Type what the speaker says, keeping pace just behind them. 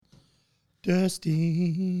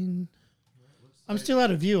Testing. I'm still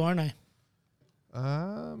out of view, aren't I?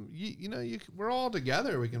 We're all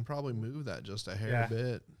together. We can probably move that just a hair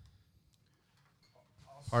bit.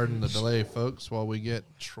 Pardon the delay, folks. While we get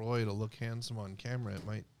Troy to look handsome on camera, it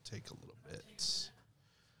might take a little bit.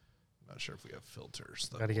 I'm not sure if we have filters,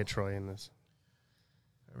 though. Got to get Troy in this.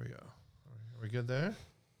 There we go. Are we good there?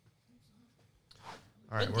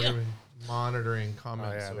 All right, we're going to be monitoring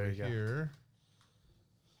comments over here.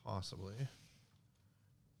 Possibly.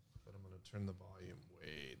 But I'm going to turn the volume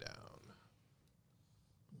way down.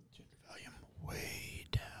 Way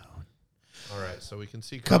down. All right, so we can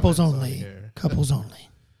see couples comments only. on here. Couples only.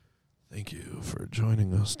 Thank you for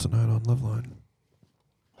joining us tonight on Loveline.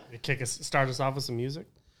 Start us off with some music.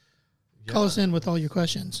 Yeah. Call us in with all your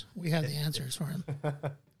questions. We have the answers for him. I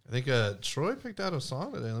think Troy picked out a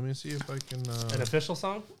song today. Let me see if I can... an official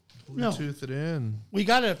song? Bluetooth it in. We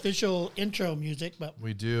got an official intro music, but...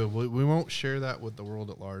 We do. We won't share that with the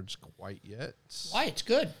world at large quite yet. Why? It's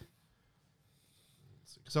good.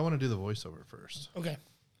 Because I want to do the voiceover first. Okay.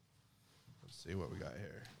 Let's see what we got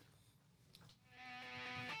here.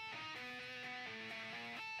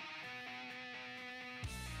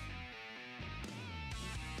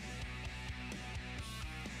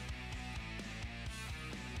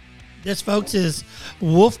 This, folks, is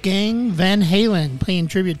Wolfgang Van Halen paying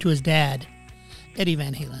tribute to his dad, Eddie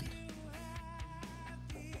Van Halen.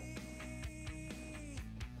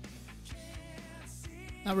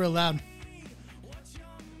 Not real loud.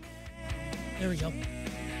 There we go.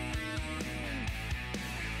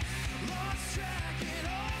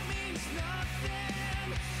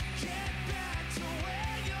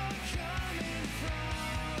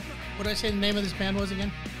 What did I say the name of this band was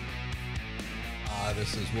again?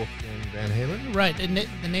 This is Wolfgang Van Halen. Right. And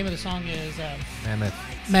the name of the song is... Mammoth.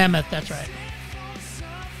 Mammoth, that's right.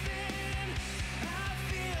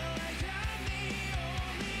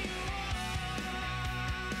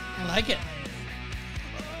 I like it.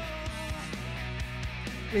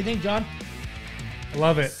 What do you think, John? I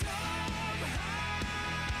love it.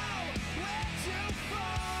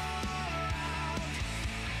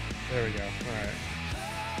 There we go. All right.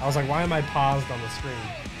 I was like, why am I paused on the screen?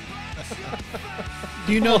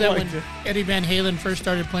 Do you know that when Eddie Van Halen first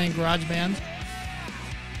started playing garage bands?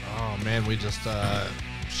 Oh, man, we just...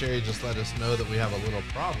 Sherry just let us know that we have a little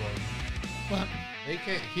problem. What? They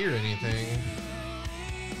can't hear anything.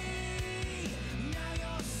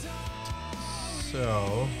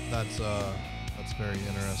 So, that's very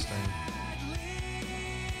interesting.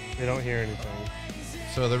 They don't hear anything.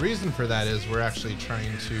 So the reason for that is we're actually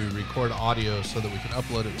trying to record audio so that we can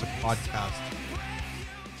upload it to podcast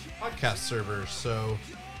servers. So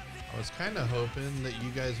I was kind of hoping that you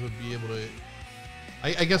guys would be able to...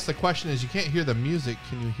 I guess the question is, you can't hear the music.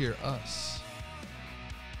 Can you hear us?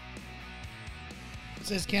 It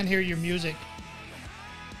says can't hear your music.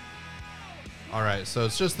 All right, so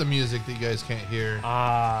it's just the music that you guys can't hear.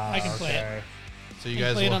 I can play it. So you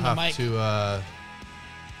guys will have to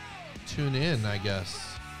tune in, I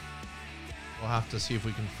guess. We'll have to see if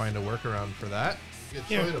we can find a workaround for that. Get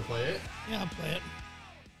Troy to play it. Yeah, I'll play it.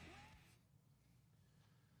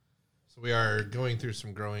 So we are going through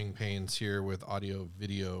some growing pains here with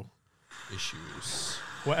audio-video issues.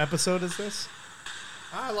 What episode is this?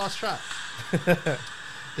 I lost track.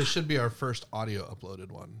 This should be our first audio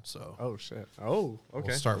uploaded one. So. Oh, shit. Oh, okay.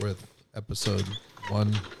 We'll start with episode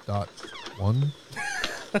 1.1.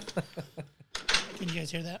 Can you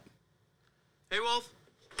guys hear that? Hey, Wolf.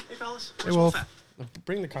 Hey, fellas. Hey, Wolf.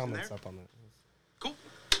 Bring the comments up on that. Cool.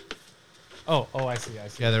 Oh, I see.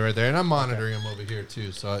 Yeah, they're right there. And I'm monitoring them over here,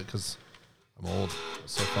 too, so because I'm old.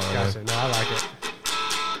 So far away. Gotcha. No, I like it.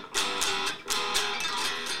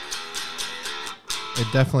 It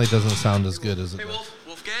definitely doesn't sound as good as it does.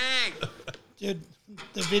 Wolfgang. Dude,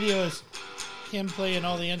 the video is him playing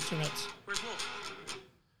all the instruments. Where's Wolf?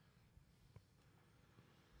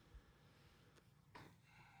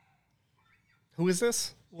 Who is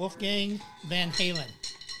this? Wolfgang Van Halen.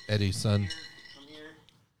 Eddie's son.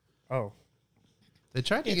 Oh. They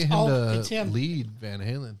tried to It's get him all- to it's him. lead Van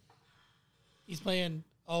Halen. He's playing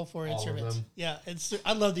all four All of instruments. them. Yeah,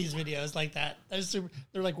 I love these videos like that.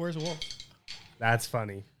 They're like, where's Wolf? That's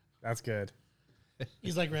funny. That's good.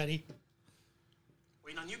 He's like, ready.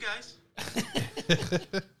 Waiting on you guys. Okay.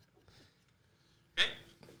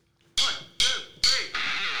 1, 2, 3.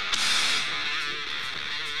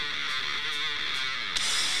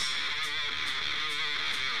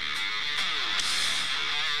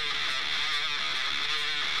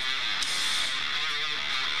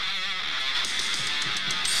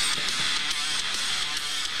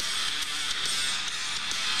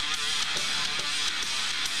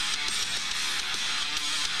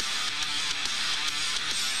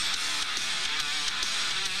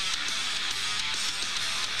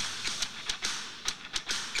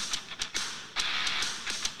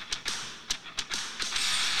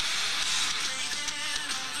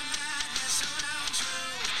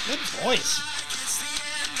 Good voice.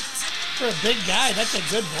 For a big guy, that's a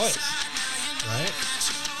good voice. Right?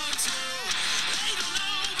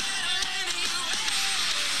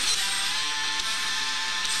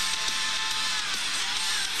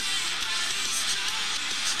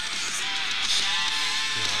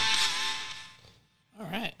 All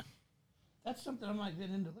right. That's something I might get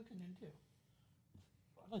into looking into.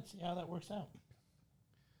 I'd like to see how that works out.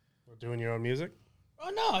 We're doing your own music? Oh,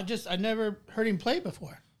 no. I never heard him play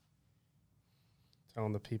before.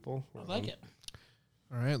 Telling the people. I like it.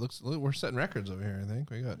 All right, we're setting records over here, I think.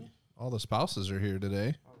 We got all the spouses are here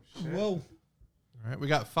today. Oh, shit. Whoa. All right, we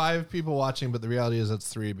got 5 people watching, but the reality is that's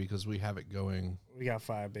 3 because we have it going. We got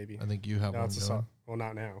 5, baby. I think you have one going. Well,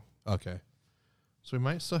 not now. Okay. So we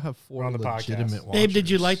might still have 4 on the legitimate podcast. watchers. Babe, did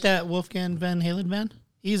you like that Wolfgang Van Halen band?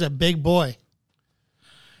 He's a big boy.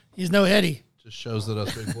 He's no Eddie. Just shows that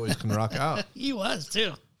us big boys can rock out. He was,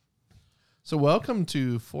 too. So welcome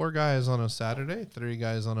to 4 guys on a Saturday, 3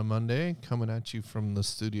 guys on a Monday, coming at you from the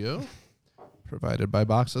studio, provided by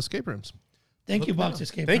Box Escape Rooms. Thank you, Look Box down.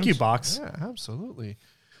 Escape Thank you, Rooms. Box. Yeah, absolutely.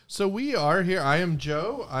 So we are here. I am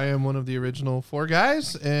Joe. I am one of the original 4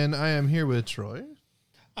 guys, and I am here with Troy.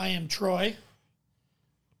 I am Troy.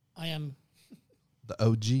 I am The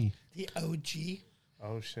OG. the OG.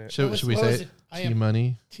 Oh, shit. Should we what was say it? I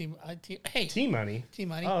T-Money? Hey, T-Money.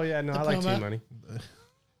 T-Money. Oh, yeah. No, I like Diploma. T-Money.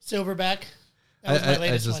 Silverback. That was my I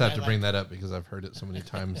latest just one have to I bring like. that up because I've heard it so many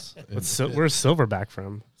times. Where's Silverback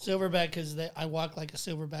from? Silverback because I walk like a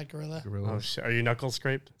silverback gorilla. Oh, shit. Are you knuckle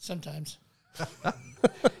scraped? Sometimes. I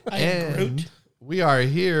am Groot. And we are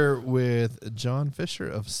here with John Fisher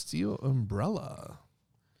of Steel Umbrella.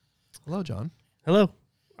 Hello, John. Hello.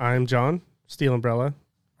 I'm John, Steel Umbrella,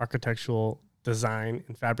 architectural design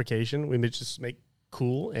and fabrication. We just make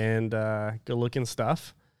cool and good-looking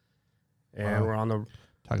stuff. And Wow. we're on the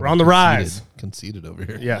Talking We're about on the rise. Conceited over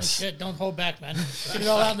here. yes. Shit, don't hold back, man. Get it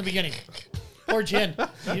all out in the beginning. Poor Jen.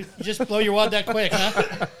 You just blow your wad that quick,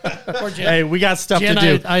 huh? Poor Jen. Hey, we got stuff Jen,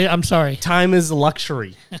 to do. I'm sorry. Time is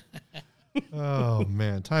luxury. Oh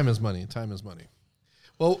man, time is money. Time is money.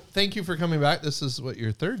 Well, thank you for coming back. This is what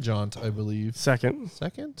your 3rd jaunt, I believe. Second.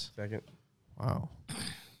 Second? Wow.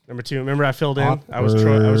 Number 2. Remember I filled in?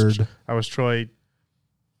 Awkward. I was Troy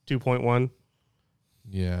 2.1.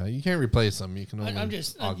 Yeah, you can't replace them. You can only I'm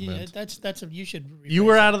just augment. you should. Rephrase You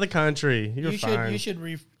were that. out of the country. You're fine. You should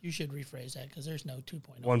rephrase that because there's no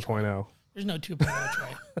 2.0. 1.0. There's no 2.0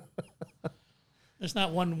 Troy. There's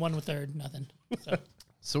not one with third, nothing.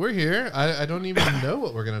 So we're here. I don't even know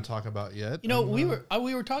what we're going to talk about yet. You know, we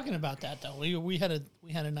were talking about that though. We had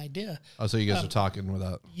an idea. Oh, so you guys are talking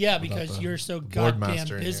without? Yeah, without because the you're so board goddamn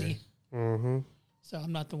master in busy. here. Mm-hmm. So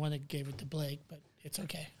I'm not the one that gave it to Blake, but it's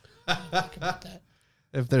okay. We'll talk about that.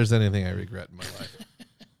 If there's anything I regret in my life.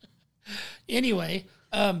 Anyway,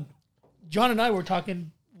 John and I were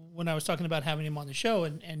talking when I was talking about having him on the show,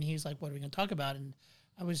 and he's like, "What are we going to talk about?" And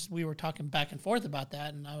we were talking back and forth about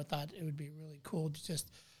that, and I thought it would be really cool to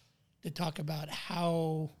talk about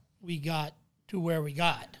how we got to where we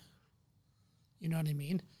got. You know what I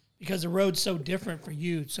mean? Because the road's so different for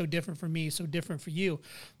you, so different for me, so different for you,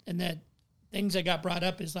 and that things that got brought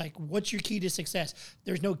up is like, what's your key to success?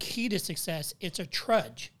 There's no key to success. It's a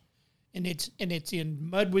trudge. And it's in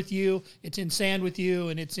mud with you, it's in sand with you,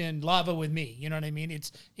 and it's in lava with me. You know what I mean?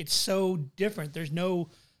 It's so different. There's no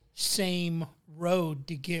same road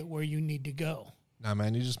to get where you need to go. Nah,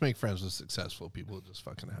 man, you just make friends with successful people. It just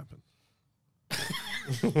fucking happen.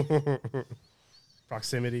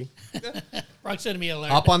 Proximity. Proximity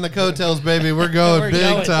alert. Hop on the coattails, baby. We're going We're big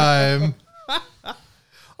going. time.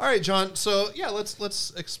 All right, John. So yeah,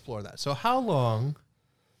 let's explore that. So how long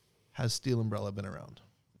has Steel Umbrella been around?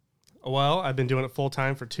 Well, I've been doing it full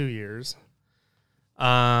time for 2 years.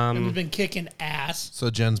 And we've been kicking ass. So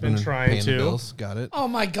Jen's been trying paying the to. bills. Got it. Oh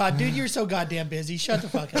my God, dude, you're so goddamn busy. Shut the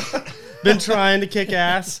fuck up. Been trying to kick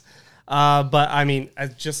ass. But I mean,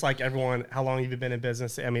 just like everyone, how long have you been in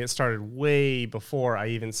business? I mean, it started way before I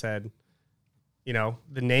even said, the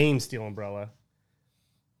name Steel Umbrella.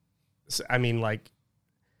 So, I mean, like,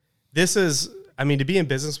 to be in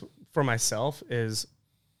business for myself is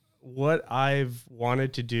what I've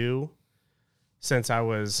wanted to do since I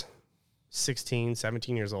was 16,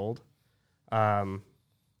 17 years old. I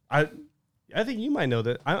think you might know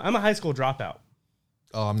that I'm a high school dropout.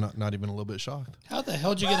 Oh, I'm not even a little bit shocked. How the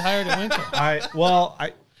hell did you get hired at Winkle? Well,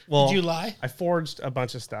 Did you lie? I forged a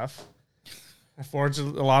bunch of stuff. I forged a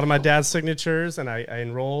lot of my dad's signatures, and I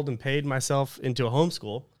enrolled and paid myself into a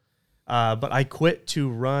homeschool. But I quit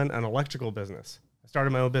to run an electrical business. I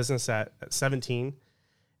started my own business at 17,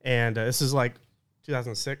 and this is like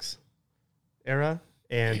 2006 era.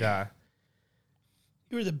 And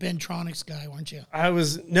You were the Bentronics guy, weren't you? I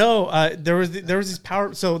was there was these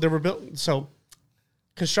power. So there were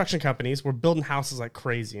construction companies were building houses like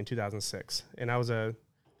crazy in 2006, and I was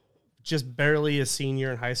just barely a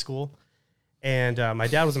senior in high school, and my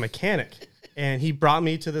dad was a mechanic. And he brought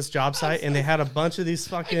me to this job site, and they had a bunch of these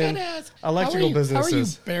fucking electrical businesses. How are you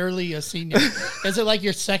barely a senior? Is it like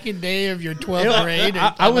your second day of your 12th grade?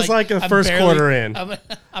 I was like the first quarter in.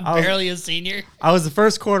 I'm barely a senior. I was the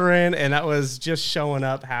first quarter in, and that was just showing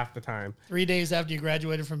up half the time. 3 days after you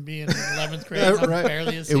graduated from being in 11th grade, I'm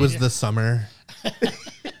barely a senior. It was the summer.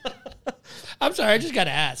 I'm sorry, I just got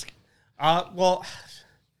to ask. Well,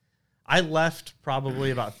 I left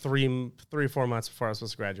probably about 3 or 4 months before I was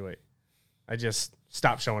supposed to graduate. I just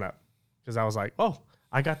stopped showing up because I was like, oh,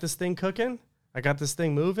 I got this thing cooking. I got this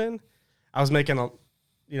thing moving. I was making,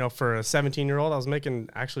 for a 17-year-old, I was making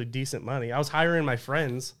actually decent money. I was hiring my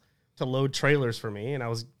friends to load trailers for me, and I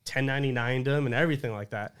was 1099'd them and everything like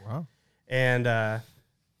that. Wow. And I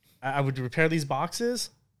would repair these boxes,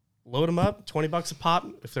 load them up, $20 a pop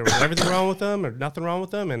if there was everything wrong with them or nothing wrong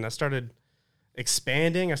with them. And I started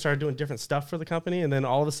expanding. I started doing different stuff for the company. And then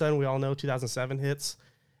all of a sudden, we all know 2007 hits.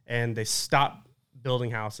 And they stopped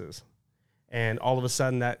building houses. And all of a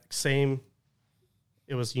sudden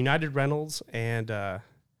it was United Rentals and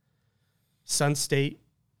Sun State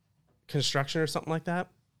Construction or something like that.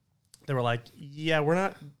 They were like, yeah,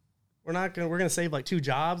 we're going to save like 2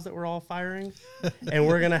 jobs that we're all firing. And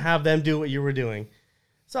we're going to have them do what you were doing.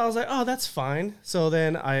 So I was like, oh, that's fine. So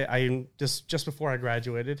then I just before I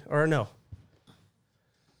graduated, I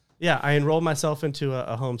enrolled myself into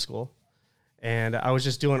a homeschool. And I was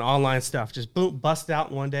just doing online stuff, just boom, busted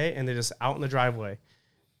out one day, and they're just out in the driveway,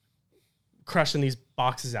 crushing these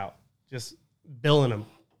boxes out, just billing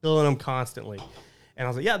them constantly. And I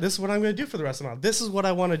was like, yeah, this is what I'm going to do for the rest of my life. This is what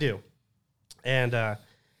I want to do. And the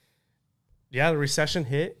recession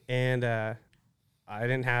hit, and I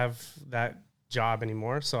didn't have that job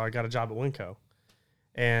anymore, so I got a job at Winco.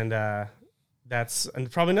 And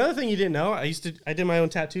and probably another thing you didn't know. I did my own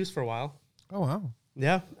tattoos for a while. Oh, wow.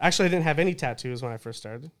 Yeah. Actually, I didn't have any tattoos when I first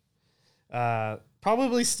started.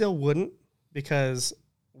 Probably still wouldn't, because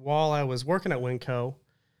while I was working at Winco,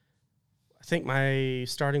 I think my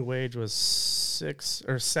starting wage was $6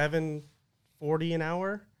 or $7.40 an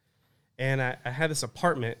hour. And I had this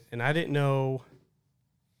apartment, and I don't know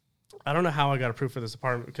how I got approved for this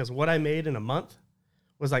apartment, because what I made in a month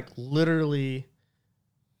was like literally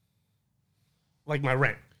like my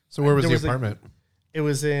rent. So where was the apartment? It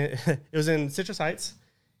was in Citrus Heights,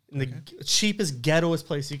 in the cheapest, ghettoest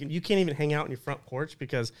place you can't even hang out in your front porch,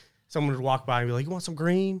 because someone would walk by and be like, "You want some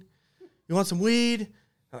green? You want some weed?"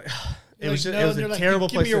 It was a terrible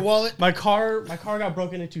place. Give me your wallet. My car got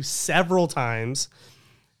broken into several times,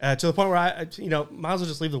 to the point where I might as well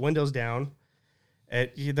just leave the windows down.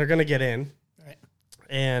 They're gonna get in, right?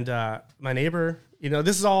 And my neighbor,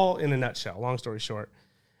 this is all in a nutshell. Long story short,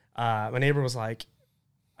 my neighbor was like,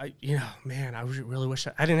 I really wish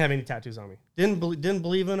I didn't have any tattoos on me. Didn't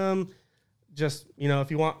believe in them. Just, if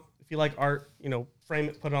you like art, frame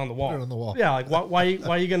it, put it on the wall. Put it on the wall. Yeah, like why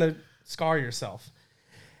are you gonna scar yourself?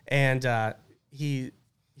 And he's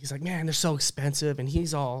like, man, they're so expensive, and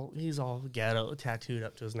he's all ghetto, tattooed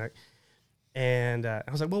up to his neck. And I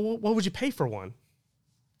was like, well, what would you pay for one?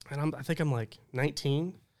 And I think I'm like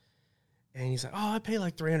 19, and he's like, oh, I pay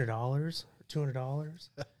like $300. $200.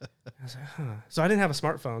 I was like, huh. So I didn't have a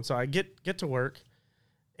smartphone. So I get to work,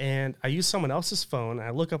 and I use someone else's phone. And I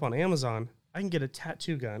look up on Amazon. I can get a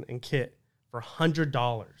tattoo gun and kit for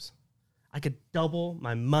 $100. I could double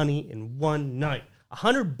my money in one night.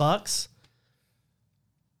 $100.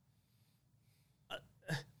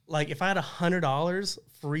 Like if I had $100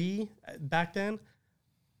 free back then,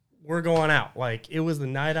 we're going out. Like it was the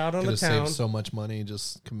night out on the town. Saved so much money.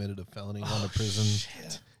 Just committed a felony, gone to prison.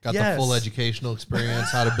 Shit. Got the full educational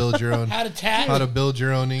experience, how to build your own, how to build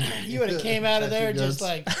your own ink. You would have came out of there just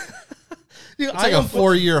like, dude, it's like a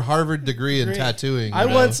 4-year Harvard degree in tattooing. I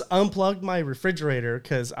once unplugged my refrigerator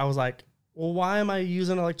because I was like, well, why am I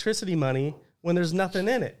using electricity money when there's nothing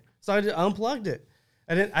in it? So I just unplugged it.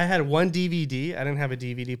 I had one DVD. I didn't have a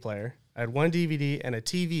DVD player. I had one DVD and a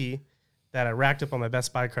TV that I racked up on my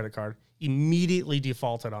Best Buy credit card. Immediately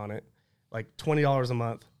defaulted on it, like $20 a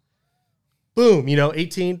month. Boom,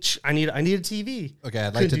 18. I need a TV. Okay,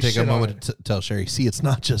 I'd like to take a moment to tell Sherry, see, it's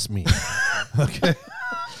not just me. Okay.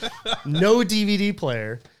 No DVD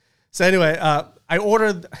player. So anyway, I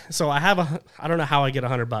ordered, I don't know how I get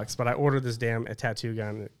 $100, but I ordered this damn tattoo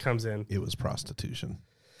gun. It comes in. It was prostitution.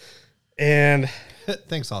 And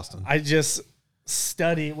thanks, Austin. I just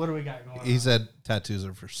study. What do we got going on? He said tattoos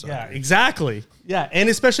are for study. Yeah, exactly. Yeah, and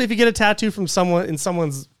especially if you get a tattoo from someone in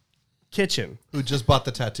someone's kitchen. Who just bought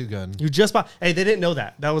the tattoo gun. You just bought. Hey, they didn't know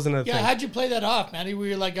that. That was another Yeah, thing. how'd you play that off, Matty? Where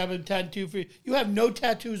you're like, I have a tattoo for you. You have no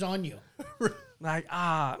tattoos on you. Like,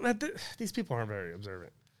 man, these people aren't very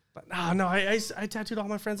observant. But no, I tattooed all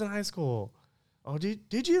my friends in high school. Oh,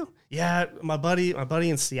 did you? Yeah, my buddy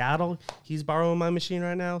in Seattle, he's borrowing my machine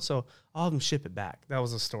right now, so I'll have him ship it back. That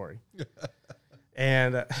was the story.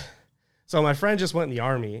 And so my friend just went in the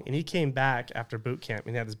Army, and he came back after boot camp,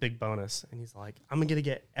 and he had this big bonus, and he's like, I'm going to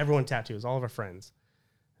get everyone tattoos, all of our friends.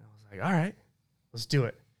 And I was like, all right, let's do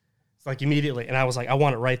it. It's like immediately, and I was like, I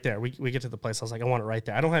want it right there. We get to the place, I was like, I want it right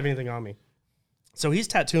there. I don't have anything on me. So he's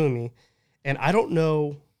tattooing me, and I don't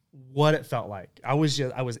know what it felt like. I was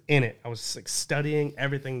in it. I was like studying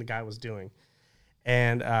everything the guy was doing.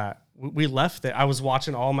 And we left it. I was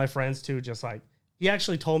watching all my friends too, just like, he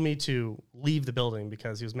actually told me to leave the building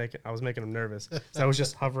because I was making him nervous. So I was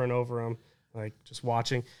just hovering over him, like just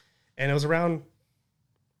watching. And it was around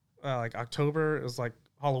like October. It was like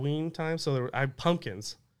Halloween time. So I had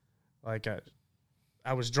pumpkins. Like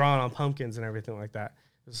I was drawing on pumpkins and everything like that.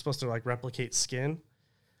 It was supposed to like replicate skin.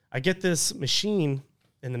 I get this machine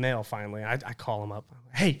in the mail finally. I call him up. I'm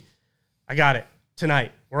like, hey, I got it.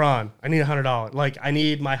 Tonight, we're on. I need $100. Like, I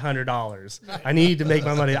need my $100. I need to make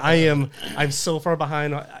my money. I'm so far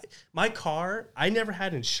behind. My car, I never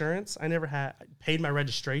had insurance. I never had paid my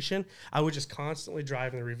registration. I would just constantly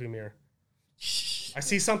drive in the rearview mirror. I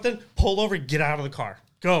see something, pull over, get out of the car.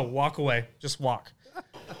 Go, walk away. Just walk.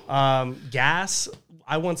 Gas,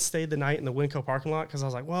 I once stayed the night in the Winco parking lot because I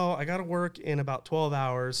was like, well, I got to work in about 12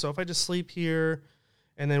 hours. So if I just sleep here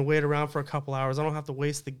and then wait around for a couple hours, I don't have to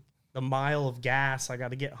waste the mile of gas. I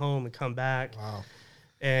got to get home and come back. Wow.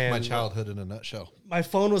 And my childhood in a nutshell. My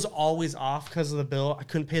phone was always off because of the bill. I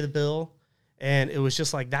couldn't pay the bill. And it was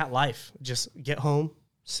just like that life. Just get home,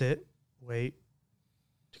 sit, wait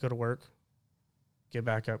to go to work, get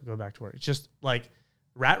back up, go back to work. It's just like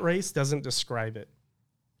rat race doesn't describe it.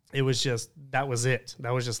 It was just, that was it.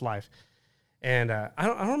 That was just life. And I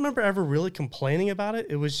don't remember ever really complaining about it.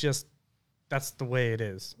 It was just, that's the way it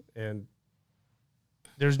is. And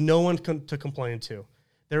there's no one to complain to.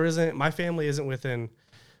 There isn't, my family isn't within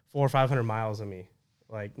 400 or 500 miles of me.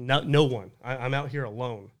 Like no one. I'm out here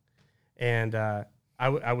alone. And that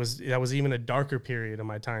was even a darker period of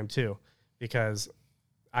my time too, because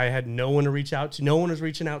I had no one to reach out to. No one was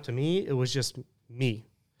reaching out to me. It was just me.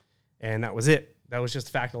 And that was it. That was just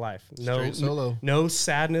a fact of life. Straight solo. No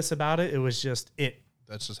sadness about it. It was just it.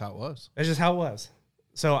 That's just how it was. That's just how it was.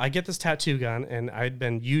 So I get this tattoo gun, and I'd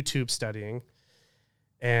been YouTube studying.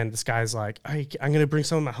 And this guy's like, I'm going to bring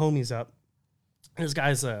some of my homies up. And this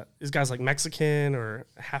guy's like Mexican or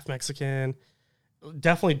half Mexican,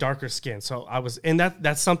 definitely darker skin. So I was, and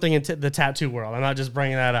that's something in the tattoo world. I'm not just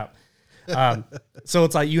bringing that up. So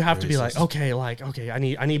it's like, you have to be like, okay, I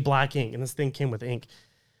need black ink. And this thing came with ink.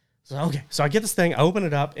 So, okay. So I get this thing, I open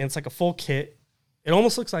it up, and it's like a full kit. It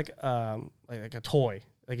almost looks like a toy.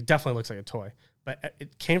 Like it definitely looks like a toy, but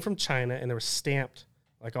it came from China, and they were stamped.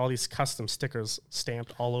 Like all these custom stickers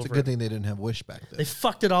stamped all over. It's a good thing they didn't have Wish back then. They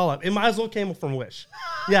fucked it all up. It might as well came from Wish.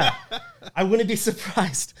 Yeah. I wouldn't be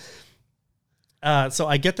surprised. So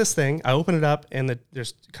I get this thing. I open it up, and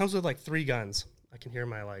it comes with like 3 guns. I can hear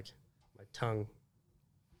my tongue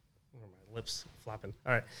or my lips flapping.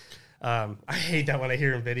 All right. I hate that when I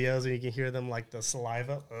hear in videos and you can hear them like the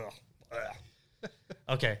saliva. Ugh.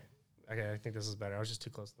 Okay, I think this is better. I was just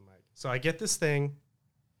too close to the mic. So I get this thing.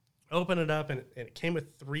 Open it up, and it came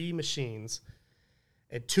with 3 machines,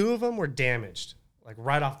 and 2 of them were damaged, like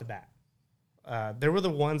right off the bat. There were the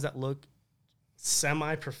ones that looked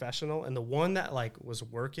semi-professional, and the one that like was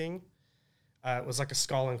working was like a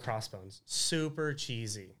skull and crossbones, super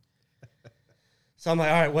cheesy. So I'm like,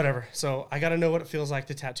 all right, whatever. So I got to know what it feels like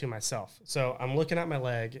to tattoo myself. So I'm looking at my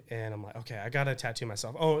leg, and I'm like, okay, I got to tattoo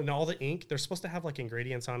myself. Oh, and all the ink, they're supposed to have like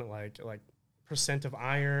ingredients on it, like percent of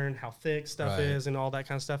iron, how thick stuff is, and all that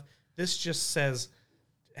kind of stuff. This just says,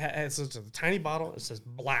 it's a tiny bottle. It says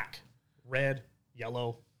black, red,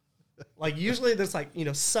 yellow. Like usually there's like,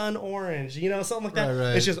 sun orange, something like that.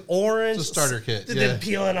 Right. It's just orange. It's a starter kit. Then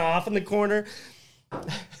peeling off in the corner.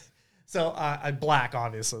 So I black,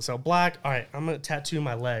 obviously. So black, all right, I'm going to tattoo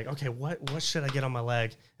my leg. Okay, what should I get on my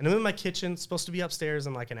leg? And I'm in my kitchen, supposed to be upstairs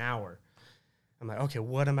in like an hour. I'm like, okay,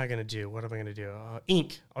 what am I going to do? What am I going to do?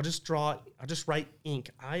 Ink. I'll just write ink,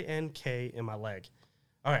 I-N-K, in my leg.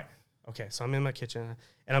 All right. Okay, so I'm in my kitchen,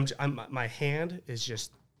 and my hand is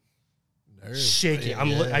just shaking.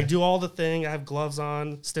 I do all the thing. I have gloves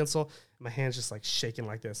on, stencil. My hand's just like shaking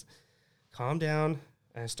like this. Calm down.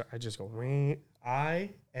 And I just go,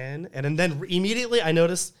 I-N. And then immediately I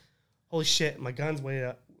noticed, holy shit, my gun's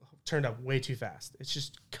turned up way too fast. It's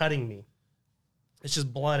just cutting me. It's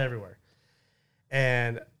just blood everywhere.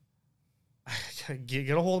 And I get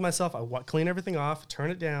a hold of myself. I clean everything off,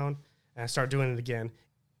 turn it down, and I start doing it again.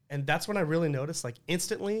 And that's when I really noticed, like,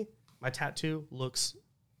 instantly, my tattoo looks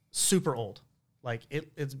super old. Like, it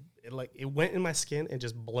went in my skin and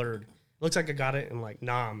just blurred. It looks like I got it in, like,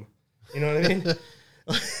 Nam. You know what I mean?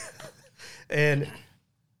 And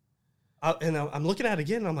I'm looking at it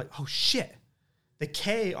again, and I'm like, oh, shit. The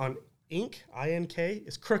K on ink, I-N-K,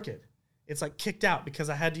 is crooked. It's, like, kicked out because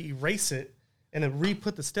I had to erase it and then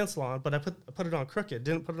re-put the stencil on, but I put it on crooked,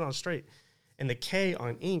 didn't put it on straight. And the K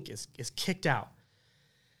on ink is kicked out.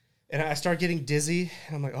 And I start getting dizzy,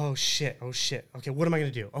 and I'm like, oh, shit. Okay, what am I going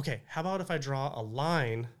to do? Okay, how about if I draw a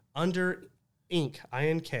line under ink,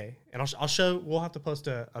 I-N-K, and I'll show, we'll have to post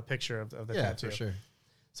a picture of the tattoo. For sure.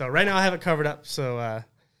 So right now I have it covered up, so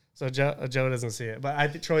Joe doesn't see it, but I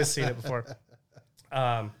think Troy's seen it before.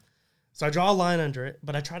 So I draw a line under it,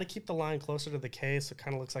 but I try to keep the line closer to the K so it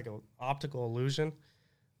kind of looks like an optical illusion.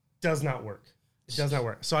 Does not work. It does not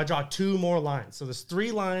work. So I draw 2 more lines. So there's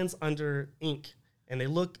 3 lines under ink, and they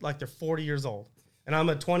look like they're 40 years old. And I'm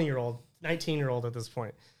a 20-year-old, 19-year-old at this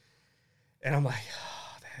point. And I'm like,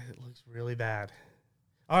 oh, that looks really bad.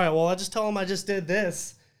 All right, well, I'll just tell them I just did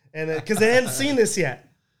this. And because they hadn't seen this yet.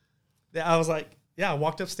 I was like, yeah, I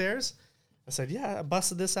walked upstairs. I said, yeah, I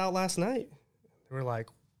busted this out last night. They were like,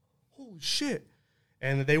 holy shit.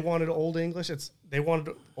 And they wanted Old English. They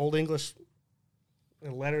wanted Old English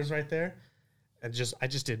letters right there. And I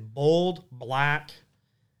just did bold, black,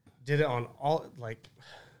 did it on all, like,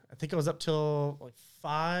 I think I was up till like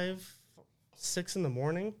 5, 6 in the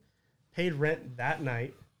morning, paid rent that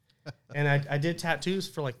night. And I did tattoos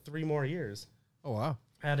for like 3 more years. Oh, wow.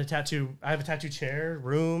 I have a tattoo chair,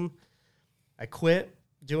 room. I quit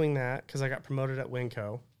doing that because I got promoted at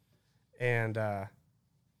Winco. And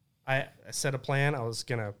I set a plan. I was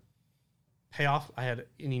going to pay off. I had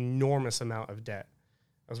an enormous amount of debt.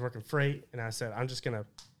 I was working freight, and I said, I'm going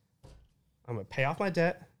to pay off my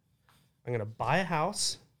debt. I'm going to buy a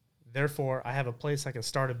house. Therefore, I have a place I can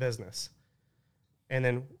start a business. And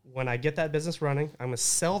then when I get that business running, I'm going to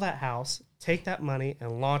sell that house, take that money,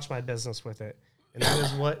 and launch my business with it. And that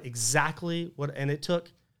is and it took,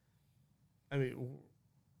 I mean,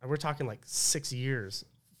 we're talking like 6 years,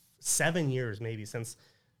 7 years maybe since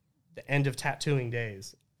the end of tattooing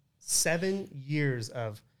days. 7 years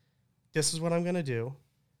of, this is what I'm going to do.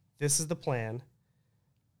 This is the plan.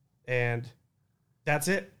 And that's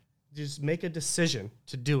it. Just make a decision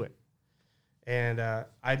to do it. And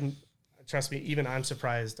trust me, even I'm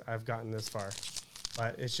surprised I've gotten this far.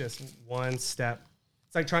 But it's just one step.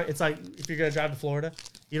 It's like if you're going to drive to Florida,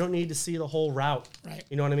 you don't need to see the whole route. Right.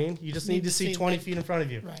 You know what I mean? You just need to see 20 feet in front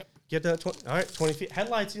of you. Right. Get that 20 feet.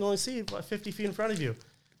 Headlights, you only see 50 feet in front of you.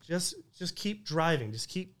 Just keep driving. Just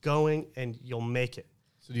keep going, and you'll make it.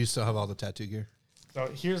 So do you still have all the tattoo gear? So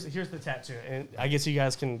here's the tattoo, and I guess you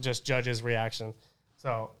guys can just judge his reaction.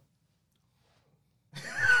 So.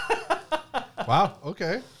 Wow.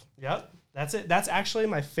 Okay. Yep. That's it. That's actually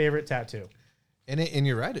my favorite tattoo. And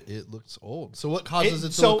you're right. It looks old. So what causes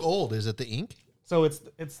it to look old? Is it the ink? So it's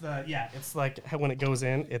like when it goes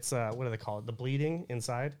in, it's what do they call it? The bleeding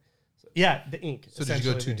inside. So, yeah, the ink. So did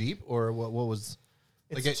you go too deep, or what was?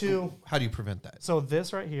 It's like too. How do you prevent that? So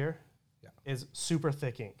this right here is super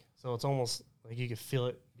thick ink. So it's almost like you could feel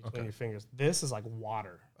it between your fingers. This is like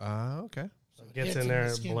water. Okay. So it gets in there,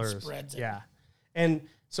 it blurs. Yeah. And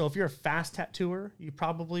so if you're a fast tattooer, you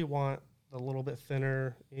probably want a little bit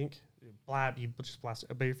thinner ink. You just blast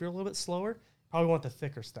it. But if you're a little bit slower, you probably want the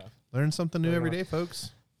thicker stuff. Learn something new every day,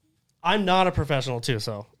 folks. I'm not a professional too,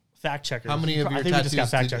 so fact checkers. How many of your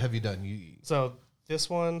tattoos have you done? So this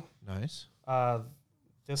one. Nice.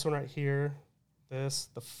 This one right here. The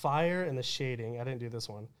fire and the shading. I didn't do this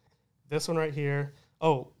one. This one right here.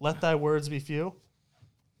 Oh, let thy words be few.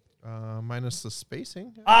 Minus the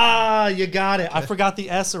spacing. Ah, you got it. I forgot the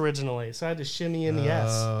S originally, so I had to shimmy in the S.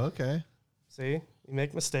 Oh, okay. See, you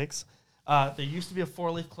make mistakes. There used to be a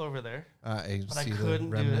 4-leaf clover there, but I see couldn't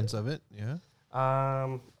the remnants of it. Yeah.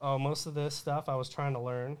 Most of this stuff I was trying to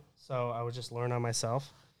learn, so I would just learn on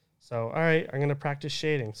myself. So, all right, I'm gonna practice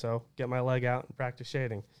shading. So, get my leg out and practice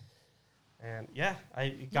shading. And yeah,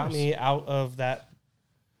 it got me out of that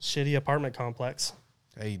shitty apartment complex.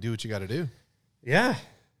 Hey, you do what you got to do. Yeah.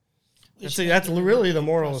 That's really the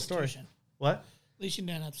moral of the story. What? At least you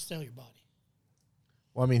didn't have to sell your body.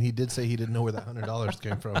 Well, I mean, he did say he didn't know where that $100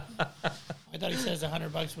 came from. I thought he says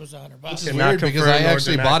 $100 was $100. It's Cannot weird because confirm I nor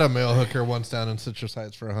actually deny. bought a male hooker once down in Citrus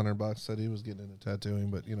Heights for $100. Said he was getting into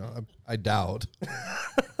tattooing, but I doubt.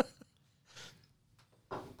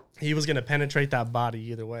 He was going to penetrate that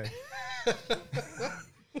body either way.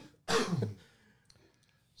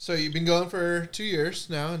 So you've been going for 2 years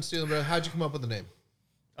now in Steel and Bread. How'd you come up with the name?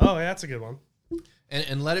 Oh, yeah, that's a good one.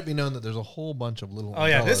 And let it be known that there's a whole bunch of little. Oh,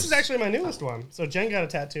 yeah, this umbrellas. is actually my newest one. So Jen got a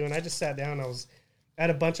tattoo, and I just sat down. I was at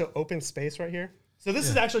a bunch of open space right here. So this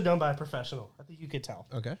is actually done by a professional. I think you could tell.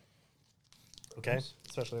 Okay. Okay,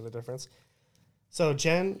 especially the difference. So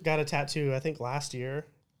Jen got a tattoo, I think, last year,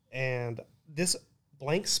 and this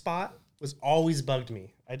blank spot was always bugged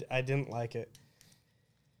me. I didn't like it.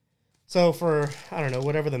 So for, I don't know,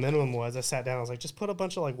 whatever the minimum was, I sat down. I was like, just put a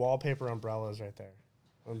bunch of like wallpaper umbrellas right there.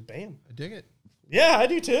 And bam. I dig it. Yeah, I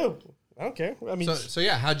do too. I don't care. I mean, So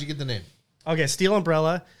yeah, how'd you get the name? okay, steel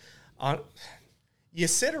umbrella. You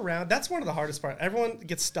sit around. That's one of the hardest parts. Everyone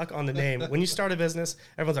gets stuck on the name. When you start a business,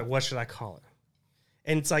 everyone's like, what should I call it?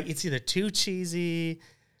 And it's like, it's either too cheesy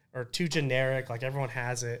or too generic. Like everyone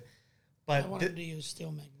has it. I But wanted to use Steel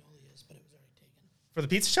Magnolias, but it was already taken. for the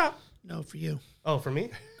pizza shop? No, for you. Oh, for me?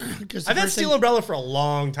 Because I've had steel umbrella for a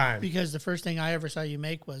long time. Because the first thing I ever saw you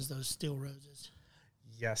make was those steel roses.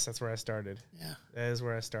 Yes, that's where I started. Yeah. That is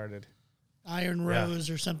where I started. Iron rose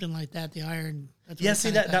or something like that. The iron. That's what Yeah, I see,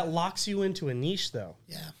 kinda that thought. locks you into a niche, though.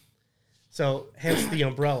 Yeah. So, hence the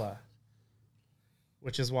umbrella,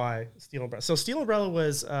 which is why steel umbrella. So, steel umbrella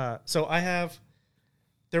was, there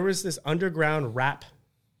was this underground rap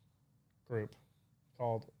group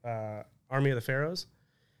called Army of the Pharaohs,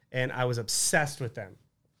 and I was obsessed with them,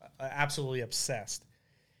 absolutely obsessed.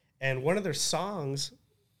 And one of their songs,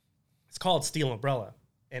 it's called Steel Umbrella,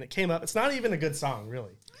 and it came up. It's not even a good song,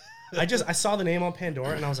 really. I saw the name on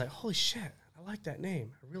Pandora, and I was like, holy shit, I like that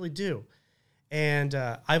name. I really do. And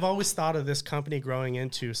I've always thought of this company growing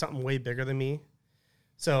into something way bigger than me.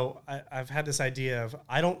 So I've had this idea of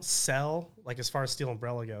I don't sell, like as far as Steel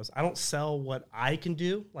Umbrella goes, I don't sell what I can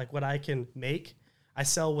do, like what I can make. I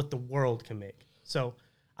sell what the world can make. So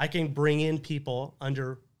I can bring in people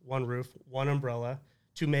under one roof, one umbrella,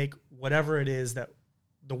 to make whatever it is that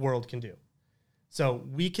the world can do. So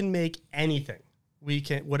we can make anything. We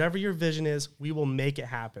can, whatever your vision is, we will make it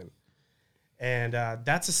happen. And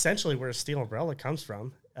that's essentially where Steel Umbrella comes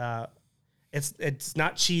from. It's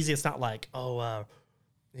not cheesy. It's not like,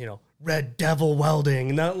 Red Devil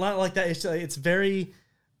welding. Not like that. It's very,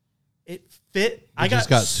 it fit. I just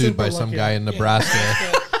got sued by some guy in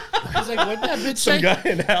Nebraska. I was like, what did that bitch Some say? guy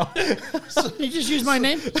in hell. You just used my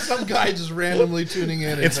name? Some guy just randomly tuning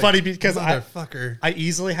in. It's funny because motherfucker. I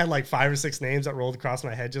easily had like 5 or 6 names that rolled across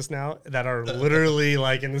my head just now that are literally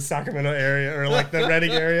like in the Sacramento area or like the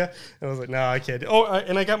Reading area. And I was like, no, I can't.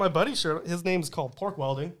 And I got my buddy's shirt. His name's called Pork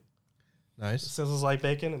Welding. Nice. It sizzles like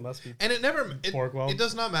bacon. It must be. And pork weld. It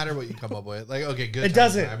does not matter what you come up with. Like, okay, good. It times.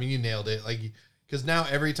 doesn't. I mean, you nailed it. Like, because now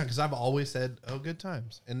every time, because I've always said, oh, good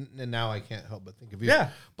times. And now I can't help but think of you. Yeah.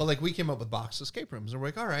 But like, we came up with box escape rooms, and we're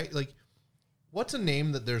like, all right, like, what's a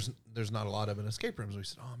name that there's not a lot of in escape rooms? We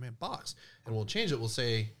said, oh man, box. And we'll change it. We'll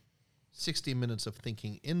say 60 minutes of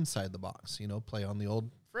thinking inside the box, play on the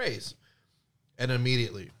old phrase. And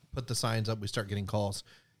immediately put the signs up. We start getting calls.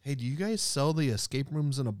 Hey, do you guys sell the escape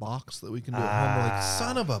rooms in a box that we can do at home? We're like,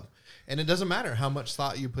 son of a. And it doesn't matter how much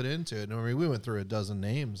thought you put into it. I mean, we went through a dozen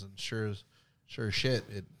names, and sure as shit,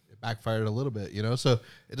 it backfired a little bit, So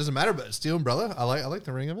it doesn't matter. But Steel Umbrella, I like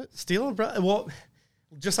the ring of it. Steel Umbrella. Well,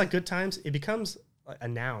 just like good times, it becomes a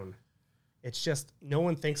noun. It's just no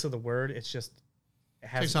one thinks of the word. It's just it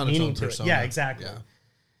has Takes on its meaning own to persona. it. Yeah, exactly. Yeah.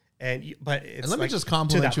 And but it's And let me like just to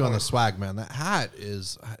compliment that you on the point. swag, man. That hat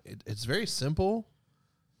is it's very simple,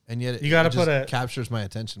 and yet You gotta it just put captures my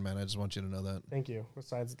attention, man. I just want you to know that. Thank you.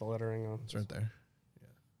 Besides the lettering on, It's right there.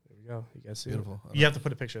 there we go. You guys see Beautiful. It? You have to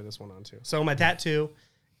put a picture of this one on too. So my tattoo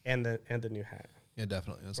and the new hat Yeah,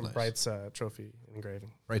 definitely. That's from nice. Bright's trophy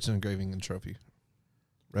engraving. Bright's Engraving and Trophy.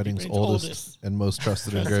 Reading's Reading's oldest oldest. and most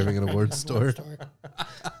trusted engraving and awards store.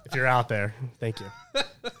 If you're out there, thank you.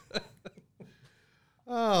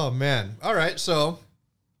 Oh, man. All right. So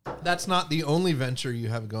that's not the only venture you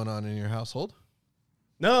have going on in your household.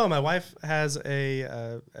 No, my wife has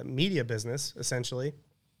a media business essentially,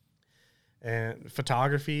 and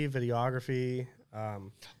photography, videography. A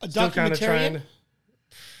Still kinda documentarian?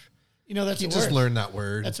 That's He a just word. learned that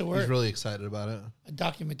word. That's a He's word. really excited about it. A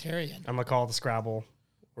documentarian. I'm gonna call it the Scrabble.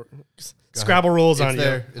 Go Scrabble ahead. rules It's on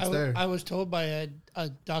there. you. It's there. I was told by a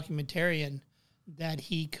documentarian that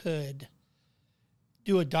he could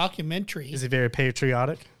do a documentary Is he very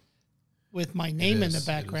patriotic? with my name in is. the It is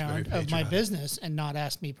background very of my patriotic. business and not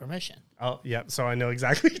ask me permission. Oh, yeah. So I know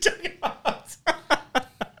exactly what you're talking about.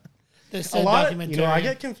 The A said lot. documentary. I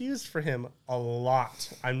get confused for him a lot.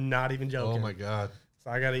 I'm not even joking. Oh my God.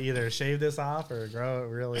 So I got to either shave this off or grow it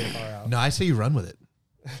really far out. No, I say you run with it.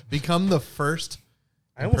 Become the first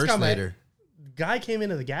I almost got impersonator. Guy came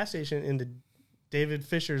into the gas station, into David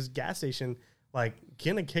Fisher's gas station, like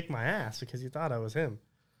gonna kick my ass because he thought I was him.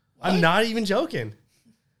 What? I'm not even joking.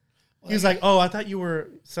 He was like, "Oh, I thought you were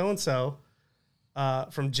so and so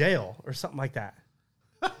from jail or something like that."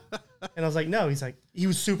 And I was like, "No." He's like, he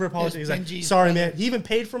was super apologetic. He's like, Benji's "Sorry, brother. man." He even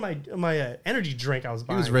paid for my energy drink I was He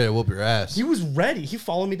buying. was ready to whoop your ass. He was ready. He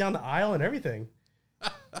followed me down the aisle and everything.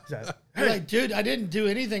 He's like, You're like, dude, I didn't do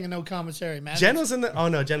anything in no commissary, man. Jen was in the. Oh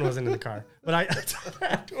no, Jen wasn't in the car. But I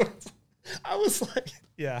afterwards, I was like,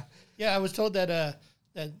 yeah. Yeah, I was told that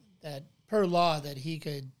that per law that he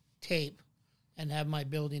could tape and have my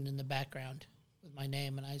building in the background with my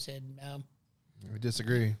name, and I said, no, I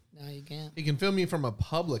disagree. no, you can't. He can film you from a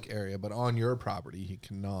public area, but on your property, he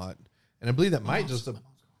cannot. And I believe that might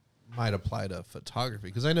might apply to photography,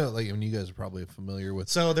 because I know, like, I mean, you guys are probably familiar with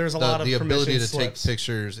So there's a lot of the ability to slips. take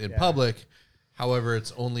pictures in public. However,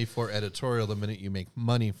 it's only for editorial. The minute you make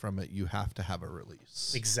money from it, you have to have a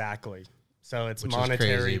release. Exactly. So it's Which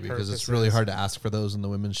monetary is crazy because it's really hard to ask for those in the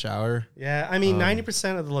women's shower. Yeah, I mean,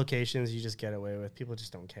 90% of the locations you just get away with. People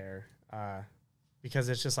just don't care because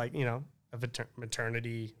it's just like, a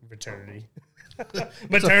maternity, fraternity?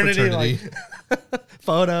 like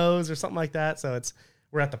photos or something like that. So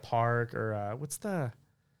we're at the park or what's the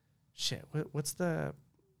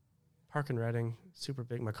park in Reading? Super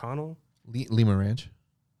big, McConnell. Lima Ranch.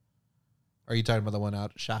 Are you talking about the one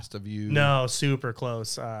out Shasta View? No, super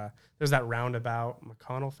close. There's that roundabout,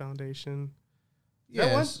 McConnell Foundation.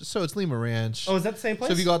 Yeah, one? so it's Lima Ranch. Oh, is that the same place?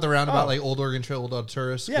 So if you go out the roundabout, Oh. like Old Oregon Trail, Old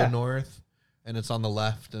Tourist, Yeah. go north, and it's on the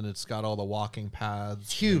left, and it's got all the walking paths.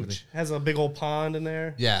 It's and huge. everything. Has a big old pond in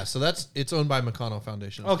there. Yeah, so it's owned by McConnell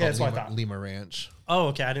Foundation. It's Okay, called that's what I Lima, thought. Lima Ranch. Oh,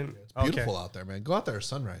 okay. I didn't. It's beautiful out there, man. Go out there at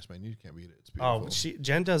sunrise, man. You can't beat it. It's beautiful. Oh,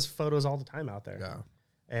 Jen does photos all the time out there. Yeah.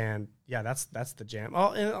 And yeah, that's the jam.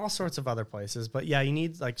 And all sorts of other places. But yeah, you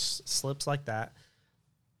need like slips like that.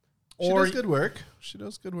 She does good work. She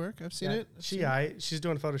does good work. I've seen it. She's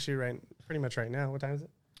doing a photo shoot pretty much right now. What time is it?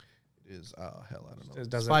 It is, hell, I don't know. It It's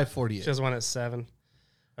doesn't- 5:48. She has one at 7.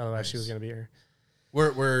 Otherwise, she was going to be here.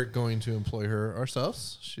 We're going to employ her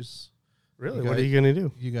ourselves. Really? What are you going to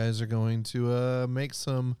do? You guys are going to make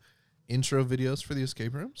some intro videos for the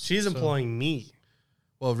escape rooms. She's employing me.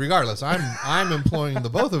 Well, regardless, I'm employing the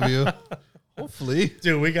both of you. Hopefully,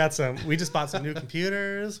 Dude, we just bought some new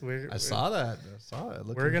computers. I saw that.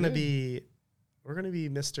 We're going to be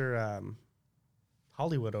Mr.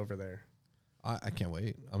 Hollywood over there. I can't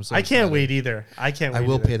wait. I'm so. I can't excited. wait either. I can't wait. I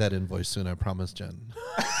will either. pay that invoice soon. I promise, Jen.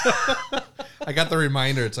 I got the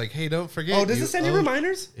reminder. It's like, hey, don't forget. Oh, does it send you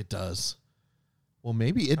reminders? It does. Well,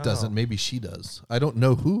 maybe it Oh. doesn't. Maybe she does. I don't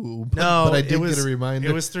know who. But, No, but I did get a reminder.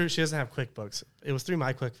 It was through. She doesn't have QuickBooks. It was through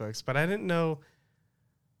my QuickBooks, but I didn't know.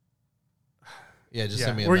 Yeah, just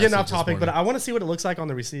send me. We're getting off message this topic, but morning. I want to see what it looks like on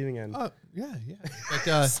the receiving end. Yeah. Like,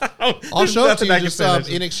 I'll I'll show it to you. Just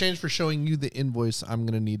in exchange for showing you the invoice, I'm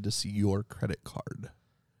gonna need to see your credit card.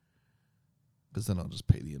 Because then I'll just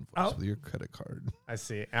pay the invoice with your credit card. I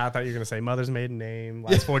see. I thought you were going to say mother's maiden name,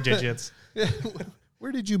 last 4 digits. Yeah.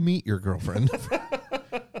 Where did you meet your girlfriend?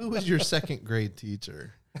 Who was your second grade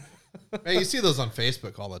teacher? Man, you see those on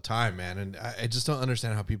Facebook all the time, man, and I just don't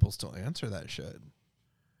understand how people still answer that shit.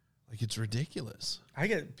 Like, it's ridiculous.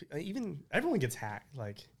 Everyone gets hacked.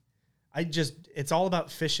 Like, it's all about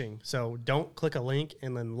phishing. So don't click a link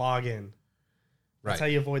and then log in. That's how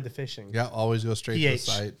you avoid the phishing. Yeah, always go straight to the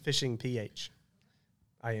site. Phishing, PH.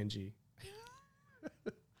 ING.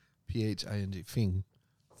 PHING.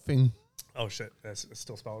 Fing. Oh, shit. That's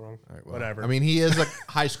still spelled wrong. All right, well, Whatever. I mean, he is a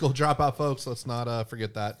high school dropout, folks. Let's not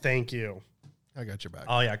forget that. Thank you. I got your back.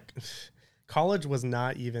 Oh, yeah. College was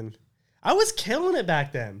not even... I was killing it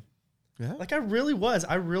back then. Yeah. Like, I really was.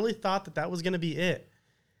 I really thought that was going to be it.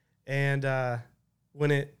 And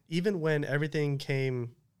when everything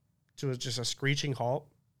came to just a screeching halt,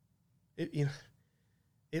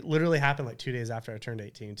 it literally happened like 2 days after I turned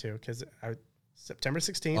 18 too, because September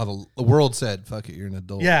 16th. The world said, "Fuck it, you're an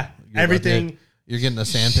adult." Yeah, everything. You're getting a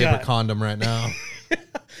sandpaper Shut. condom right now.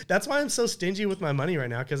 That's why I'm so stingy with my money right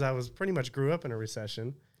now, because I was pretty much grew up in a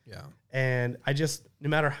recession. Yeah. And I just, no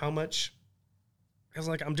matter how much, I was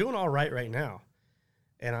like, I'm doing all right now,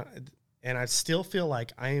 and I still feel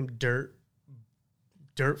like I am dirt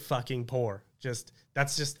fucking poor.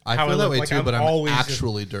 That's just I how feel that look. way like too, but I'm always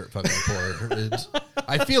actually dirt fucking poor.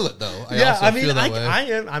 I feel it though. I mean, feel that way. I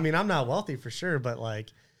am. I mean, I'm not wealthy for sure, but like,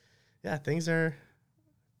 yeah, things are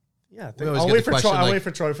Yeah, We always I'll get wait the for question, Troy. I'll like- wait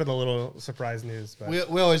for Troy for the little surprise news. But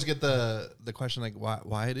We always get the question like,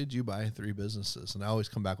 why did you buy 3 businesses? And I always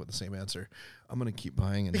come back with the same answer. I'm going to keep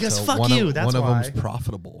buying until Because fuck one you, of, that's one of why. them's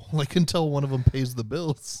profitable. Like until one of them pays the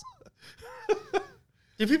bills.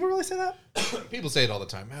 do people really say that? People say it all the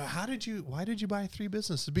time. Why did you buy 3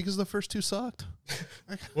 businesses? Because the first 2 sucked.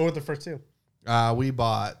 What were the first 2? We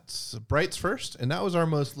bought Brights first, and that was our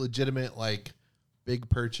most legitimate, like, big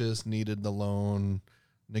purchase, needed the loan,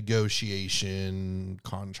 negotiation,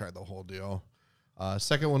 contract, the whole deal.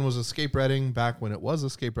 Second one was Escape Redding, back when it was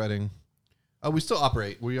Escape Redding. We still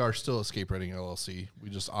operate. We are still Escape Redding LLC. We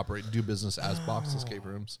just do business as Box Escape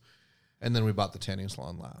Rooms. And then we bought the tanning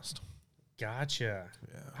salon last. Gotcha.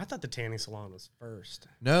 Yeah. I thought the tanning salon was first.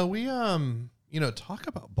 No, we, talk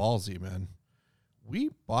about ballsy, man.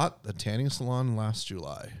 We bought the tanning salon last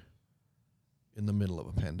July in the middle of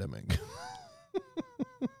a pandemic.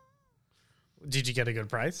 Did you get a good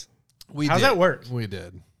price? How's that work? We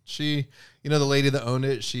did. She, the lady that owned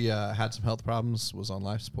it, she had some health problems, was on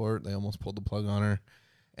life support. They almost pulled the plug on her.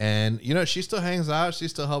 And, she still hangs out. She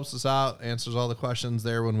still helps us out, answers all the questions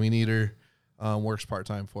there when we need her, works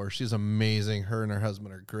part-time for us. She's amazing. Her and her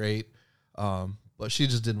husband are great. But she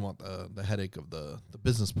just didn't want the headache of the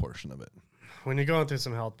business portion of it. When you're going through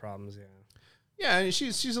some health problems, yeah. Yeah, and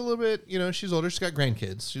she's a little bit, she's older. She's got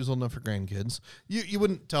grandkids. She's old enough for grandkids. You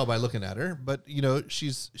wouldn't tell by looking at her, but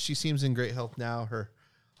she seems in great health now. Her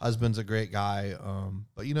husband's a great guy.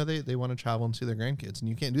 But they want to travel and see their grandkids, and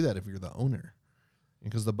you can't do that if you're the owner,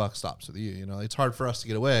 because the buck stops with you. It's hard for us to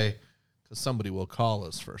get away because somebody will call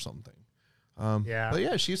us for something. Yeah. But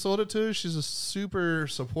yeah, she sold it to us. She's a super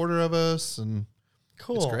supporter of us, and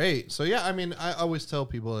Cool. it's great. So yeah, I mean, I always tell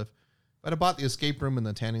people if I'd have bought the escape room and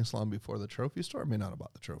the tanning salon before the trophy store, I may not have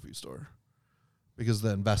bought the trophy store because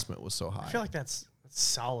the investment was so high. I feel like that's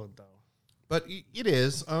solid though. But it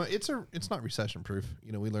is. It's not recession proof.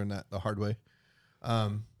 We learned that the hard way.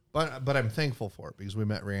 But I'm thankful for it because we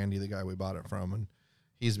met Randy, the guy we bought it from, and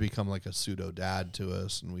he's become like a pseudo dad to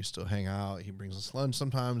us, and we still hang out. He brings us lunch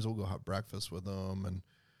sometimes. We'll go have breakfast with him, and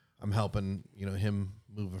I'm helping him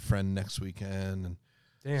move a friend next weekend, and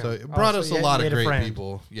Damn. so it brought us a lot of great friend.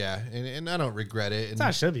 people. Yeah, and I don't regret it. And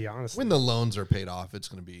That should be, honestly. when the loans are paid off, it's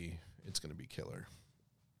gonna be killer.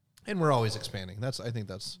 And we're always expanding. I think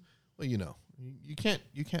that's you can't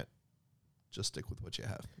just stick with what you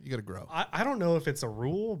have. You got to grow. I don't know if it's a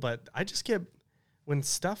rule, but I just get when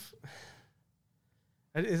stuff.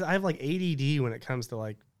 I have like ADD when it comes to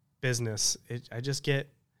like business. I just get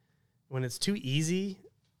when it's too easy.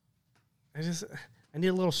 I need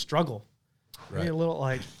a little struggle. Right. I need a little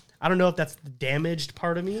I don't know if that's the damaged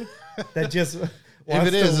part of me that just If wants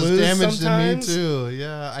it is, to it's lose damaged sometimes. to me too.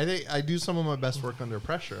 Yeah, I think I do some of my best work under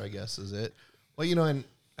pressure, I guess, is it. Well, and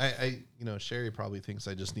I Sherry probably thinks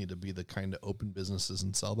I just need to be the kind to open businesses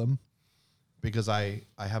and sell them because I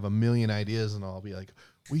have a million ideas and I'll be like,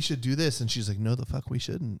 we should do this. And she's like, no, the fuck we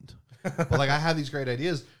shouldn't. But like I have these great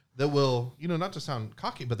ideas that will, not to sound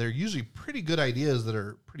cocky, but they're usually pretty good ideas that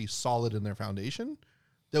are pretty solid in their foundation.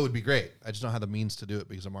 That would be great. I just don't have the means to do it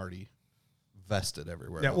because I'm already vested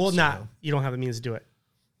everywhere. Yeah, else, well, you don't have the means to do it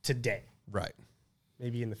today. right.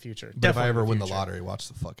 Maybe in the future. But if I Definitely ever in win the future. lottery, watch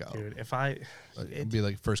the fuck out. Dude, if I I'd be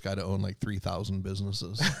like first guy to own like 3,000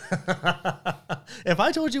 businesses. if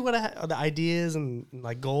I told you what the ideas and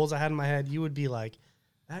like goals I had in my head, you would be like,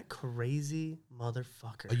 that crazy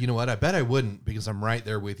motherfucker. You know what? I bet I wouldn't because I'm right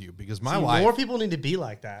there with you. Because my See, wife, more people need to be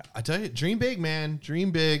like that. I tell you, dream big, man. Dream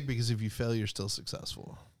big because if you fail, you're still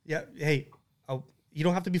successful. Yeah. Hey, you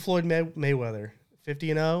don't have to be Floyd Mayweather.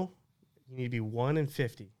 50-0. You need to be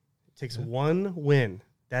 1-50. It takes one win.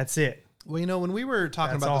 That's it. Well, when we were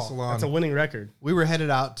talking That's about all. the salon, That's a winning record. we were headed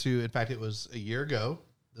out to, in fact, it was a year ago,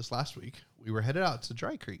 this last week, we were headed out to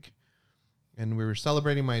Dry Creek. And we were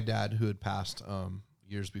celebrating my dad who had passed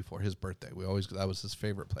years before his birthday. That was his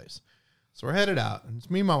favorite place. So we're headed out, and it's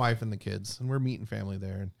me, my wife, and the kids, and we're meeting family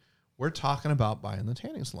there. And we're talking about buying the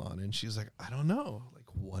tanning salon. And she's like, I don't know. Like,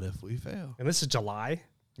 what if we fail? And this is July.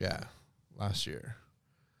 Yeah, last year.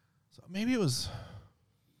 So maybe it was...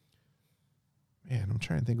 Man, I'm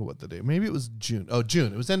trying to think of what the day. Maybe it was June. Oh,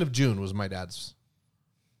 June. It was end of June was my dad's.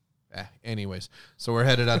 Anyways. So we're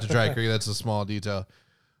headed out to Dry Creek. That's a small detail.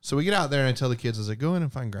 So we get out there and I tell the kids, I was like, go in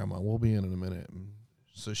and find grandma. We'll be in a minute. And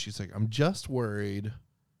so she's like, I'm just worried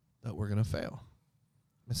that we're going to fail.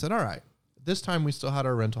 I said, all right. This time we still had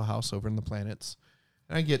our rental house over in the Planets.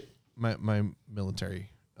 And I get my military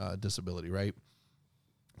disability, right?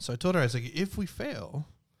 So I told her, I was like, if we fail,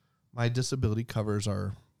 my disability covers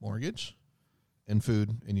our mortgage and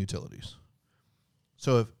food and utilities.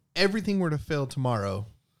 So if everything were to fail tomorrow,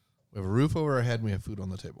 we have a roof over our head and we have food on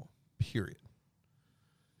the table. period.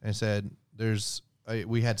 And I said,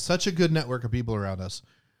 we had such a good network of people around us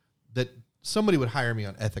that somebody would hire me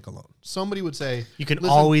on ethic alone. Somebody would say, You can "Listen,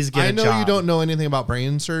 always get I a know job." you don't know anything about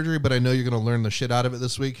brain surgery, but I know you're going to learn the shit out of it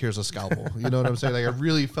this week. Here's a scalpel." You know what I'm saying? Like, I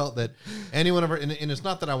really felt that anyone ever, and it's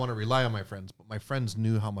not that I want to rely on my friends, but my friends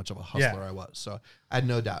knew how much of a hustler I was. So I had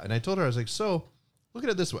no doubt. And I told her, I was like, so look at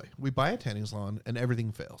it this way. We buy a tanning salon and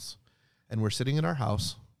everything fails. And we're sitting in our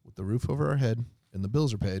house with the roof over our head and the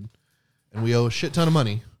bills are paid and we owe a shit ton of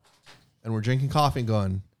money and we're drinking coffee and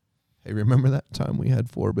going, "Hey, remember that time we had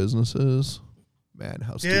 4 businesses? Man,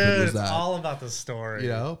 how stupid was It's that?" all about the story. You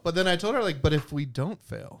know? But then I told her, like, but if we don't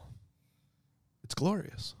fail, it's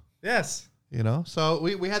glorious. Yes. You know? So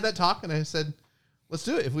we had that talk and I said, let's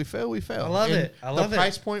do it. If we fail, we fail. I love And it. I love the it.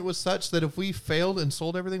 price point was such that if we failed and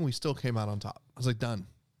sold everything, we still came out on top. I was like, done.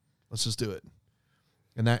 Let's just do it.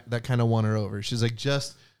 And that kind of won her over. She's like,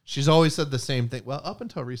 she's always said the same thing. Well, up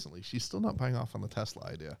until recently, she's still not buying off on the Tesla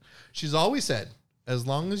idea. She's always said, as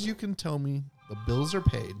long as you can tell me the bills are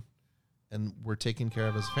paid and we're taken care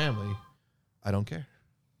of as a family, I don't care.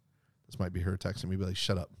 This might be her texting me, be like,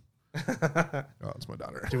 shut up. Oh, it's my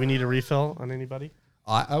daughter. Do we need a refill on anybody?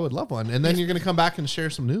 I would love one. And then you're going to come back and share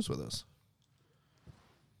some news with us.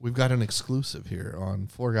 We've got an exclusive here on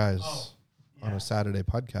 4 Guys on a Saturday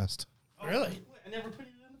podcast. Really? I never put it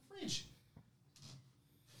in the fridge.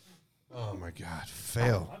 Oh, my God.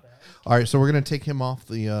 Fail. All right, so we're going to take him off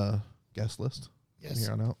the guest list from Yes.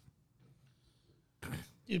 here on out.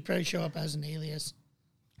 You'd probably show up as an alias.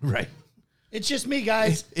 Right. It's just me,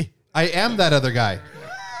 guys. I am that other guy.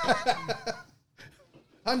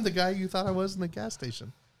 I'm the guy you thought I was in the gas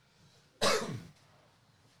station.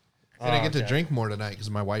 And I get to drink more tonight because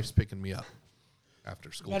my wife's picking me up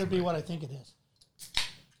after school. Better be tonight. what I think it is.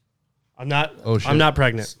 I'm not. Oh, shit. I'm not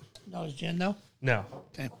pregnant. No, it's gin, though? No.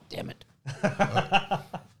 Okay, damn it.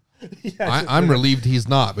 I'm relieved he's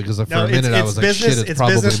not because for No, a minute I was like, business, shit, it's it's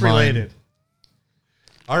probably business mine. related.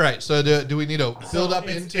 All right, so do we need to build up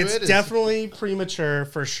into it? It's definitely premature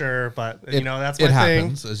for sure, but It- that's it my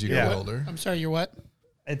happens thing. as you get older. I'm sorry, you're what?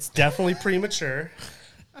 It's definitely premature.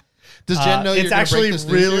 Does Jen know you're it's gonna actually break this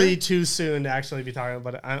news really here? too soon to actually be talking,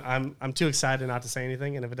 but I'm too excited not to say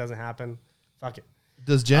anything, and if it doesn't happen, fuck it.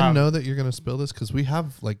 Does Jen know that you're going to spill this? Because we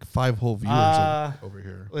have like 5 whole viewers over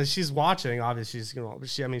here. Well, she's watching. Obviously, she's gonna.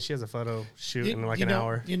 She has a photo shoot in like an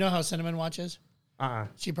hour. You know how Cinnamon watches? Uh-uh.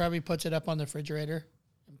 She probably puts it up on the refrigerator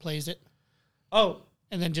and plays it. Oh,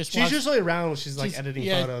 And then just she's watch- usually around when she's like she's- editing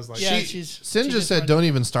yeah, photos. Like yeah. Sin just said, "Don't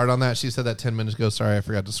even start on that." She said that 10 minutes ago. Sorry, I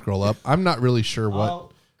forgot to scroll up. I'm not really sure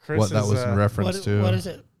what that was in reference to. What is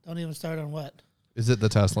it? Don't even start on what? Is it the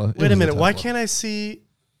Tesla? It Wait a was the minute. Why Tesla. can't I see?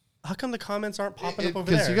 How come the comments aren't popping up over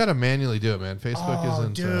there? Because you got to manually do it, man. Facebook Oh,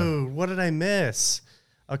 isn't. dude, what did I miss?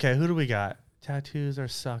 Okay, who do we got? Tattoos are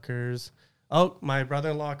suckers. Oh, my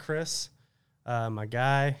brother-in-law Chris, my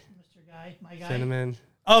guy, Mr. Guy, my guy. Cinnamon.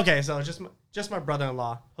 Okay, so just my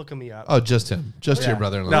brother-in-law hooking me up. Oh, just him. Just your Yeah.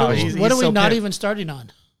 brother-in-law. No, Cool. he's- What are we so not pissed. even starting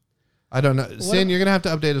on? I don't know. Sin, you're going to have to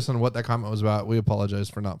update us on what that comment was about. We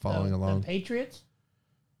apologize for not following The along. Patriots?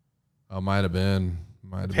 Oh, might have been.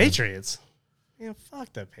 Patriots. Yeah,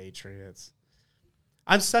 fuck the Patriots.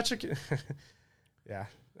 I'm such a. Yeah,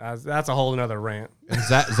 that's a whole another rant. And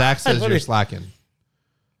Zach says you're slacking.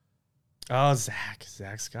 Oh, Zach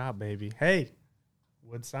Scott, baby. Hey,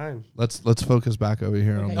 wood sign. Let's focus back over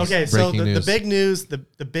here on Okay, this so breaking the news. big news, the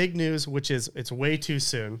big news, which is it's way too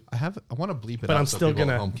soon. I want to bleep it But out I'm so still people at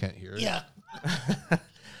gonna- home can't hear it. Yeah.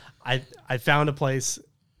 I found a place,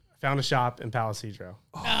 found a shop in Palisadro.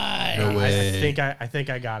 Nice. No way. I think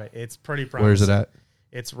I got it. It's pretty promising. Where's it at?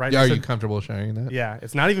 It's right. Yeah, are next you to, comfortable sharing that? yeah,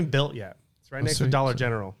 it's not even built yet. It's right next to sweet. Dollar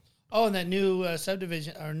General. Oh, and that new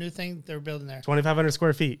subdivision or new thing they're building there. 2,500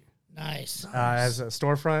 square feet. Nice. Has a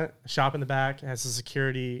storefront, a shop in the back. Has a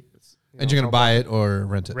security. And you're going to buy it or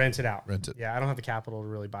rent it? Rent it out. Rent it. Yeah, I don't have the capital to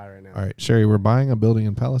really buy right now. All right, Sherry, we're buying a building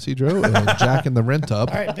in Palisadro and jacking the rent up.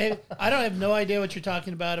 All right, baby. I don't have no idea what you're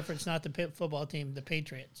talking about if it's not the football team, the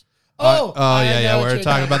Patriots. I I know what we're you're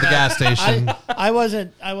talking about the gas station. I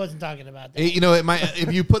wasn't talking about that. You know, it might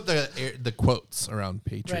if you put the quotes around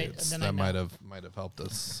Patriots, then I that know. might have helped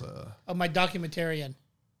us. Oh, my documentarian.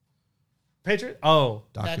 Patriot? Oh.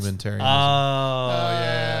 Documentarian. Oh,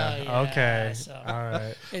 yeah, yeah. Okay. so- All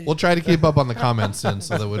right. We'll try to keep up on the comments soon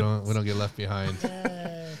so that we don't get left behind.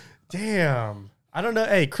 Damn. I don't know.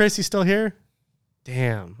 Hey, Chris, you still here?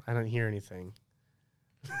 Damn. I don't hear anything.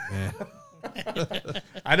 Yeah.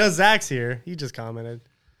 I know Zach's here. He just commented.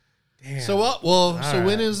 Damn. So what? Well, All so right.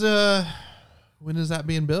 when is that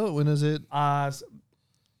being built? When is it?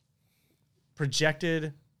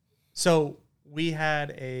 Projected. So we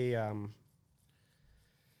had a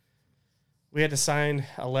we had to sign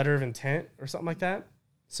a letter of intent or something like that.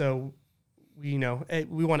 So we, hey,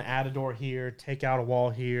 we want to add a door here, take out a wall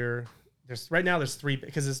here. Right now there's 3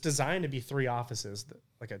 because it's designed to be 3 offices,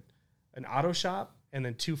 like an auto shop and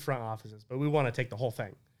then 2 front offices. But we want to take the whole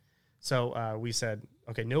thing. So we said,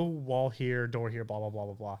 okay, no wall here, door here, blah, blah, blah,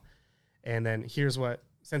 blah, blah. And then here's what,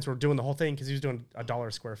 since we're doing the whole thing, because he was doing $1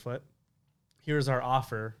 a square foot, here's our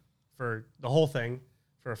offer for the whole thing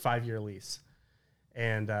for a 5-year lease.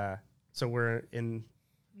 And so we're in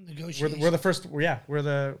negotiation. We're the first.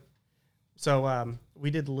 So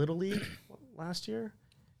we did Little League last year,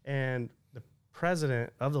 and the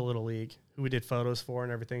president of the Little League, who we did photos for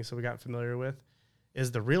and everything, so we got familiar with,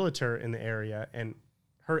 is the realtor in the area, and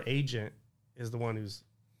her agent is the one who's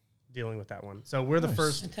dealing with that one. So we're the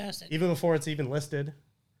first, fantastic, even before it's even listed.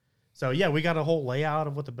 So yeah, we got a whole layout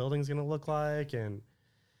of what the building's going to look like, and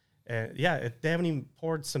yeah, they haven't even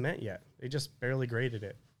poured cement yet. They just barely graded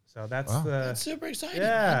it. So that's super exciting.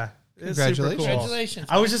 Yeah, congratulations! Cool. Congratulations!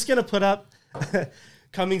 I was just gonna put up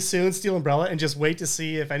coming soon, Steel Umbrella, and just wait to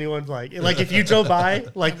see if anyone like if you drove by,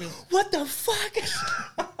 like what the fuck.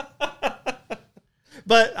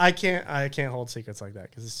 But I can't hold secrets like that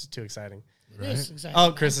because it's just too exciting. Right? Exactly.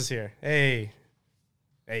 Oh, Chris is here. Hey.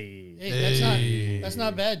 That's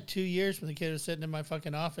not bad. 2 years when the kid was sitting in my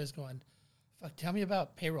fucking office going, "Fuck, tell me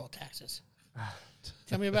about payroll taxes.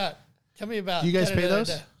 Tell me about." Do you guys pay those?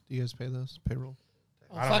 Do you guys pay those payroll?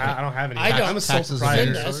 Oh, I don't have any. I don't. I'm a sole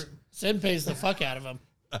proprietor. Sin pays the fuck out of them.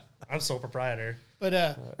 I'm sole proprietor.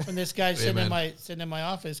 But when this guy's sitting in my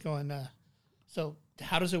office going, so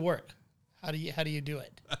how does it work? How do you do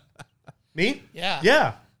it? Me? Yeah.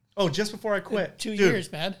 Yeah. Oh, just before I quit. 2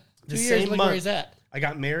 years, man. 2 years. Look where he's at. I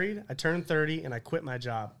got married. I turned 30, and I quit my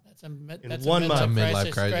job. That's 1 month. A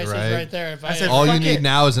midlife crisis right there. I said, all you need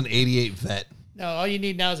now is an '88 vet. No, all you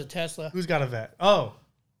need now is a Tesla. Who's got a vet? Oh,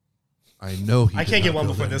 I know I can't get one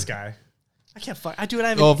before this guy. I can't.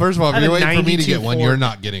 First of all, if you're waiting for me to get one, you're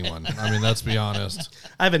not getting one. I mean, let's be honest.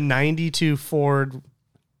 I have a '92 Ford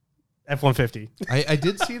F-150. I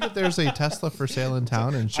did see that there's a Tesla for sale in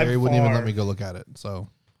town, and Sherry wouldn't even let me go look at it. So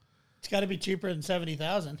it's got to be cheaper than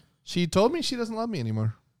 $70,000. She told me she doesn't love me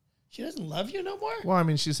anymore. She doesn't love you no more? Well, I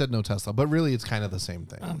mean, she said no Tesla, but really, it's kind of the same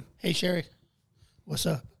thing. Hey, Sherry, what's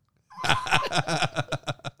up?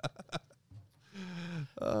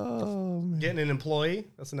 Oh, man. Getting an employee.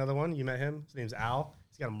 That's another one. You met him. His name's Al.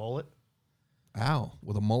 He's got a mullet. Al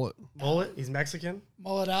with a mullet. Mullet. He's Mexican.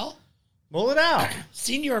 Mullet Al? Mullet Al.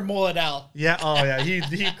 Senior Mullet Al. Yeah. Oh, yeah.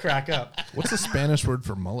 He'd crack up. What's the Spanish word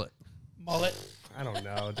for mullet? Mullet. I don't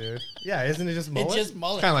know, dude. Yeah, isn't it just mullet? It's just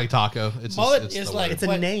mullet. Kind of like taco. Mullet is like it's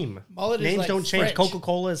a name. Mullet Names is like don't change. French.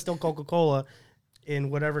 Coca-Cola is still Coca-Cola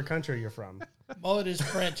in whatever country you're from. Mullet is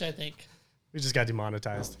French, I think. We just got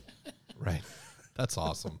demonetized. Right. That's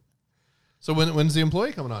awesome. So when's the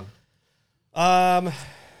employee coming on? As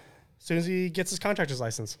soon as he gets his contractor's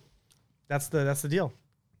license. That's the deal.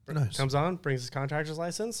 Nice. Comes on, brings his contractor's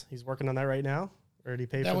license. He's working on that right now. Already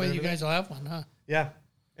paid that for way you guys will have one, huh? Yeah.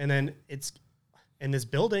 And then it's in this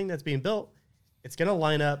building that's being built, it's going to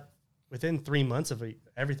line up within 3 months of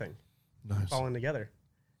everything falling together.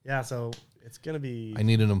 Yeah, so it's going to be... I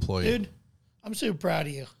need an employee. Dude, I'm super proud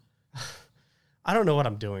of you. I don't know what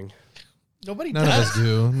I'm doing. Nobody None does. of us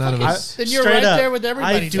do. None of us. Then you're right there with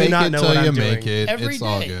everybody. I do not know what I'm doing. Make it. Every it's day.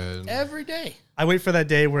 all good. Every day. I wait for that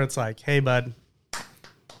day where it's like, hey, bud,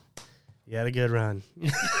 you had a good run.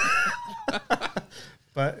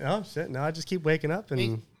 But, oh, shit, no, I just keep waking up. And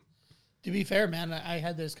hey, to be fair, man, I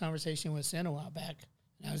had this conversation with Sin a while back,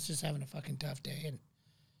 and I was just having a fucking tough day,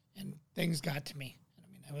 and things got to me.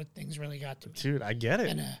 I mean, things really got to me. Dude, I get it.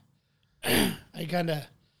 And I kind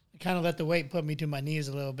of let the weight put me to my knees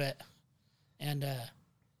a little bit. And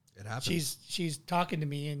it happens. She's talking to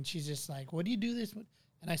me, and she's just like, what do you do this with?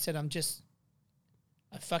 And I said,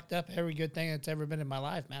 I fucked up every good thing that's ever been in my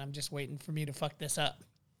life, man. I'm just waiting for me to fuck this up.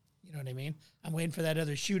 You know what I mean? I'm waiting for that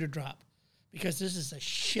other shoe to drop because this is a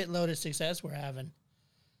shitload of success we're having.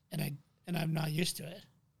 And I'm not used to it.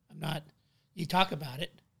 You talk about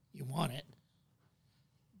it, you want it,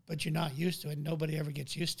 but you're not used to it. Nobody ever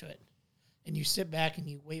gets used to it. And you sit back and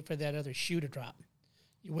you wait for that other shoe to drop.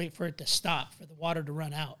 You wait for it to stop, for the water to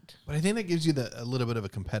run out. But I think that gives you a little bit of a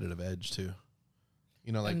competitive edge too.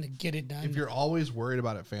 You know, like and to get it done. If you're always worried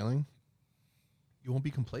about it failing, you won't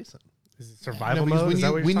be complacent. Is it survival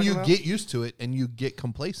mode? When you get used to it and you get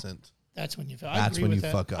complacent, that's when you fail. That's when you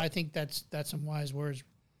fuck up. I think that's some wise words.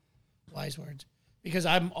 Because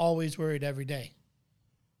I'm always worried every day.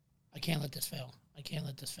 I can't let this fail. I can't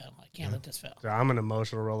let this fail. I can't let this fail. So I'm an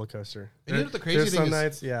emotional roller coaster. And you know what the crazy there's thing some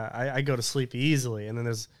is? nights, I go to sleep easily, and then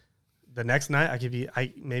there's the next night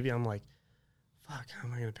I'm like, fuck, how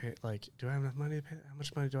am I going to pay? Like, do I have enough money to pay? How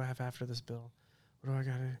much money do I have after this bill? What do I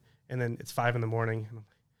got to? And then it's 5 a.m. and I'm like,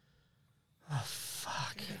 oh,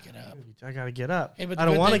 fuck. Get up. I got to get up. Hey, but I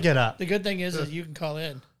don't want to get up. The good thing is that you can call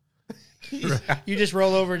in. You just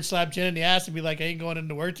roll over and slap Jen in the ass and be like, I ain't going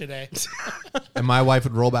into work today. And my wife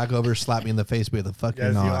would roll back over, slap me in the face, be the fuck you're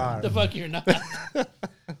Yes, you not. are. The fuck you're not.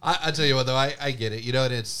 I tell you what, though, I get it.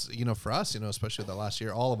 And it's, for us, especially the last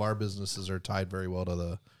year, all of our businesses are tied very well to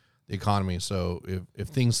the economy. So if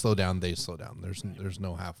things slow down, they slow down. There's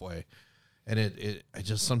no halfway. And I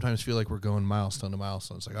just sometimes feel like we're going milestone to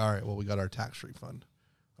milestone. It's like, all right, well, we got our tax refund.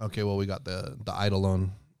 Okay, well, we got the EIDL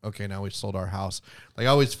loan. Okay, now we sold our house. Like, I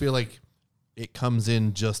always feel like it comes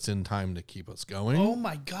in just in time to keep us going. Oh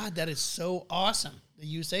my God, that is so awesome that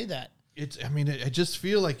you say that. I just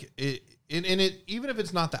feel like it, and it, even if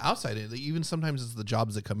it's not the outside, even sometimes it's the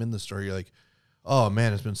jobs that come in the store. You're like, oh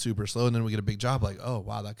man, it's been super slow. And then we get a big job, like, oh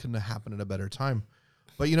wow, that couldn't have happened at a better time.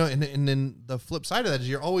 But and then the flip side of that is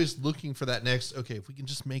you're always looking for that next, okay, if we can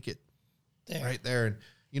just make it right there.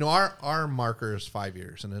 And our marker is 5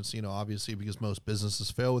 years, and it's, obviously because most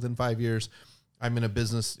businesses fail within 5 years. I'm in a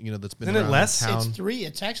business, that's been Isn't it around less? town. It's 3.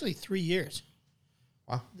 It's actually 3 years.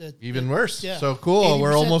 Wow. The- Even the- worse. yeah. So cool.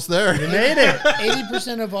 We're 80%. almost there. You made it.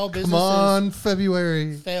 80% of all Come businesses on,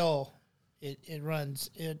 February. fail. It runs.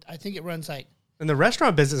 I think it runs like And the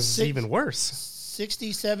restaurant business is Six- even worse.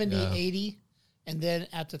 60, 70, Yeah. 80. And then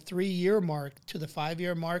at the 3-year mark to the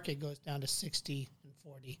 5-year mark, it goes down to 60 and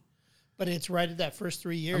 40. But it's right at that first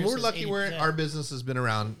 3 years. And we're is lucky where 80%. our business has been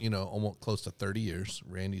around, almost close to 30 years.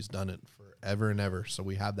 Randy's done it forever and ever. So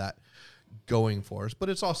we have that going for us. But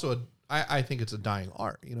it's also, I think it's a dying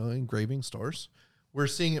art, engraving stores. We're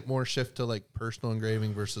seeing it more shift to like personal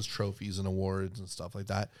engraving versus trophies and awards and stuff like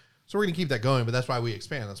that. So we're going to keep that going. But that's why we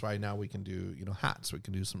expand. That's why now we can do, hats. We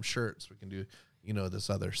can do some shirts. We can do, this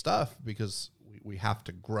other stuff because we have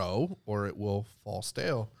to grow or it will fall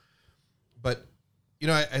stale. But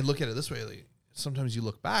I look at it this way. Like, sometimes you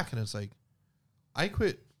look back and it's like, I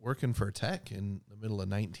quit working for tech in the middle of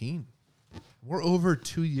 19. We're over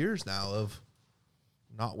 2 years now of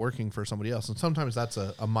not working for somebody else. And sometimes that's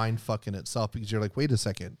a mind fuck in itself because you're like, wait a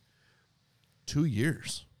second, 2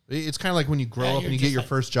 years. It's kind of like when you grow up and you get your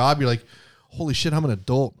first job, you're like, holy shit, I'm an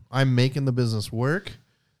adult. I'm making the business work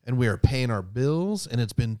and we are paying our bills. And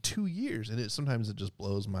it's been 2 years. And sometimes it just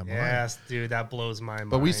blows my mind. Yes, dude, that blows my mind.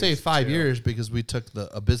 But we say 5 too. years because we took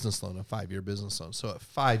a business loan, a 5-year business loan. So at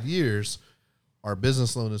 5 years, our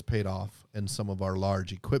business loan is paid off and some of our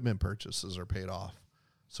large equipment purchases are paid off.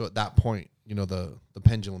 So at that point, the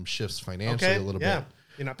pendulum shifts financially a little bit.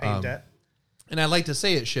 You're not paying debt. And I like to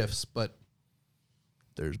say it shifts, but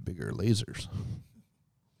there's bigger lasers.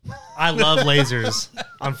 I love lasers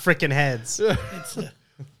on freaking heads. It's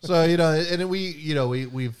So, and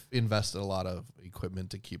we've invested a lot of equipment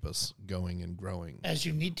to keep us going and growing. as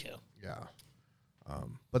you need to. Yeah.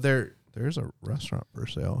 But there's a restaurant for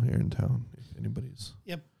sale here in town. If anybody's,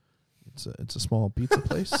 Yep. it's a small pizza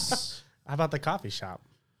place. How about the coffee shop?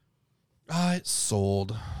 It's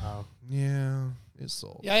sold. Oh. Yeah, it's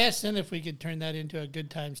sold. Yeah, I asked Cindy if we could turn that into a Good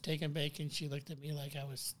Times Take and Bake, and she looked at me like I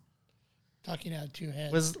was talking out of two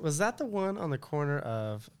heads. Was that the one on the corner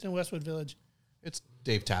of? It's in Westwood Village. It's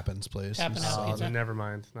Dave Tappan's place. Tappin' He's- Out Oh, Pizza. then never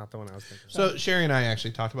mind. Not the one I was thinking. So Sherry and I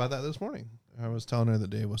actually talked about that this morning. I was telling her that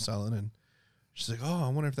Dave was selling, and she's like, "Oh, I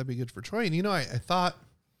wonder if that'd be good for Troy." And I thought,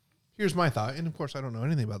 here's my thought, and of course, I don't know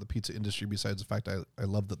anything about the pizza industry besides the fact I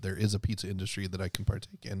love that there is a pizza industry that I can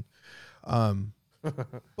partake in.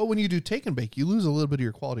 But when you do take and bake, you lose a little bit of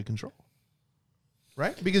your quality control,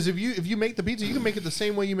 right? Because if you make the pizza, you can make it the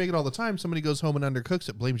same way you make it all the time. Somebody goes home and undercooks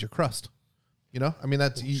it, blames your crust. I mean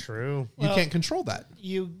that's True. You Well, can't control that.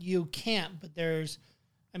 You can't, but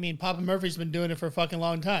Papa Murphy's been doing it for a fucking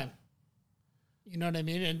long time. You know what I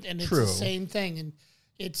mean? And it's True. the same thing. And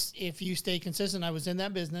it's, if you stay consistent, I was in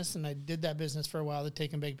that business and I did that business for a while, the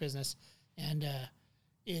take and bake business. And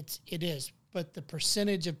it is. But the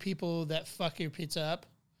percentage of people that fuck your pizza up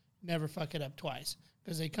never fuck it up twice.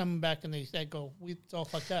 Because they come back and they go, it's all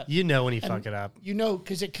fucked up. You know when you And fuck it up.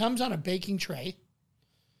 because it comes on a baking tray.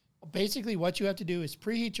 Basically, what you have to do is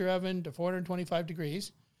preheat your oven to 425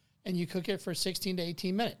 degrees, and you cook it for 16 to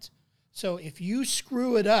 18 minutes. So if you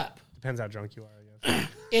screw it up, Depends how drunk you are, I guess.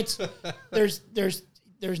 it's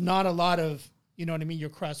there's not a lot of, you know what I mean. Your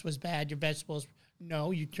crust was bad. Your vegetables,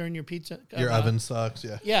 no. You turn your pizza. Your oven sucks.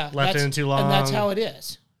 Yeah. yeah, Left it in too long. and that's how it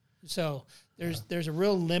is. So there's a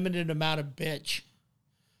real limited amount of bitch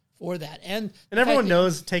for that, and And everyone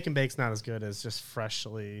knows take and bake's not as good as just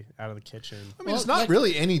freshly out of the kitchen. I mean, it's Well, not like-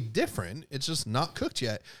 really any different. It's just not cooked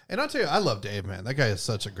yet. And I'll tell you, I love Dave, man. That guy is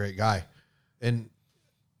such a great guy. And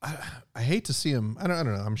I hate to see him. I don't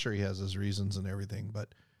know. I'm sure he has his reasons and everything, but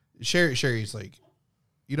Sherry's like,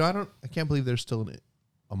 I can't believe there's still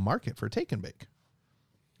a market for take and bake.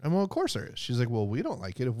 And well, of course there is. She's like, well, we don't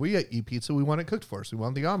like it. If we eat pizza, we want it cooked for us. We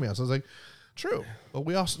want the ambiance. I was like, true, but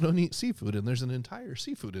we also don't eat seafood, and there's an entire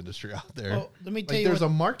seafood industry out there. Well, let me tell like, you, there's a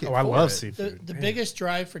market. I for love it. seafood. the biggest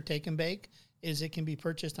drive for take and bake is it can be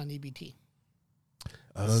purchased on EBT.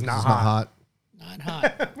 It's not hot. Not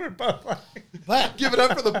hot, We're both like, but Give it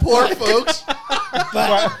up for the poor folks.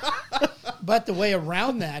 but the way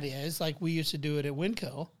around that is like we used to do it at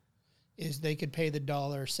Winco, is they could pay the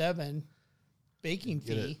 $7 baking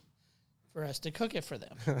Get it. fee for us to cook it for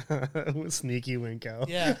them. sneaky Winko.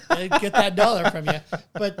 Yeah, they get that $1 from you.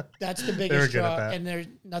 But that's the biggest good at draw. that. And there's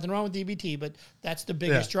nothing wrong with DBT, but that's the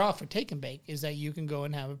biggest draw for take and bake is that you can go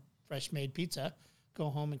and have a fresh made pizza, go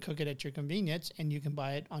home and cook it at your convenience, and you can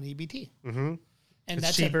buy it on EBT. Mm-hmm. And It's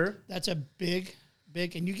that's cheaper. That's a big,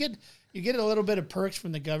 and you get a little bit of perks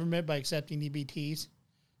from the government by accepting EBTs.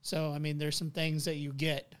 So I mean, there's some things that you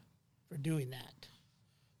get for doing that.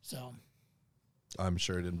 So. I'm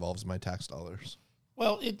sure it involves my tax dollars.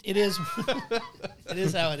 Well, it is it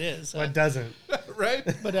is how it is. So. What doesn't? Right?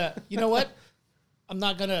 But you know what? I'm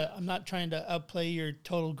not trying to outplay your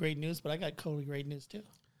total great news, but I got totally great news too.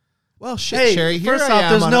 Well, shit, Hey, Sherry. Here first I off,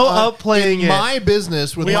 am there's on- no on- outplaying in it. my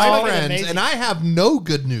business with We my all- friends, amazing. and I have no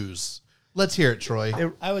good news. Let's hear it, Troy.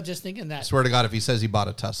 I was just thinking that. Swear to God, if he says he bought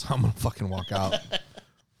a Tesla, I'm gonna fucking walk out.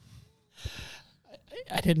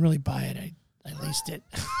 I didn't really buy it. I leased it.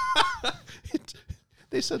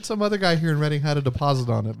 They said some other guy here in Reading had a deposit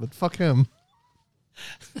on it, but fuck him.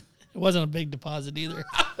 It wasn't a big deposit either.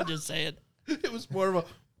 I'm just saying. It was more of a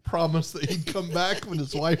promise that he'd come back when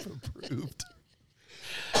his wife approved.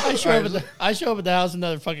 I show up at the house,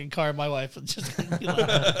 another fucking car. My wife was just gonna be like,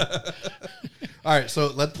 All right, so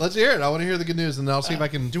let's hear it. I want to hear the good news, and then I'll see if I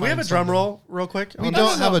can. Do we have a drum roll real quick? We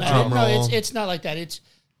don't have a drum no, roll. it's not like that.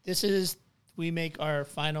 We make our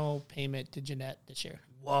final payment to Jeanette this year.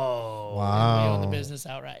 Whoa. We Wow! own the business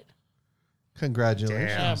outright.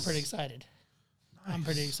 Congratulations! Yeah, I'm pretty excited. I'm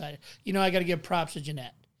pretty excited. You know, I got to give props to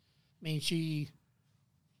Jeanette. I mean, she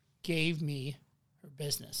gave me her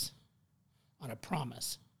business on a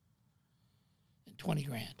promise and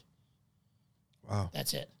 $20,000. Wow!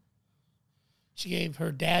 That's it. She gave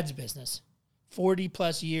her dad's business 40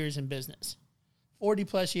 plus years in business, 40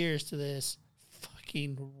 plus years to this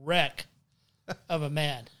fucking wreck of a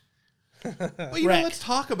man. Well, you know, let's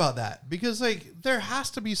talk about that because, like, there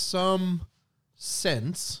has to be some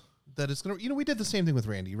sense that it's gonna. You know, we did the same thing with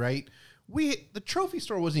Randy, right? The trophy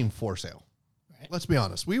store wasn't even for sale. Right. Let's be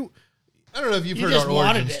honest. I don't know if you've You heard just our wanted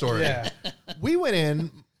origin it. story. Yeah. We went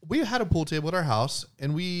in. We had a pool table at our house,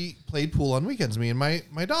 and we played pool on weekends. Me and my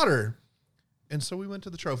daughter, and so we went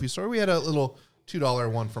to the trophy store. We had a little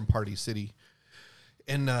 $2 one from Party City,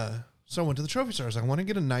 and so I went to the trophy store. I was like, I want to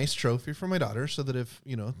get a nice trophy for my daughter so that if,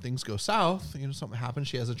 you know, things go south, you know, something happens,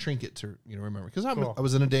 she has a trinket to, you know, remember. Because Cool. I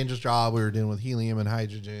was in a dangerous job. We were dealing with helium and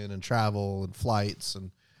hydrogen and travel and flights.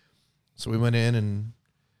 And so we went in and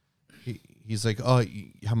he's like, oh,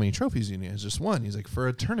 how many trophies do you need? It's just one. He's like, for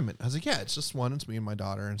a tournament. I was like, yeah, it's just one. It's me and my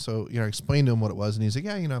daughter. And so, you know, I explained to him what it was. And he's like,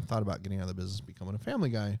 yeah, you know, I've thought about getting out of the business, becoming a family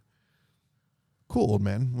guy. Cool, old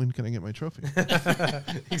man. When can I get my trophy?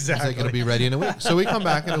 Exactly. He's like, it'll be ready in a week. So we come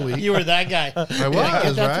back in a week. You were that guy. I Can I was,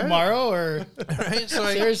 get that right? tomorrow or Right? So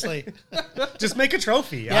seriously? Just make a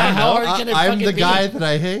trophy. Yeah, I don't how know. hard can it I'm fucking the be? guy that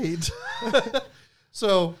I hate.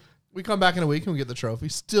 So we come back in a week and we get the trophy.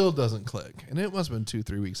 Still doesn't click. And it must have been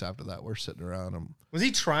 2-3 weeks after that. We're sitting around him. Was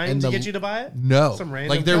he trying And to the- get you to buy it? No. Some random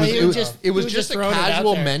like there No, was, he it was was, just- it was he was just just a throwing it out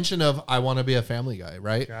casual there. mention of I want to be a family guy,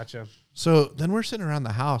 right? Gotcha. So then we're sitting around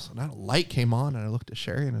the house and a light came on and I looked at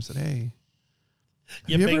Sherry and I said, hey,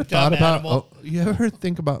 You have you big ever thought dumb about animal. you ever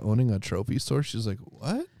think about owning a trophy store? She's like,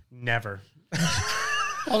 what? Never.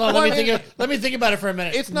 Hold on, Well, let me think about it for a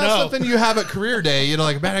minute. It's not No. something you have at career day. You know,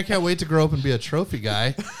 like, man, I can't wait to grow up and be a trophy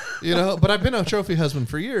guy. You know, but I've been a trophy husband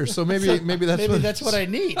for years, so maybe that's what I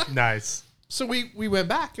need. Nice. So we went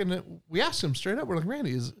back and we asked him straight up. We're like,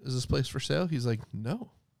 Randy, is this place for sale? He's like,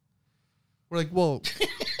 no. We're like, well,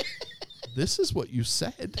 this is what you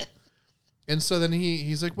said. And so then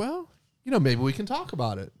he's like, well, you know, maybe we can talk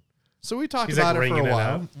about it. So we talked He's about like it for a ringing it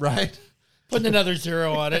while, up. right? Putting another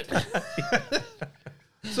zero on it.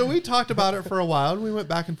 So we talked about it for a while, and we went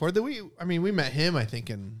back and forth. We met him, I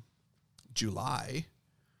think, in July.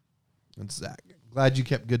 And Zach, glad you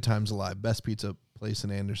kept Good Times alive. Best pizza place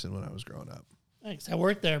in Anderson when I was growing up. Thanks. I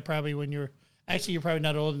worked there probably when you're probably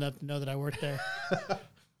not old enough to know that I worked there. I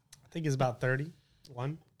think he's about 30.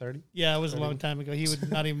 30. Yeah, it was a long time ago. He was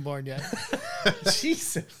not even born yet.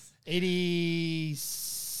 Jesus.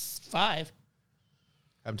 86. 5.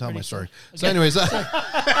 I'm telling my Pretty story. soon. So, Okay. anyways,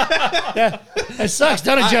 That sucks,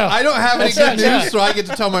 don't it, Joe? I don't have any That good sucks, yeah. news, so I get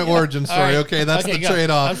to tell my origin story. right. Okay, that's Okay, the go.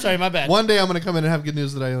 trade-off. I'm sorry, my bad. One day I'm going to come in and have good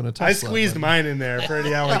news that I own a Tesla. I squeezed mine in there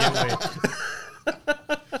pretty elegantly.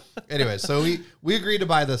 Anyway, so we agreed to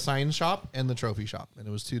buy the sign shop and the trophy shop, and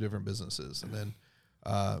it was 2 different businesses. And then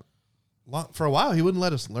for a while, he wouldn't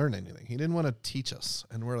let us learn anything. He didn't want to teach us,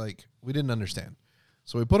 and we're like, we didn't understand.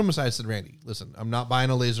 So we put him aside and said, Randy, listen, I'm not buying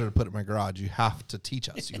a laser to put in my garage. You have to teach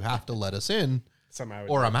us. You have to let us in,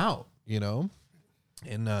 or I'm out, you know?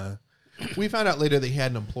 And we found out later that he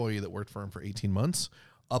had an employee that worked for him for 18 months,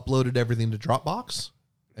 uploaded everything to Dropbox,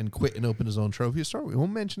 and quit and opened his own trophy store. We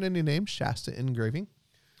won't mention any names, Shasta Engraving.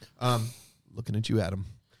 Looking at you, Adam.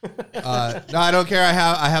 No, I don't care. I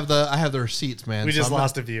have the receipts, man. We So just I'm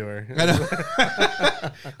lost a viewer. I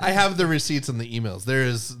know. I have the receipts and the emails.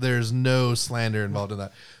 There's no slander involved in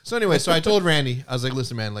that. So anyway, so I told Randy, I was like,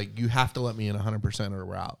 listen, man, like you have to let me in 100% or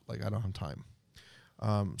we're out. Like I don't have time.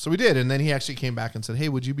 So we did, and then he actually came back and said, hey,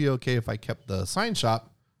 would you be okay if I kept the sign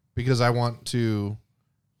shop because I want to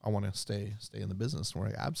stay in the business? And we're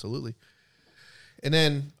like, absolutely. And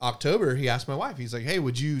then October, he asked my wife, he's like, hey,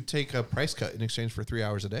 would you take a price cut in exchange for 3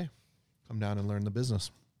 hours a day? Come down and learn the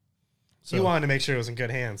business. So he wanted to make sure it was in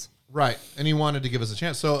good hands. Right. And he wanted to give us a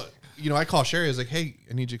chance. So, I call Sherry. I was like, hey,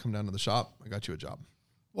 I need you to come down to the shop. I got you a job.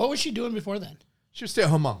 What was she doing before then? She was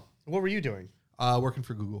stay-at-home mom. What were you doing? Working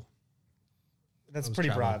for Google. That's was pretty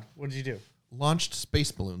traveling. broad. What did you do? Launched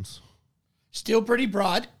space balloons. Still pretty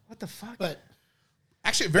broad, What the fuck? but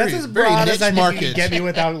Actually, very, That's as very broad niche as I think you market. can get me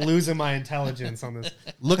without losing my intelligence on this.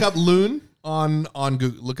 Look up Loon on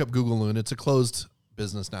Google. Look up Google Loon. It's a closed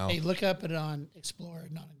business now. hey, look up it on Explorer,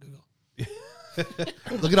 not on Google.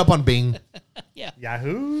 Look it up on Bing.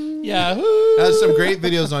 Yahoo. Yahoo! Has some great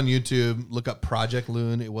videos on YouTube. Look up Project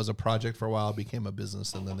Loon. It was a project for a while, became a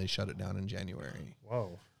business, and then they shut it down in January.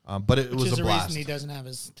 Whoa. But it Which was is a the blast. reason he doesn't have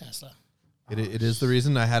his Tesla. It is the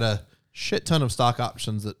reason I had a shit ton of stock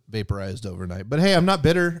options that vaporized overnight. But hey, I'm not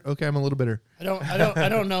bitter. Okay, I'm a little bitter I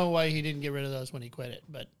don't know why he didn't get rid of those when he quit it,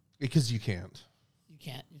 but because you can't. you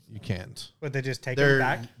can't. You can't. But they just take them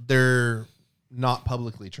back? They're not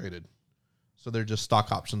publicly traded, so they're just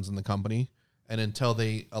stock options in the company. And until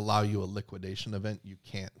they allow you a liquidation event, you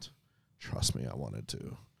can't. Trust me, I wanted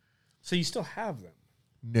to. So you still have them?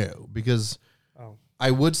 No, because I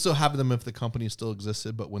would still have them if the company still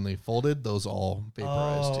existed, but when they folded, those all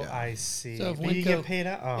vaporized. Oh, Yeah. I see. So if But you Winco- get paid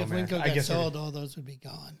out? Oh, if man. Winco I got guess sold, all those would be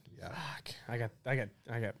gone. Yeah. Fuck. I got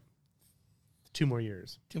 2 more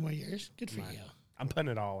years. 2 more years. Good for you. I'm putting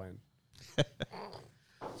it all in.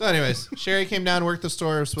 So, anyways, Sherry came down, worked the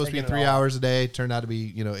store. It was supposed to be Taking it 3 all. hours a day. Turned out to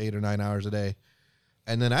be 8 or 9 hours a day.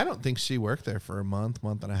 And then I don't think she worked there for a month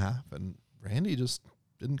and a half. And Randy just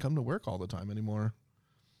didn't come to work all the time anymore.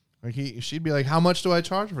 Like she'd be like, "How much do I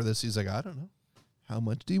charge for this?" He's like, "I don't know. How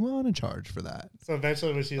much do you want to charge for that?" So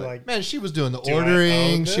eventually was she like, Man, she was doing the Do I ordering.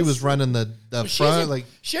 own She this? was running the She's front. a- Like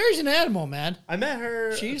Sherry's an animal, man. I met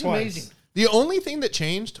her She's twice. amazing. the only thing that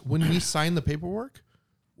changed when we signed the paperwork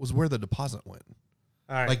was where the deposit went.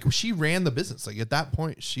 All right. Like she ran the business. Like at that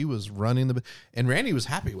point, she was running and Randy was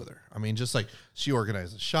happy with her. I mean, just like she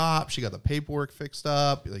organized the shop, she got the paperwork fixed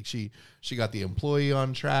up. Like she got the employee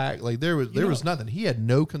on track. Like there was nothing. He had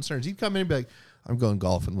no concerns. He'd come in and be like, "I'm going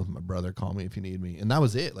golfing with my brother. Call me if you need me." And that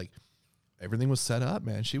was it. Like everything was set up,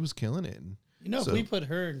 man. She was killing it. And If we put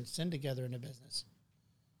her and Sin together in a business.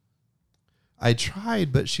 I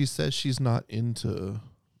tried, but she says she's not into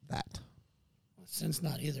that. Sin's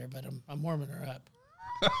not either, but I'm warming her up.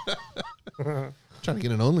 Trying to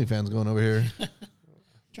get an OnlyFans going over here.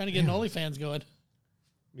 Trying to get an OnlyFans going.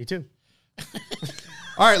 Me too.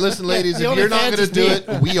 All right, listen, ladies, The if you're not OnlyFans going to is do me.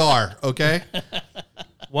 it, we are, okay?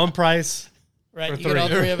 One price. Right, For you get all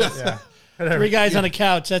 3 of us. Yeah. 3 guys on a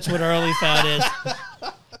couch. That's what our OnlyFans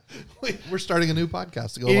is. We're starting a new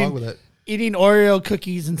podcast to go along with it. Eating Oreo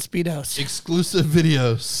cookies and Speedos. Exclusive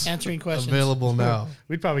videos Answering questions. available now.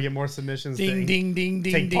 We'd probably get more submissions Ding, to ding, ding,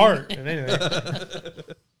 ding, take ding. part in anything.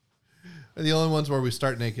 And the only ones where we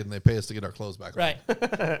start naked and they pay us to get our clothes back on. Right.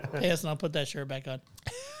 Yes, and I'll put that shirt back on.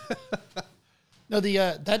 No,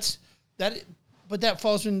 but that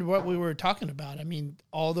falls into what we were talking about. I mean,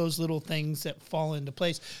 all those little things that fall into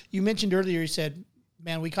place. You mentioned earlier, you said,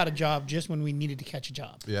 man, we caught a job just when we needed to catch a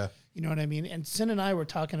job. Yeah. You know what I mean? And Sin and I were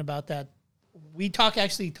talking about that. We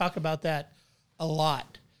actually talk about that a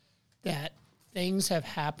lot, that things have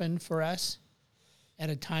happened for us at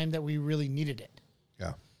a time that we really needed it.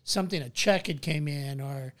 Yeah. A check had came in,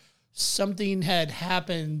 or something had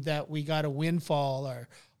happened that we got a windfall,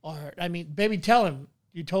 or I mean, baby, tell him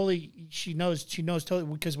she knows totally,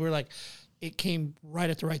 because we're like, it came right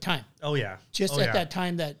at the right time. Oh yeah. Just Oh, at yeah. that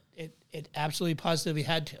time that it absolutely positively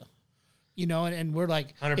had to. You know, and we're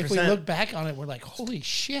like, if we 100%. look back on it, we're like, holy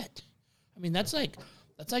shit. I mean, that's like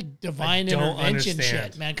divine don't intervention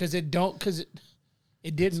understand. shit, man. Because it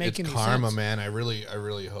didn't make It's any karma, sense. man. I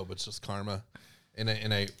really hope it's just karma, and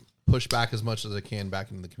I push back as much as I can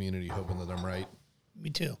back into the community, hoping that I'm right. Me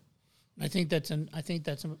too. I think that's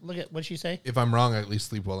look at what she say, If I'm wrong, I at least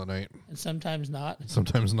sleep well at night. and sometimes not.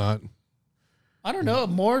 Sometimes not. I don't know,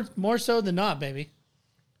 more so than not, baby.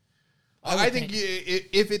 I think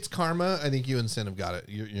if it's karma, I think you and Sin have got it.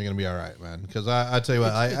 You're going to be all right, man. Because I tell you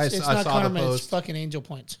what, I It's saw not karma, the it's post. fucking angel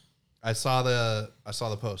points. I saw the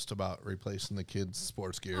post about replacing the kids'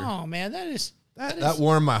 sports gear. Oh man, that is That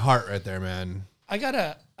warmed my heart right there, man. I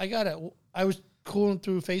was cooling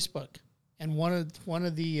through Facebook, and one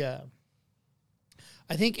of the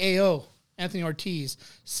I think AO Anthony Ortiz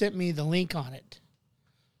sent me the link on it.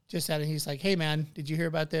 He's like, "Hey man, did you hear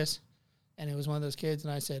about this?" And it was one of those kids,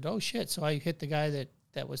 and I said, "Oh shit!" So I hit the guy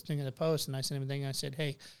that was doing the post, and I sent him a thing. And I said,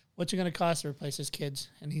 "Hey, what's it going to cost to replace his kids?"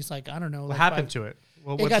 And he's like, "I don't know." What happened to it?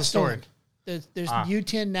 Well, It what's got the story? stolen. There's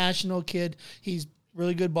U10 national kid. He's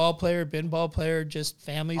really good ball player, been ball player. Just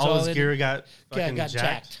families All his in. gear got Yeah, fucking got jacked.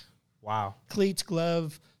 jacked. Wow. Cleats,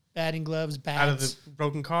 glove, batting gloves, bats. Out of the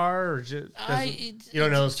broken car, or just you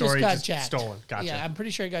don't know the just story? got Just jacked. stolen. Gotcha. Yeah, I'm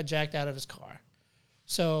pretty sure he got jacked out of his car.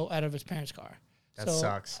 So out of his parents' car. That So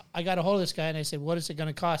sucks. I got a hold of this guy and I said, "What is it going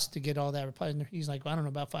to cost to get all that replaced?" And he's like, "Well, I don't know,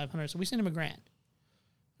 about $500." So we sent him $1,000.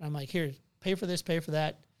 And I'm like, "Here, pay for this, pay for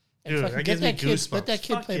that." And Dude, fucking that get gives me that kid, goosebumps. let that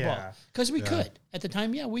kid Fuck play yeah. ball because we could at the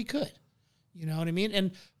time. Yeah, we could. You know what I mean?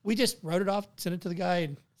 And we just wrote it off, sent it to the guy,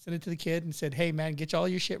 and sent it to the kid, and said, "Hey man, get all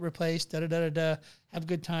your shit replaced. Da da da da da. Have a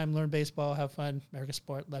good time. Learn baseball. Have fun. America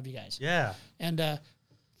sport. Love you guys." Yeah. And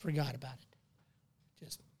forgot about it.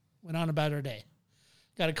 Just went on about our day.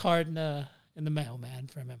 Got a card in the mail, man,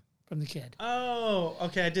 from the kid. Oh,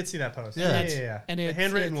 okay. I did see that post. Yeah. Yeah. And the it's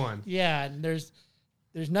handwritten one. Yeah, and there's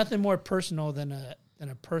nothing more personal than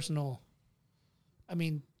a personal. I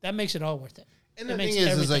mean, that makes it all worth it. And It the makes thing is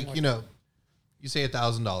everything like, worth it. you say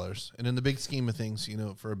 $1,000, and in the big scheme of things,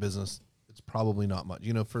 for a business, it's probably not much.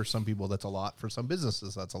 For some people, that's a lot. For some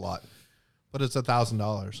businesses, that's a lot. But it's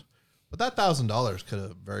 $1,000. But that $1,000 could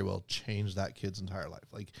have very well changed that kid's entire life.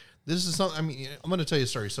 Like, this is something. I mean, I'm going to tell you a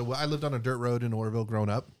story. So I lived on a dirt road in Orville growing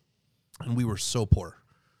up, and we were so poor.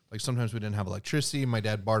 Like, sometimes we didn't have electricity. My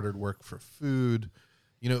dad bartered work for food.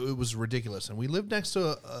 It was ridiculous. And we lived next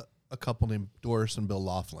to a couple named Doris and Bill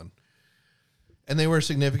Laughlin. And they were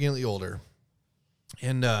significantly older.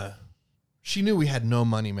 And she knew we had no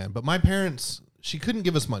money, man. But my parents, she couldn't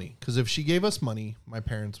give us money. Because if she gave us money, my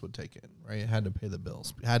parents would take it, right? Had to pay the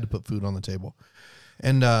bills. Had to put food on the table.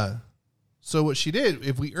 And so what she did,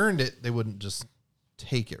 if we earned it, they wouldn't just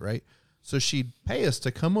take it, right? So she'd pay us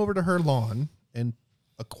to come over to her lawn and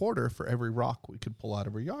a quarter for every rock we could pull out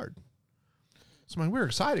of her yard. So we were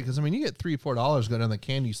excited because, you get $3, $4 going down to the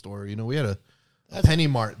candy store. We had a penny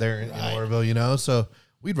mart there in Orville, so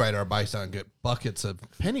we'd ride our bikes down and get buckets of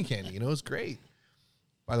penny candy. It was great.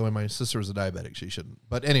 By the way, my sister was a diabetic. She shouldn't.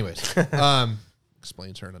 But anyways,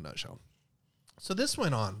 explains her in a nutshell. So this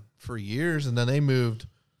went on for years, and then they moved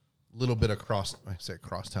a little bit across. I say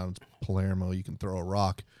across town. It's Palermo. You can throw a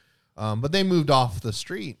rock. But they moved off the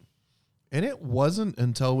street. And it wasn't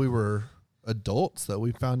until we were adults that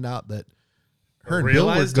we found out that her and Bill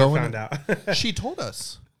were Realized or going. found out? She told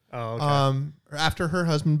us. Oh, okay. After her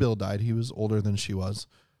husband Bill died, he was older than she was.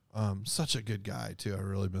 Such a good guy too. I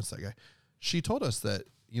really miss that guy. She told us that,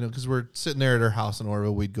 because we're sitting there at her house in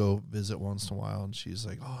Orville, we'd go visit once in a while, and she's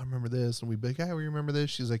like, "Oh, I remember this," and we'd be like, "Yeah, we remember this."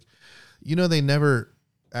 She's like, "They never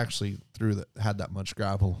actually had that much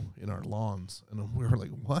gravel in our lawns," and we were like,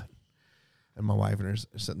 "What?" And my wife and her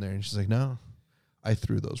are sitting there, and she's like, "No, I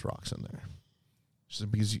threw those rocks in there." She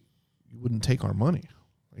said, "Because you wouldn't take our money.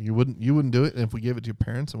 You wouldn't do it. And if we gave it to your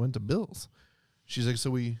parents, it went to bills." She's like, "So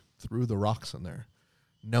we threw the rocks in there,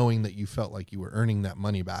 knowing that you felt like you were earning that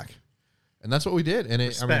money back." And that's what we did.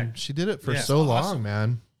 And she did it for so long, awesome.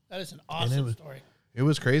 man. That is an awesome story. It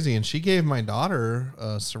was crazy. And she gave my daughter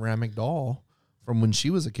a ceramic doll from when she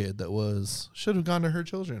was a kid that should have gone to her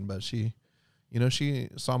children. But she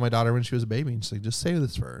saw my daughter when she was a baby, and she's like, "Just save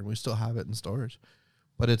this for her." And we still have it in storage.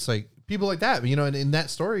 But it's like people like that, and in that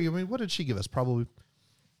story, what did she give us? Probably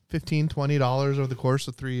 $15, $20 over the course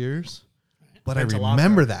of 3 years. But That's I a lot,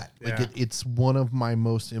 remember though. that. Like Yeah. it's one of my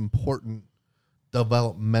most important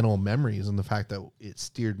developmental memories, and the fact that it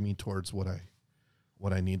steered me towards what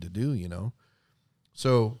I need to do,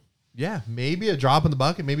 So yeah, maybe a drop in the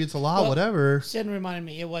bucket, maybe it's a lot, whatever. Sid reminded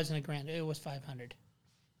me it wasn't $1,000. It was $500.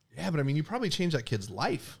 Yeah, but you probably changed that kid's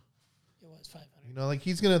life. It was. You know, like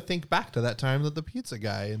he's going to think back to that time that the pizza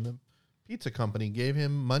guy and the pizza company gave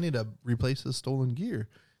him money to replace his stolen gear.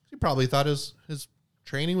 He probably thought his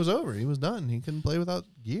training was over. He was done. He couldn't play without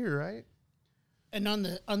gear, right? And on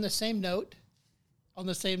the same note,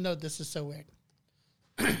 this is so weird.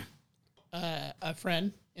 A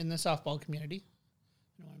friend in the softball community,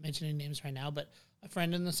 I don't want to mention any names right now, but a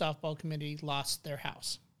friend in the softball community lost their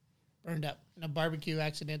house, burned up in a barbecue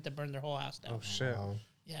accident that burned their whole house down. Oh shit! Wow.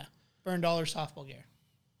 Yeah, burned all her softball gear.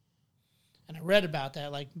 And I read about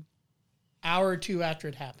that like hour or two after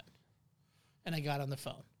it happened, and I got on the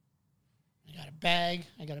phone. I got a bag,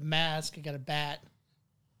 I got a mask, I got a bat,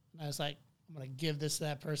 and I was like, I'm gonna give this to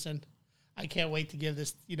that person. I can't wait to give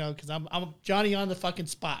this, you know, because I'm Johnny on the fucking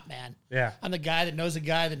spot, man. Yeah. I'm the guy that knows a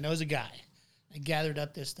guy that knows a guy. I gathered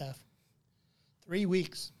up this stuff. 3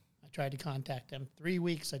 weeks I tried to contact him. 3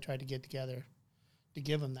 weeks I tried to get together to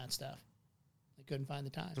give him that stuff. I couldn't find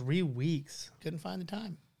the time. 3 weeks. Couldn't find the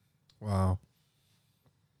time. Wow.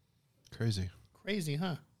 Crazy. Crazy,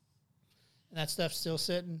 huh? And that stuff's still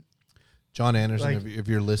sitting. John Anderson, Like- if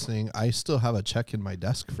you're listening, I still have a check in my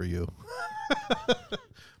desk for you.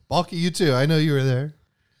 Balky, you too. I know you were there.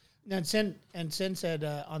 And Sin said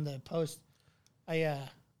on the post, I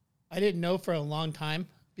didn't know for a long time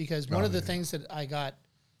because one of the things that I got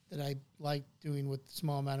that I liked doing with the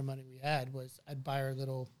small amount of money we had was I'd buy her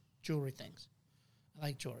little jewelry things. I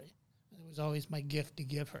like jewelry. It was always my gift to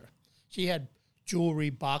give her. She had jewelry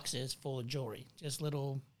boxes full of jewelry, just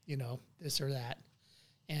little, you know, this or that.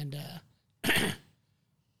 And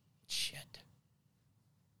shit.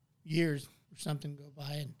 Years or something go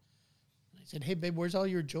by, and I said, hey, babe, where's all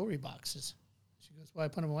your jewelry boxes? She goes, well, I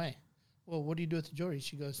put them away. Well, what do you do with the jewelry?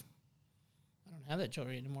 She goes, I don't have that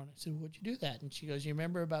jewelry anymore. And I said, what'd you do that? And she goes, you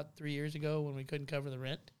remember about 3 years ago when we couldn't cover the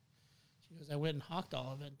rent? She goes, I went and hawked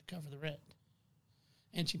all of it to cover the rent.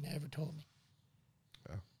 And she never told me.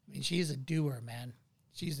 Yeah. I mean, she's a doer, man.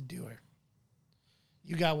 She's a doer.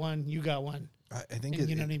 You got one, you got one. I think And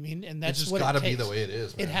you know what I mean? And that's it's just what got to it be takes. the way it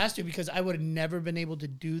is, man. It has to, because I would have never been able to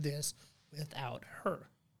do this without her.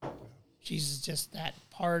 She's just that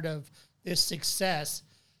part of this success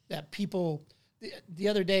that people, the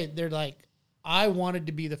other day, they're like, I wanted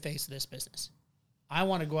to be the face of this business. I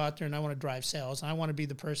want to go out there and I want to drive sales. I want to be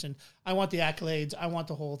the person. I want the accolades. I want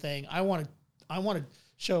the whole thing. I want to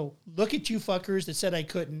show, look at you fuckers that said I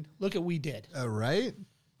couldn't. Look at we did. Right?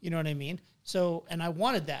 You know what I mean? So, and I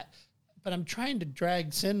wanted that. But I'm trying to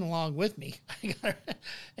drag Sin along with me.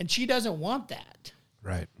 And she doesn't want that.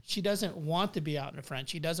 Right. She doesn't want to be out in the front.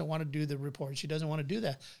 She doesn't want to do the report. She doesn't want to do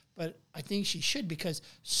that. But I think she should, because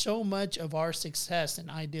so much of our success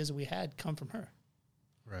and ideas we had come from her.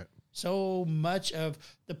 Right. So much of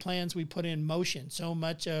the plans we put in motion, so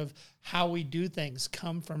much of how we do things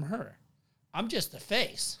come from her. I'm just the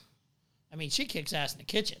face. I mean, she kicks ass in the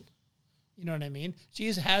kitchen. You know what I mean?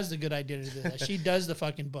 She has the good idea to do that. She does the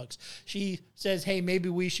fucking books. She says, hey, maybe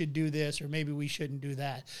we should do this or maybe we shouldn't do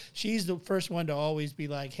that. She's the first one to always be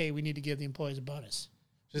like, hey, we need to give the employees a bonus.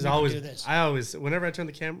 She's We need to always. do this. I always, whenever I turn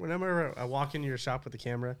the camera, whenever I walk into your shop with the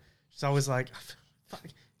camera, she's always like, "Fuck,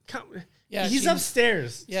 come." Yeah, he's she-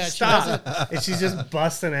 upstairs. Yeah, she stop. And she's just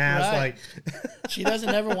busting ass Right. like. She doesn't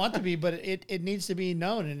ever want to be, but it needs to be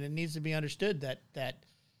known and it needs to be understood that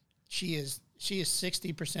she is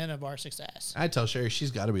 60% of our success. I tell Sherry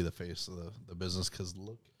she's got to be the face of the business, because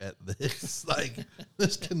look at this. Like,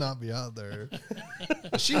 this cannot be out there.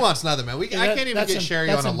 She wants nothing, man. I can't even That's get some- Sherry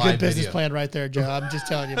that's on a some live good business video. plan right there, Joe. I'm just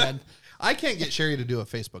telling you, man. I can't get Sherry to do a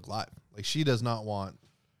Facebook Live. Like, she does not want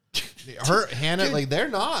her. Hannah, like, they're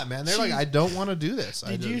not, man. They're like, I don't want to do this.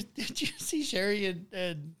 Did you see Sherry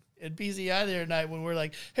and PCI the other night when we're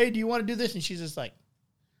like, hey, do you want to do this? And she's just like,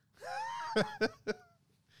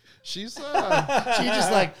 She's she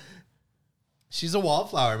just like, she's a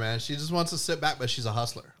wallflower, man. She just wants to sit back, but she's a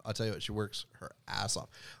hustler. I'll tell you what, she works her ass off.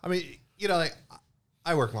 I mean, you know, like,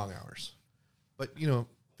 I work long hours, but, you know,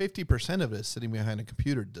 50% of it is sitting behind a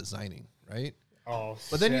computer designing, right? Oh,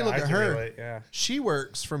 But then you shit, look I at can her. relate, yeah. She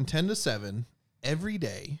works from 10 to 7 every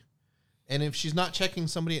day. And if she's not checking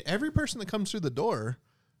somebody, every person that comes through the door,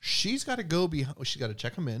 she's got to go behind. She's got to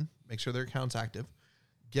check them in, make sure their account's active,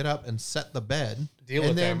 get up and set the bed. Deal and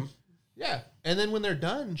with then, them. Yeah. And then when they're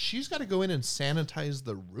done, she's got to go in and sanitize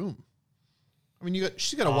the room. I mean,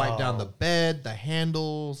 she's got to wipe down the bed, the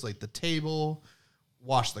handles, like the table,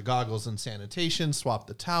 wash the goggles in sanitation, swap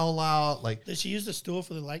the towel out. Like, does she use the stool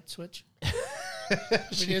for the light switch? I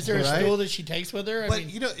mean, is there a Right? stool that she takes with her? I But mean,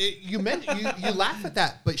 you know, you laugh at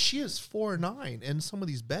that, but she is 4'9", and some of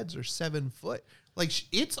these beds are 7 foot. Like,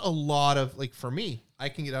 it's a lot of, like, for me, I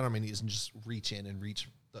can get out on my knees and just reach in and reach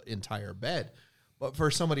the entire bed. But for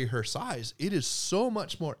somebody her size, it is so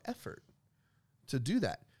much more effort to do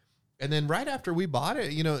that. And then right after we bought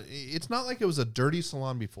it, you know, it's not like it was a dirty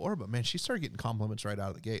salon before, but man, she started getting compliments right out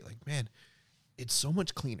of the gate. Like, man, it's so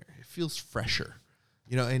much cleaner. It feels fresher,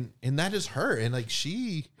 you know, and that is her. And like,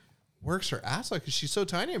 she works her ass off because she's so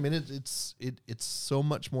tiny. I mean, it's so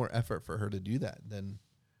much more effort for her to do that than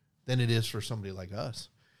it is for somebody like us.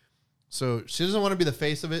 So she doesn't want to be the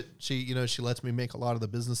face of it. She, you know, she lets me make a lot of the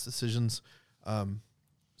business decisions.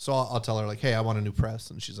 So I'll tell her like, hey, I want a new press.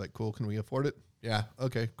 And she's like, cool. Can we afford it? Yeah.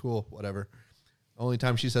 Okay, cool. Whatever. Only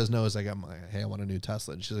time she says no is like, hey, I want a new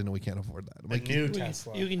Tesla. And she's like, no, we can't afford that. I'm like, new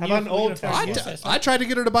Tesla. You can How use- about an old we can afford Tesla? a new I tried to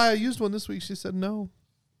get her to buy a used one this week. She said no.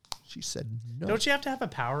 She said no. Don't you have to have a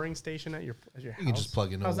powering station at your house? You can just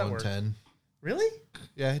plug in a How's that work? 110. Really?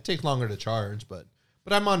 Yeah, it takes longer to charge, but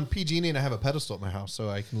I'm on PG&E and I have a pedestal at my house, so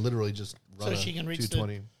I can literally just run So a she can reach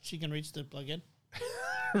 220. she can reach the plug-in.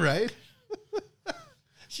 Right?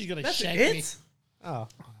 She's gonna That's shank it? me. Oh.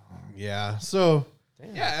 Yeah. So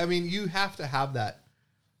Damn. yeah, I mean, you have to have that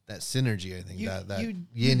synergy. I think You- that you-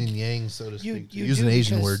 yin and yang, so to You, speak. To you use do an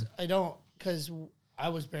Asian because word. I don't, because I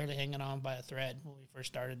was barely hanging on by a thread when we first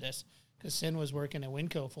started this. Because Sin was working at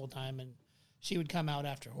Winco full time, and she would come out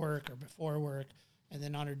after work or before work, and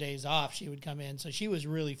then on her days off she would come in. So she was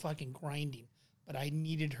really fucking grinding, but I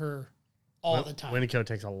needed her all the time. Winneco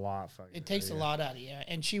takes a lot. Fucking It takes a lot out of you,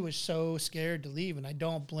 and she was so scared to leave, and I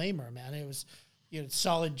don't blame her, man. It was, you know,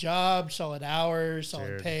 solid job, solid hours,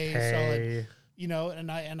 solid Dude, pay, solid, you know,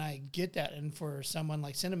 and I get that. And for someone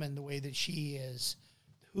like Cinnamon, the way that she is,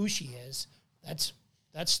 who she is, that's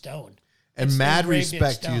stone. And It's mad engraved in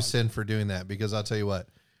respect to you, stone. Sin, for doing that, because I'll tell you what,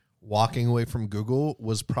 walking away from Google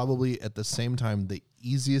was probably at the same time the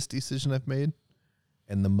easiest decision I've made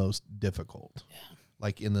and the most difficult. Yeah.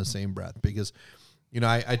 Like in the same breath, because, you know,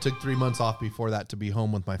 I took 3 months off before that to be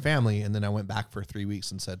home with my family. And then I went back for 3 weeks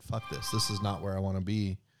and said, fuck this. This is not where I want to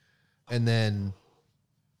be. And then,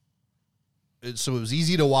 so it was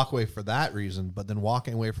easy to walk away for that reason, but then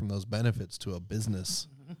walking away from those benefits to a business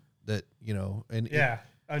that, you know, and Yeah.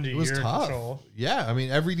 Under it was your tough. control. Yeah. I mean,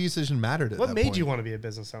 every decision mattered at What that made point. you want to be a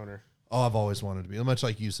business owner? Oh, I've always wanted to be. Much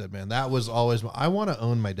like you said, man, that was always, I want to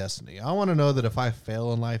own my destiny. I want to know that if I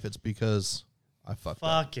fail in life, it's because I fucked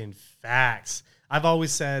up. Fucking facts. I've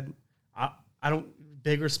always said, I don't,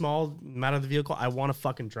 big or small, no matter the vehicle, I want to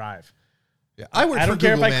fucking drive. Yeah, I worked I for don't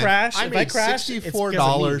care if Google, I man. crash. I If I made crash, it's because of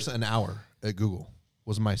 $64 me. an hour at Google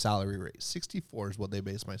was my salary rate. 64 is what they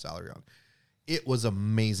based my salary on. It was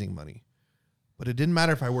amazing money. But it didn't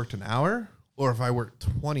matter if I worked an hour or if I worked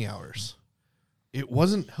 20 hours. It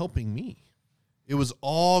wasn't helping me. It was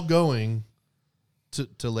all going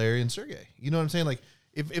to Larry and Sergey. You know what I'm saying? Like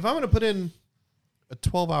if I'm going to put in a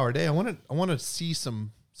 12-hour day, I want to see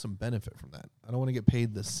some benefit from that. I don't want to get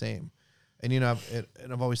paid the same. And, you know,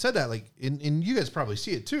 I've always said that, like, and you guys probably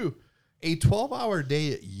see it too. A 12-hour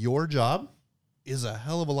day at your job is a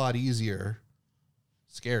hell of a lot easier,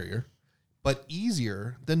 scarier, but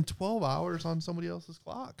easier than 12 hours on somebody else's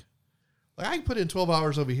clock. Like, I can put in 12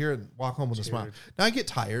 hours over here and walk home with a smile. Now, I get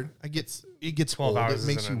tired. It gets 12 old. hours It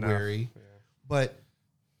makes isn't you enough. weary. Yeah. But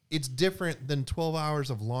it's different than 12 hours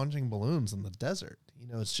of launching balloons in the desert. You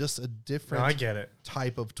know, it's just a No, different I get it.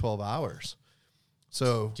 type of 12 hours.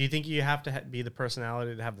 So Do you think you have to be the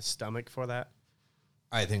personality to have the stomach for that?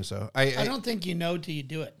 I think so. I don't think you know till you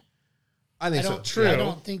do it. I think so. True. I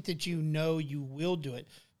don't think that you know you will do it,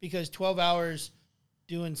 because 12 hours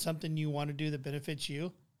doing something you want to do that benefits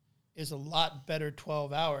you is a lot better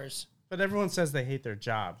 12 hours. But everyone says they hate their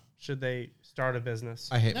job. Should they start a business?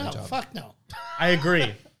 I hate No, my job. fuck no. I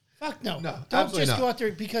agree. Fuck no. No, Don't absolutely just not. go out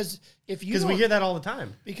there, because if you Because we don't- hear that all the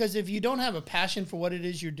time. because if you don't have a passion for what it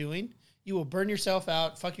is you're doing, you will burn yourself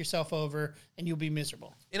out, fuck yourself over, and you'll be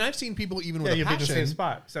miserable. And I've seen people even Yeah, with a you'll be in the same passion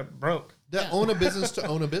spot, except broke. that Yeah. own a business to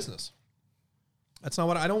own a business. That's not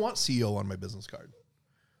what I don't want CEO on my business card.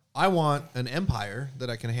 I want an empire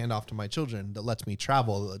that I can hand off to my children that lets me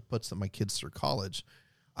travel, that puts my kids through college.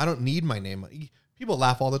 I don't need my name. People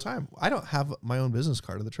laugh all the time. I don't have my own business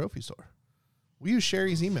card at the trophy store. We use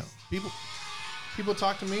Sherry's email. People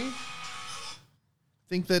talk to me,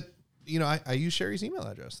 think that, you know, I use Sherry's email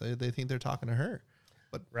address. They think they're talking to her,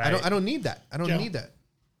 but Right. I don't need that. I don't Joe. need that.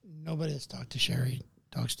 Nobody that's talked to Sherry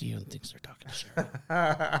talks to you and thinks they're talking to Sherry.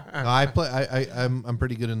 No, I'm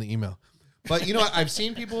pretty good in the email, but you know, I've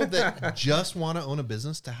seen people that just want to own a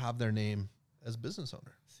business to have their name as business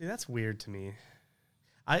owner. See, that's weird to me.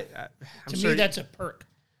 I'm To sure me, that's a perk.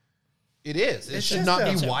 It is. It It's should just not a-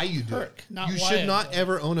 be it's a why you do perk, it. not You why should I not do it.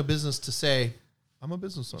 ever own a business to say, I'm a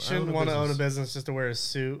business owner. Shouldn't want to own a business just to wear a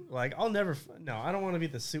suit. Like, I'll never. No, I don't want to be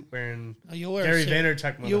the suit wearing Oh, you'll wear Gary a suit.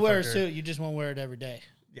 Vaynerchuk motherfucker. You wear a suit. You just won't wear it every day.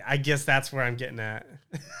 Yeah, I guess that's where I'm getting at.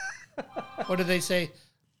 What do they say?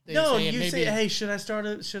 They No, say it you may say, be- hey, should I start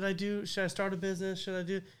a business? Should I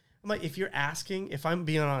do? I'm like, if you're asking, if I'm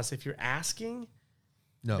being honest, if you're asking,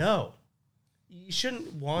 no. You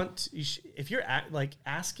shouldn't want, if you're like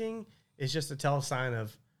asking is just a tell sign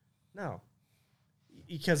of no.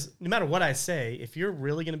 Because no matter what I say, if you're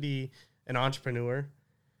really going to be an entrepreneur,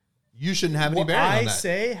 You shouldn't have any what bearing on I that.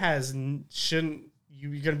 say shouldn't,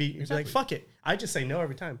 you're going to be like, fuck it. I just say no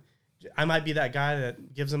every time. I might be that guy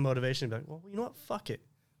that gives them motivation and be like, well, you know what? Fuck it.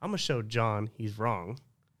 I'm going to show John he's wrong.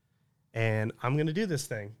 And I'm going to do this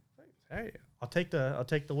thing. Hey, I'll take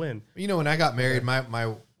the win. You know, when I got married,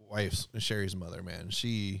 my wife's Sherry's mother, man,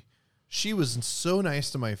 she was so nice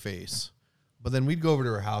to my face. But then we'd go over to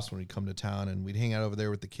her house when we'd come to town, and we'd hang out over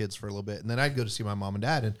there with the kids for a little bit. And then I'd go to see my mom and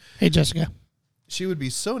dad, and Hey, Jessica. she would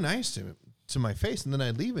be so nice to my face. And then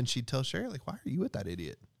I'd leave, and she'd tell Sherry, like, why are you with that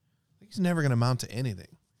idiot? Like, he's never going to amount to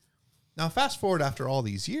anything. Now, fast forward after all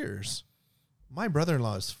these years, my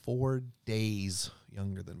brother-in-law is 4 days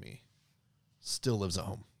younger than me. Still lives at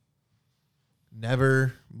home.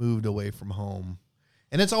 Never moved away from home.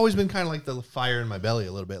 And it's always been kind of like the fire in my belly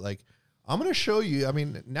a little bit. Like, I'm going to show you. I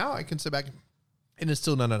mean, now I can sit back and it's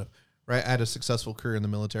still not enough, right? I had a successful career in the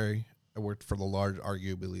military. I worked for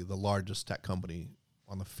arguably the largest tech company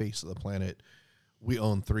on the face of the planet. We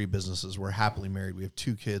own 3 businesses. We're happily married. We have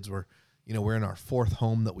 2 kids. We're in our 4th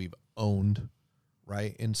home that we've owned,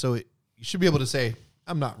 right? And so you should be able to say,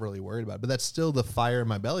 I'm not really worried about it, but that's still the fire in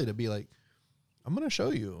my belly to be like, I'm going to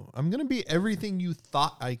show you. I'm going to be everything you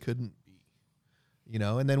thought I couldn't be,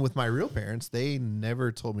 And then with my real parents, they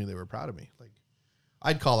never told me they were proud of me. Like,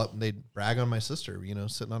 I'd call up and they'd brag on my sister,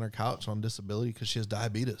 sitting on her couch on disability because she has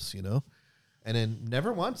diabetes, And then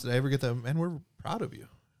never once did I ever get them, man, we're proud of you.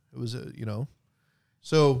 It was,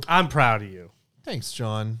 So I'm proud of you. Thanks,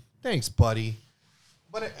 John. Thanks, buddy.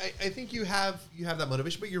 But I think you have that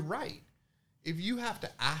motivation, but you're right. If you have to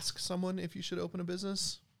ask someone if you should open a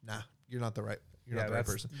business, you're not the right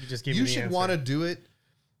person. You should want to do it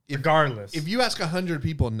regardless. If you ask 100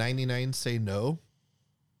 people, 99 say no,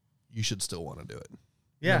 you should still want to do it.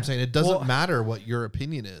 Yeah. You know what I'm saying? It doesn't matter what your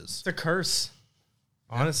opinion is. It's a curse.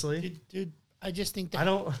 Honestly. Dude, I just think that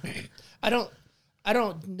I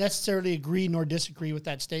don't necessarily agree nor disagree with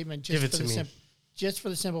that statement. Give it to me. Just for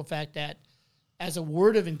the simple fact that as a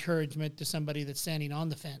word of encouragement to somebody that's standing on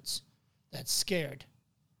the fence, that's scared,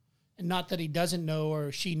 and not that he doesn't know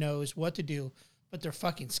or she knows what to do, but they're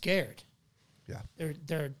fucking scared. Yeah.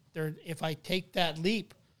 They're if I take that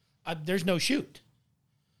leap, there's no shoot.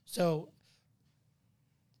 So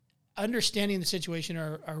understanding the situation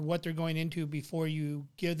or what they're going into before you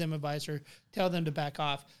give them advice or tell them to back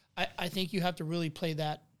off, I think you have to really play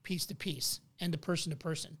that piece to piece and to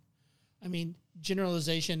person. I mean,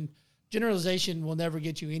 generalization will never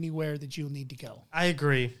get you anywhere that you'll need to go. I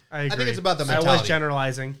agree. I think it's about the mentality. I was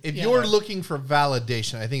generalizing. If you're looking for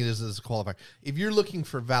validation, I think this is a qualifier. If you're looking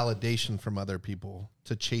for validation from other people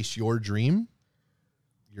to chase your dream,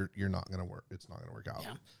 you're not going to work. It's not going to work out.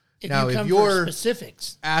 Yeah. If you're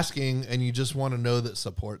specifics, asking and you just want to know that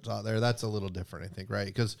support's out there, that's a little different, I think, right?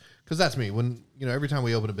 Because that's me. When every time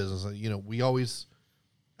we open a business, we always,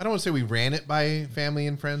 I don't want to say we ran it by family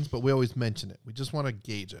and friends, but we always mention it. We just want to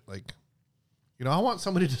gauge it. Like, I want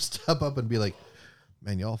somebody to step up and be like,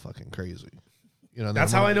 "Man, y'all fucking crazy."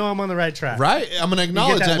 That's how I know I'm on the right track. Right? I'm gonna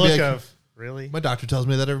acknowledge that that. look Like, of really. my doctor tells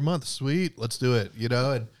me that every month. Sweet, let's do it.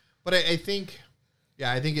 But I think.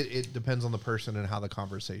 Yeah, I think it depends on the person and how the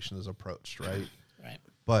conversation is approached, right? Right.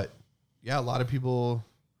 But yeah, a lot of people,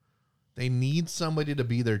 they need somebody to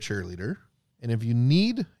be their cheerleader. And if you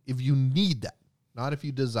need that, not if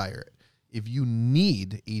you desire it, if you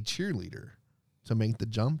need a cheerleader to make the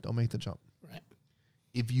jump, don't make the jump. Right.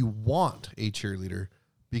 If you want a cheerleader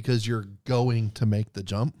because you're going to make the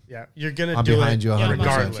jump, Yeah, you're gonna I'm do behind it you 100%.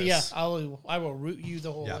 regardless. Yeah, I will root you the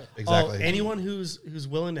whole way. exactly. Anyone who's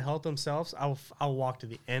willing to help themselves, I'll walk to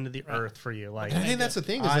the end of the earth for you. Like, And I think that's the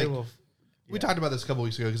thing. Is I like, will. we talked about this a couple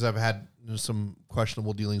weeks ago because I've had some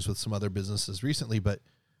questionable dealings with some other businesses recently, but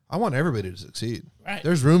I want everybody to succeed. Right.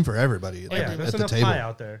 There's room for everybody Yeah, at there's the enough table. pie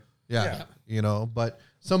out there. Yeah. But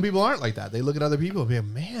some people aren't like that. They look at other people and be like,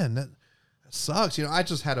 man, that sucks. I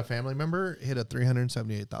just had a family member hit a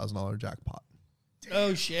 $378,000 jackpot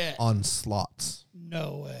Oh shit! on slots.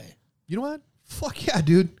 No way. You know what? Fuck yeah,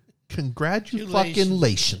 dude.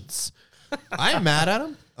 Congratulations. I'm mad at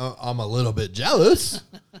him. I'm a little bit jealous,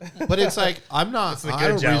 but it's like I'm not. I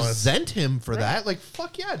don't resent him for that. Like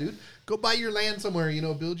fuck yeah, dude. Go buy your land somewhere.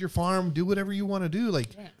 Build your farm. Do whatever you want to do. Like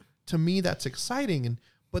to me, that's exciting.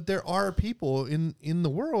 But there are people in the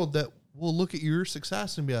world that will look at your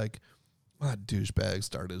success and be like, that douchebag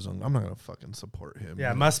started his own. I'm not gonna fucking support him.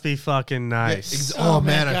 Yeah, must be fucking nice. Yeah,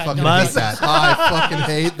 man, I fucking hate that. I fucking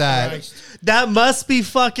hate that. Christ. That must be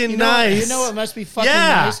fucking nice. You know what must be fucking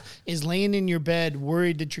nice is laying in your bed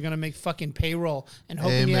worried that you're gonna make fucking payroll and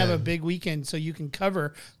hoping you have a big weekend so you can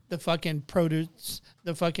cover the fucking produce,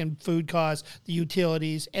 the fucking food costs, the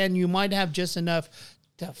utilities, and you might have just enough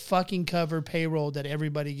to fucking cover payroll that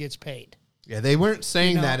everybody gets paid. Yeah, they weren't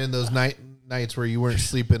saying that in those nights where you weren't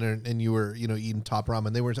sleeping and you were, eating top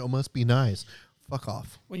ramen. They were, must be nice. Fuck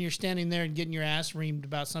off. When you're standing there and getting your ass reamed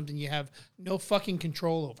about something you have no fucking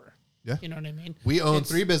control over. Yeah. You know what I mean? We own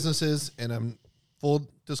 3 businesses, and full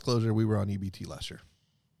disclosure, we were on EBT last year.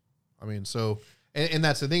 I mean, so, and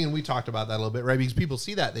that's the thing, and we talked about that a little bit, right? Because people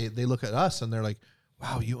see that. They look at us, and they're like,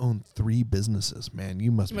 wow, you own 3 businesses, man.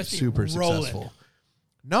 You must be super successful.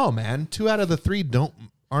 No, man. 2 out of the 3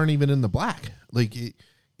 aren't even in the black. Like,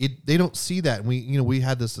 they don't see that. And we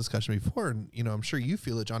had this discussion before, and I'm sure you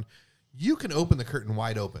feel it, John. You can open the curtain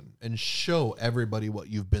wide open and show everybody what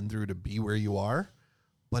you've been through to be where you are,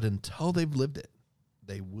 but until they've lived it,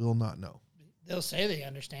 they will not know. They'll say they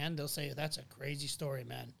understand. They'll say that's a crazy story,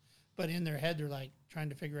 man. But in their head, they're like trying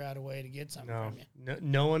to figure out a way to get something from you.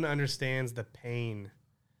 No one understands the pain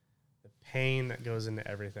that goes into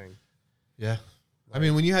everything. Yeah. I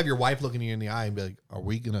mean, when you have your wife looking you in the eye and be like, "Are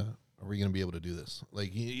we gonna be able to do this? Are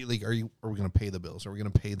we gonna pay the bills? Are we gonna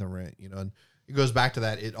pay the rent?" And it goes back to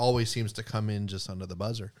that. It always seems to come in just under the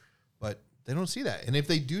buzzer, but they don't see that. And if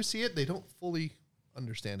they do see it, they don't fully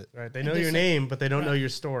understand it. Right? They know your name, but they don't know your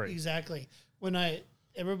story. Exactly. When I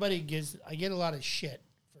get a lot of shit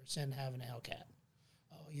for having a Hellcat.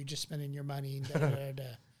 Oh, you're just spending your money. Da, da, da, da.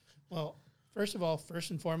 Well. First of all,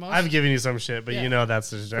 first and foremost, I've given you some shit, but that's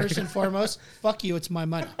the joke. First and foremost, fuck you, it's my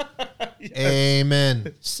money. Yes.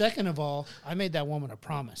 Amen. Second of all, I made that woman a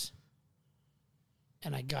promise,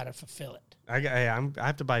 and I gotta fulfill it. I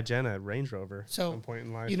have to buy Jenna a Range Rover at some point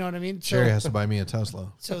in life. You know what I mean? Sherry has to buy me a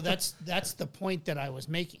Tesla. So that's the point that I was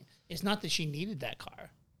making. It's not that she needed that car.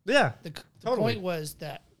 Yeah, the point was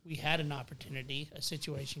that we had an opportunity, a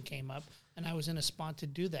situation came up, and I was in a spot to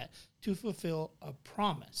do that, to fulfill a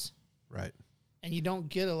promise. Right. And you don't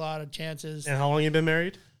get a lot of chances. And how long you been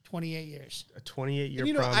married? 28 years. A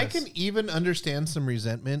 28-year promise. I can even understand some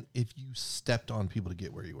resentment if you stepped on people to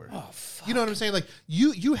get where you were. Oh, fuck. You know what I'm saying? Like,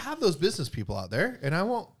 you have those business people out there, and I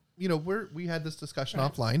won't, we had this discussion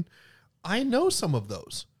offline. I know some of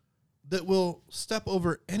those that will step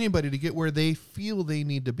over anybody to get where they feel they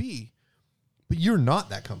need to be. But you're not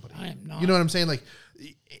that company. I am not. You know what I'm saying? Like,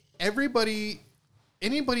 anybody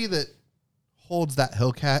that holds that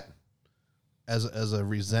Hellcat as a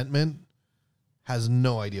resentment has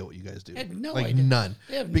no idea what you guys do. No idea. None.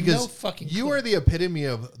 They have because no fucking you clue. are the epitome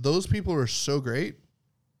of those people are so great.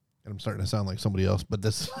 And I'm starting to sound like somebody else, but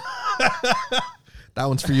this that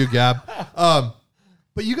one's for you, Gab.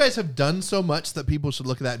 But you guys have done so much that people should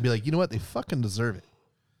look at that and be like, you know what? They fucking deserve it.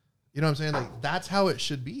 You know what I'm saying? Like, that's how it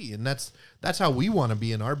should be. And that's how we want to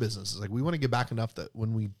be in our businesses. Like, we want to get back enough that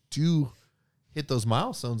when we do hit those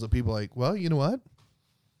milestones that people are like, well, you know what?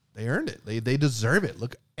 They earned it. They deserve it.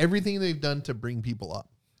 Look, everything they've done to bring people up,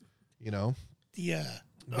 Yeah.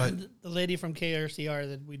 The lady from KRCR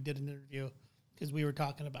that we did an interview, because we were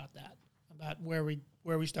talking about that, about where we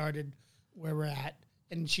started, where we're at.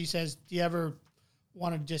 And she says, do you ever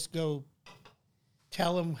want to just go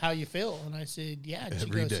tell them how you feel? And I said, yeah. And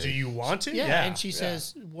Every day. Do you want to? Yeah. And she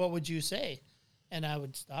says, what would you say? And I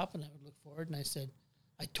would stop and I would look forward and I said,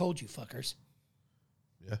 I told you, fuckers.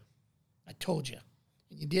 Yeah. I told you.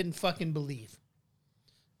 And you didn't fucking believe.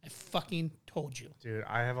 I fucking told you. Dude,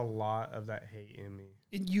 I have a lot of that hate in me.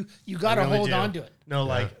 And you got to hold on to it. No,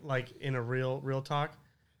 like in a real talk,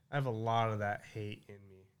 I have a lot of that hate in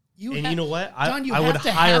me. You know what? John, I would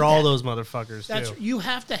hire all those motherfuckers too. You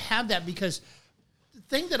have to have that, because the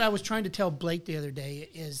thing that I was trying to tell Blake the other day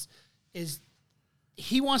is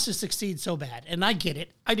he wants to succeed so bad. And I get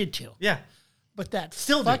it. I did too. Yeah. But that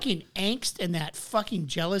fucking angst and that fucking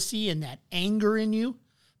jealousy and that anger in you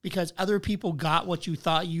because other people got what you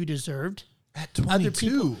thought you deserved. At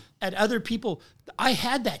 22. Other people, I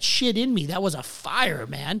had that shit in me. That was a fire,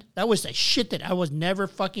 man. That was the shit that I was never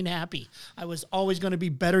fucking happy. I was always going to be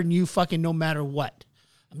better than you fucking no matter what.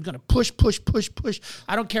 I'm going to push.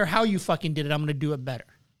 I don't care how you fucking did it. I'm going to do it better.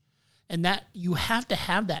 And that you have to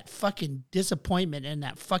have that fucking disappointment and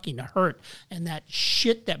that fucking hurt and that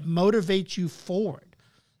shit that motivates you forward.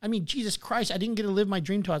 I mean, Jesus Christ, I didn't get to live my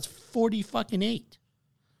dream till I was 40 fucking 8.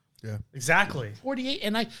 Yeah. Exactly. 48,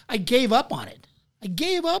 and I gave up on it. I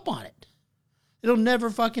gave up on it. It'll never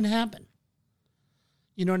fucking happen.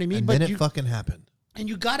 You know what I mean? And then it fucking happened. And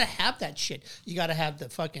you got to have that shit. You got to have the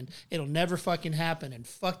fucking, it'll never fucking happen, and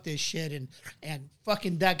fuck this shit, and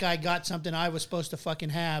fucking that guy got something I was supposed to fucking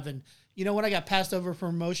have. And you know when I got passed over for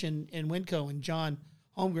promotion in Winco and John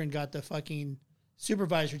Holmgren got the fucking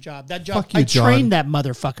supervisor job. That job, Fuck you, I John. trained that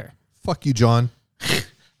motherfucker. Fuck you, John.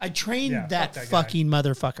 I trained Yeah, that fuck that fucking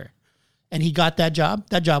motherfucker. And he got that job.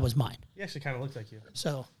 That job was mine. He actually kind of looked like you.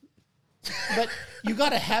 So, but you got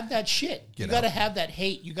to have that shit. You got to out. have that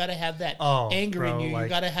hate. You got to have that Oh, anger in bro, you. You like-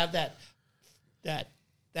 got to have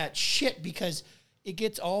that shit because it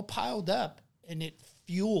gets all piled up and it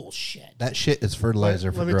fuels shit. That shit is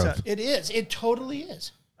fertilizer for Let me growth. tell- It is. It totally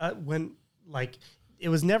is. When like it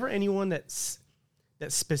was never anyone that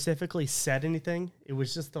specifically said anything. It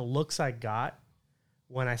was just the looks I got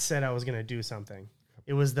when I said I was going to do something.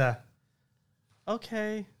 It was the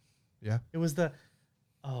okay. Yeah. It was the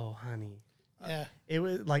oh, honey. Yeah. It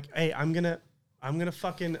was like, hey, I'm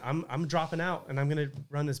dropping out and I'm gonna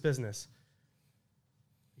run this business.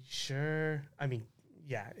 You sure? I mean,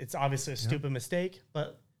 yeah, it's obviously a stupid mistake,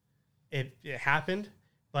 but it happened.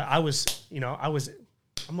 But I'm gonna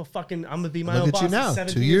be my Look own at boss. you now.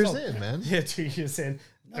 17 2 years old. in, man. Yeah, 2 years in.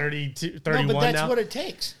 32, No, 31 but that's now. what it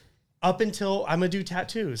takes. Up until I'm gonna do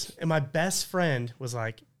tattoos, and my best friend was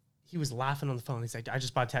like, he was laughing on the phone. He's like, I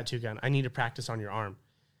just bought a tattoo gun. I need to practice on your arm.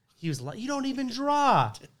 He was like, you don't even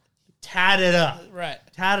draw. Tat it up. Right.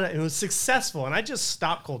 Tat it up. It was successful. And I just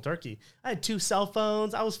stopped cold turkey. I had 2 cell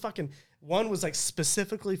phones. I was one was like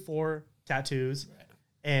specifically for tattoos. Right.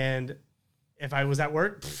 And if I was at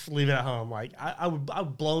work, leave it at home. Like I would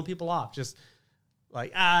blow people off. Just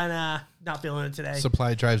like, nah, not feeling it today.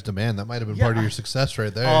 Supply drives demand. That might have been part of your success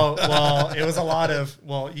right there. Oh, well, it was a lot of,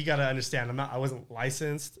 you got to understand, I wasn't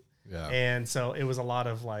licensed. Yeah. And so it was a lot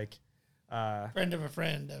of like, Friend of a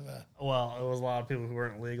friend of a. well, it was a lot of people who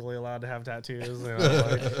weren't legally allowed to have tattoos. You know,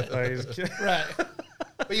 Right.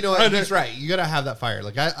 But you know what? He's right. You got to have that fire.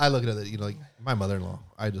 Like I look at it, like my mother-in-law,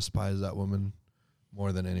 I despise that woman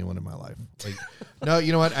more than anyone in my life. Like, no,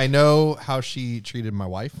 you know what? I know how she treated my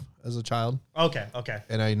wife as a child. Okay.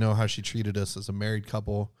 And I know how she treated us as a married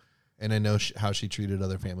couple. And I know how she treated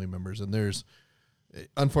other family members. And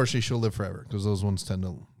unfortunately, she'll live forever because those ones tend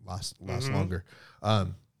to last longer.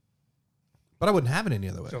 But I wouldn't have it any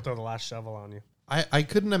other way. She'll throw the last shovel on you. I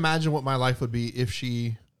couldn't imagine what my life would be if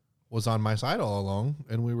she was on my side all along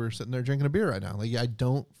and we were sitting there drinking a beer right now. Like, I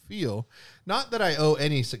don't feel, not that I owe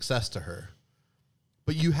any success to her,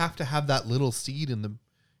 but you have to have that little seed in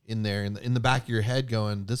the back of your head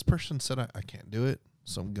going, this person said I can't do it,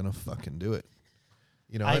 so I'm gonna fucking do it.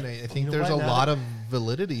 You know, and I think there's a lot of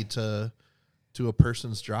validity to a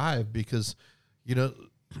person's drive because, you know,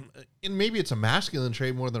 and maybe it's a masculine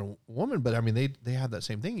trait more than a woman, but I mean, they have that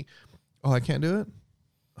same thing. Oh, I can't do it.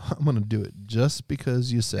 I'm going to do it just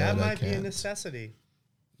because you said I can't. That might be a necessity.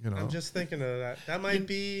 You know, I'm just thinking of that. That might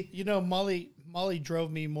be. You know, Molly drove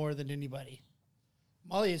me more than anybody.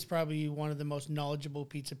 Molly is probably one of the most knowledgeable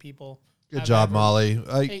pizza people. good job, ever. Molly.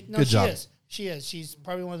 She Good job. is. She is. She's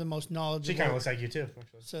probably one of the most knowledgeable. She kind of looks like you too.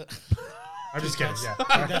 Actually. So, I'm just kidding. Yeah.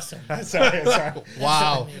 that's so sorry.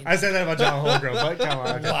 Wow. I said that about John Holmgren, but come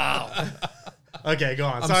on. Okay. wow. Okay, go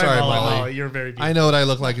on. I'm sorry, Molly. You're very beautiful. I know what I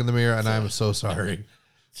look like in the mirror, and I'm so sorry.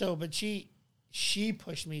 So, but she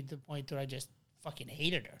pushed me to the point that I just fucking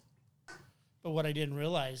hated her. But what I didn't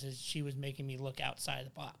realize is she was making me look outside the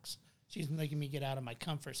box. She's making me get out of my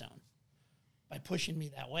comfort zone by pushing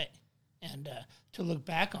me that way. And to look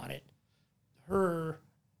back on it,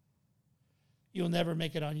 you'll never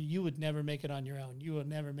make it on you. You would never make it on your own. You will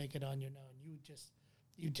never make it on your own.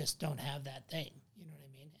 You just don't have that thing. You know what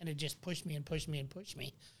I mean? And it just pushed me and pushed me and pushed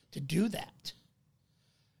me to do that.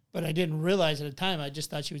 But I didn't realize at the time. I just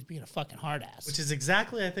thought she was being a fucking hard ass. Which is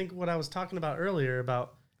exactly, I think, what I was talking about earlier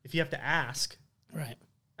about if you have to ask. Right.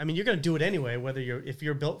 I mean, you're going to do it anyway, if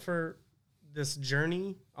you're built for this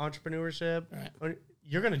journey, entrepreneurship, Right. or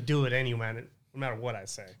you're going to do it anyway, no matter what I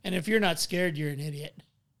say. And if you're not scared, you're an idiot.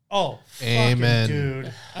 Oh, Amen. fucking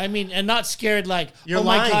dude. I mean, and not scared like, You're oh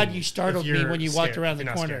my lying God, you startled if me you're when you walked scared, around if the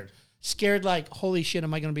you're not corner. Scared like, holy shit,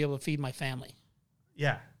 am I going to be able to feed my family?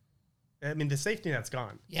 Yeah. I mean, the safety net's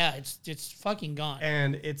gone. Yeah, it's fucking gone.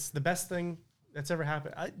 And it's the best thing that's ever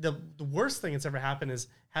happened. The worst thing that's ever happened is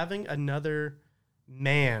having another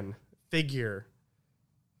man figure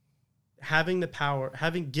having the power,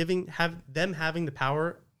 having the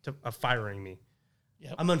power of firing me.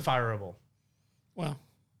 Yep. I'm unfireable. Well,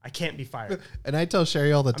 I can't be fired. And I tell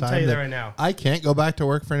Sherry all the time telling you that that right now. I can't go back to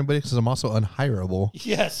work for anybody because I'm also unhireable.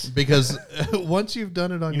 yes. Because once you've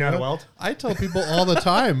done it on You know your how to own, weld? I tell people all the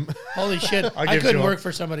time. Holy shit. I'll I give couldn't you work a-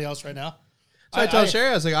 for somebody else right now. So I tell Sherry,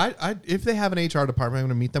 I was like, I if they have an HR department, I'm going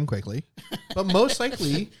to meet them quickly. But most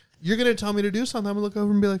likely, you're going to tell me to do something. I'm going to look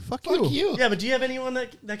over and be like, fuck Fuck you. Yeah, but do you have anyone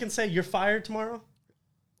that can say you're fired tomorrow?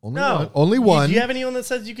 Only No. one. Only one. Do you have anyone that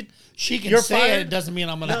says you could? She can You're say fired? it. It doesn't mean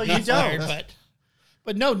I'm going to No, be you don't. fired.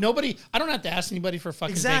 But no, nobody. I don't have to ask anybody for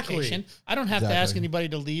fucking Exactly. vacation. I don't have to ask Exactly. anybody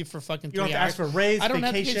to leave for fucking 3 You don't have to hours. ask for a raise, I don't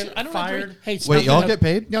vacation, have to get, I don't fired. Have to, hey, Wait, speaking y'all of- get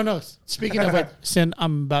paid? No. Speaking of it, Sin,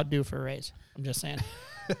 I'm about due for a raise. I'm just saying.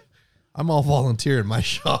 I'm all volunteer in my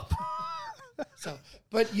shop. So,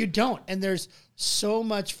 but you don't, and there's so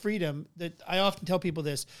much freedom that I often tell people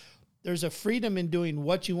this. There's a freedom in doing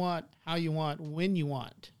what you want, how you want, when you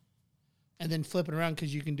want, and then flip it around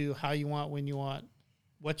because you can do how you want, when you want,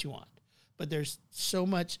 what you want. But there's so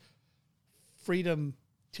much freedom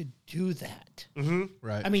to do that.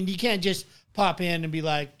 Right. I mean, you can't just pop in and be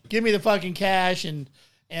like, "Give me the fucking cash," and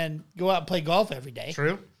go out and play golf every day.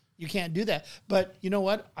 True. You can't do that. But you know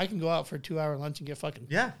what? I can go out for a 2-hour lunch and get fucking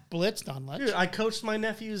Yeah. blitzed on lunch. Dude, I coached my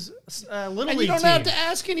nephew's little and league you don't team. have to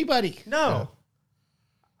ask anybody. No.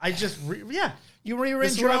 I just You This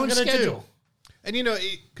rearrange is your what I'm own gonna schedule. do. And you know,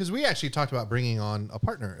 because we actually talked about bringing on a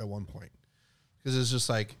partner at one point, because it's just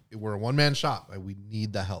like we're a one-man shop. Like, we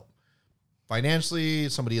need the help financially.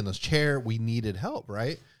 Somebody in this chair, we needed help,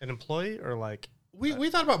 right? An employee or like We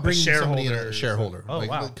thought about bringing somebody in, a shareholder. Oh,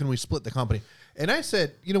 wow. Can we split the company? And I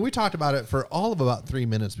said, you know, we talked about it for all of about 3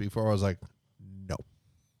 minutes before I was like, no,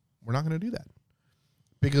 we're not going to do that.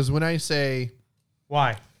 Because when I say,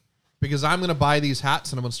 why? because I'm going to buy these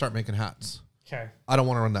hats and I'm going to start making hats. Okay. I don't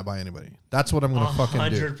want to run that by anybody. That's what I'm going to fucking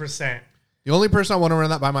do. 100%. The only person I want to run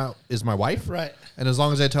that by is my wife. Right. And as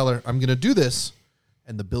long as I tell her I'm going to do this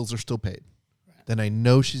and the bills are still paid, then I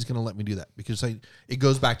know she's going to let me do that, because it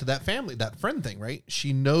goes back to that family, that friend thing, right?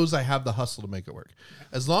 She knows I have the hustle to make it work.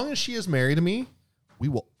 As long as she is married to me, we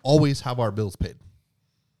will always have our bills paid.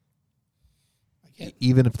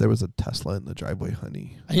 Even if there was a Tesla in the driveway,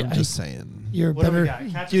 honey. I'm just saying. You're What do we better,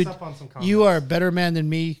 got? Catch dude. us up on some comments. You are a better man than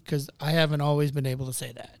me because I haven't always been able to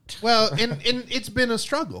say that. Well, and it's been a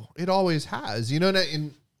struggle. It always has. You know,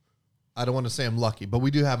 and I don't want to say I'm lucky, but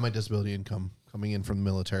we do have my disability income coming in from the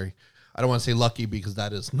military. I don't want to say lucky because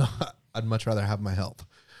that is not. I'd much rather have my health.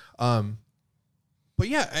 But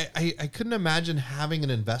yeah, I couldn't imagine having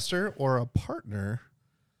an investor or a partner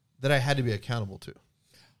that I had to be accountable to.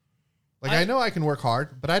 Like, I know I can work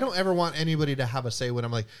hard, but I don't ever want anybody to have a say when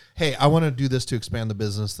I'm like, hey, I want to do this to expand the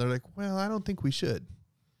business. They're like, well, I don't think we should.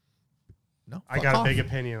 No, I got a big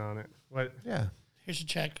opinion on it. What? Yeah. Here's your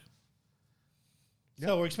check.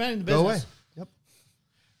 So we're expanding the Go business. away. Yep.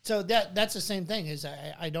 So that's the same thing. Is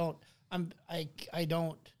I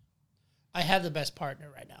have the best partner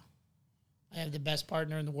right now. I have the best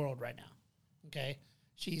partner in the world right now. Okay,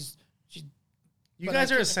 she's. You But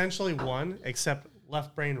guys I are can't- essentially one, except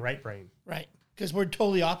left brain, right brain. Right, because we're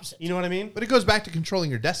totally opposite. You know what I mean? But it goes back to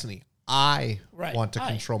controlling your destiny. I Right. want to I-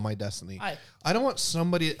 control my destiny. I- I don't want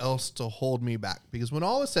somebody else to hold me back, because when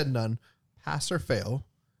all is said and done, pass or fail,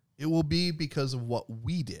 it will be because of what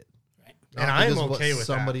we did. Right. not And I'm because of okay what with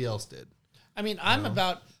somebody else did. I mean, I'm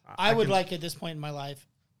about. I I would can- like at this point in my life,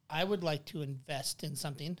 I would like to invest in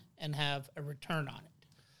something and have a return on it.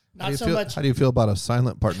 Not so much. How do you feel about a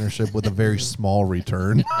silent partnership with a very small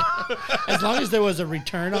return? As long as there was a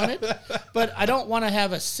return on it, but I don't want to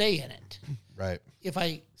have a say in it. Right. If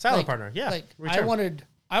I Silent partner, yeah, like return.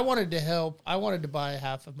 I wanted to help. I wanted to buy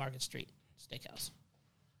half of Market Street Steakhouse.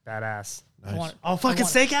 Badass. I want, Oh, fucking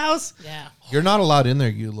steakhouse? yeah. You're not allowed in there.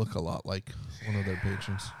 You look a lot like one of their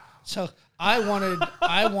patrons. So I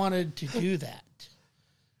wanted to do that,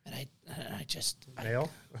 and I Nail?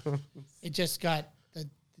 it just got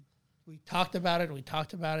we talked about it,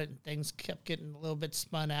 and things kept getting a little bit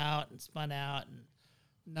spun out, and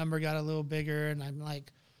number got a little bigger, and I'm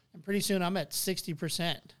like, and pretty soon I'm at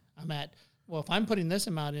 60%. I'm at, well, if I'm putting this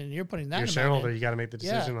amount in and you're putting that You're a amount shareholder, in, you got to make the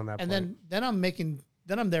decision on that and point.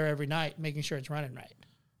 then I'm there every night making sure it's running right.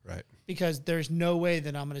 Right. Because there's no way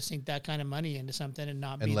that I'm going to sink that kind of money into something and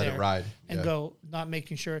not be let there it ride. and Yeah. go not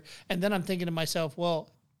making sure. And then I'm thinking to myself,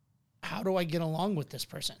 well, how do I get along with this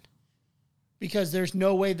person? Because there's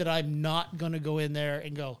no way that I'm not going to go in there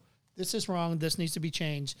and go, this is wrong. This needs to be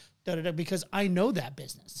changed. Because I know that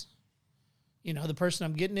business. You know, the person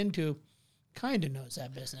I'm getting into kind of knows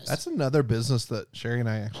that business. That's another business that Sherry and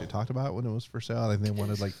I actually talked about when it was for sale. I think they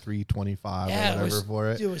wanted like $325 or whatever for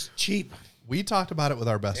it. It was cheap. We talked about it with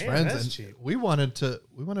our best Damn, friends, that's and cheap. we wanted to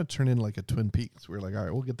turn in like a Twin Peaks. We were like, all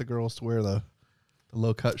right, we'll get the girls to wear the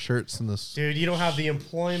low cut shirts and this. Dude, you don't have the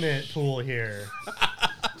employment pool here.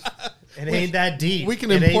 It ain't that deep. We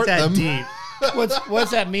can it import ain't that them. deep.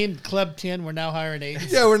 What's that mean? Club 10, we're now hiring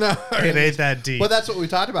agents. Yeah, we're not. It ain't that deep. But that's what we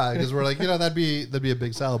talked about because we're like, that'd be a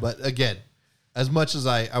big sell. But again, as much as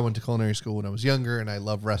I went to culinary school when I was younger, and I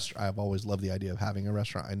love restaurant, I've always loved the idea of having a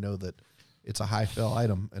restaurant. I know that it's a high fill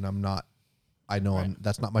item, and I'm not. I know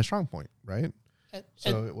that's not my strong point, right?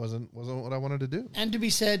 So it wasn't what I wanted to do. And to be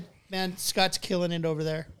said, man, Scott's killing it over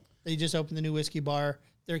there. They just opened the new whiskey bar.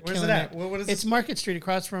 They're Where's killing it at? it. What is It's this? Market Street,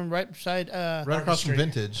 across from right beside, Right across from Street.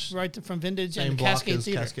 Vintage, right from Vintage same and block Cascade as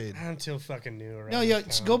Theater. Cascade. I'm too fucking new around. No, this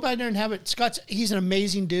just town. go by there and have it. He's an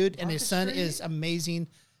amazing dude, and his Market son Street? is amazing.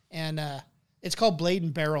 And it's called Blade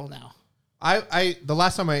and Barrel now. I the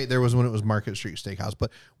last time I ate there was when it was Market Street Steakhouse,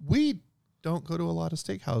 but we don't go to a lot of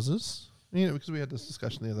steakhouses. Because we had this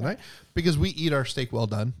discussion the other night. Because we eat our steak well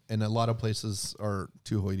done, and a lot of places are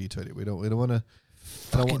too hoity-toity. We don't want to.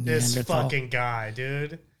 This Neanderthal. fucking guy,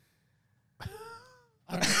 dude.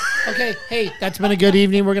 Okay, hey, that's been a good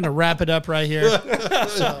evening. We're gonna wrap it up right here.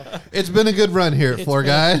 So, It's been a good run here, Four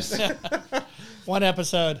Guys. one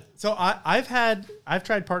episode. So I've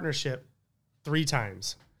tried partnership 3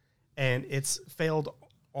 times, and it's failed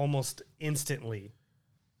almost instantly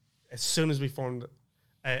as soon as we formed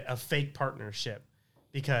a fake partnership,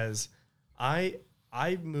 because when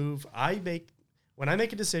I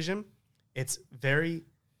make a decision, it's very,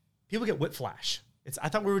 people get whiplash. I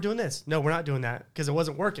thought we were doing this. No, we're not doing that because it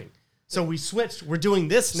wasn't working. So we switched. We're doing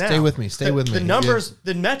this now. Stay with me. The numbers,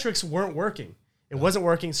 the metrics weren't working. It wasn't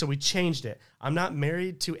working, so we changed it. I'm not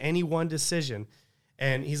married to any one decision.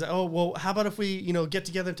 And he's like, oh, well, how about if we, get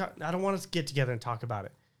together and talk? I don't want us to get together and talk about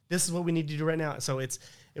it. This is what we need to do right now. So it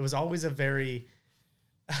was always a very,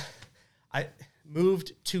 I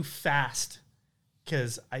moved too fast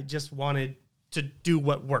because I just wanted to do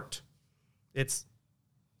what worked.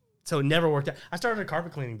 So it never worked out. I started a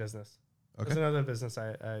carpet cleaning business. Okay. That's another business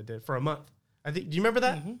I did for a month. I think. Do you remember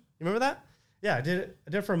that? Mm-hmm. You remember that? Yeah, I did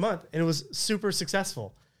it for a month, and it was super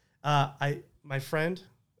successful. My friend,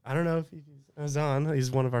 I don't know if he was on.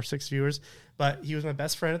 He's one of our 6 viewers, but he was my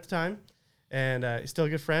best friend at the time, and he's still a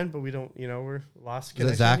good friend. But we don't, we're lost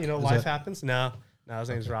connection. Zach? Life happens. No, his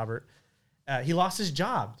name's Robert. He lost his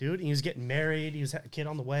job, dude. He was getting married. He was a kid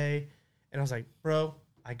on the way, and I was like, bro,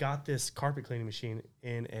 I got this carpet cleaning machine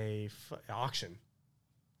in a auction.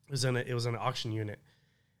 It was an auction unit,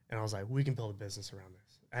 and I was like, we can build a business around this.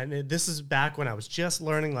 And this is back when I was just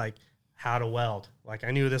learning like how to weld. Like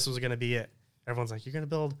I knew this was going to be it. Everyone's like, you're going to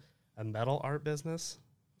build a metal art business?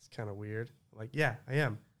 It's kind of weird. I'm like, yeah, I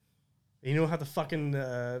am. You don't have to fucking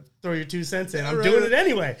throw your 2 cents in. I'm doing it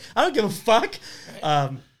anyway. I don't give a fuck.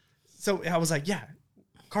 So I was like, yeah,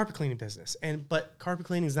 carpet cleaning business. But carpet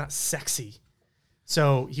cleaning is not sexy.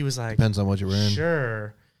 So he was like, Depends on what you're in.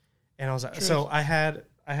 sure. And I was like, so I had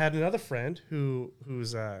another friend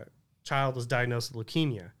whose child was diagnosed with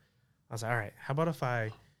leukemia. I was like, all right, how about if I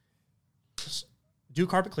just do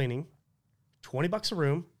carpet cleaning, $20 a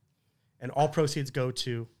room, and all proceeds go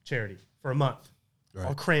to charity for a month. Right.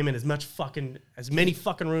 I'll cram in as many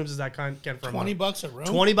fucking rooms as I can for a month. $20 a room.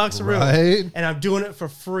 $20 a room. Right. And I'm doing it for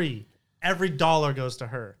free. Every dollar goes to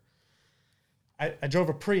her. I drove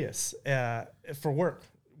a Prius for work.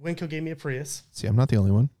 Winco gave me a Prius. See, I'm not the only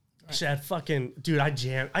one. She had dude, I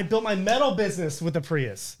jammed. I built my metal business with the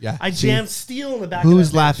Prius. Yeah, I see, jammed steel in the back Who's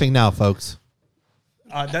of that laughing now, folks?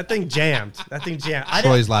 That thing jammed.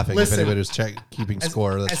 Troy's laughing. Listen, if anybody was keeping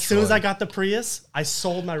score, that's as soon as Troy. I got the Prius, I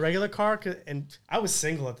sold my regular car, and I was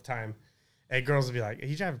single at the time. And girls would be like,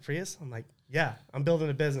 you drive a Prius? I'm like, yeah, I'm building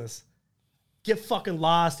a business. Get fucking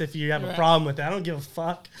lost if you have a problem with that. I don't give a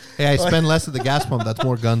fuck. Hey, I spend less at the gas pump. That's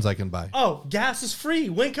more guns I can buy. Oh, gas is free.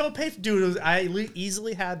 Winco paid for, dude. I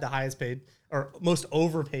easily had the highest paid or most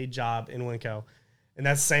overpaid job in Winco, and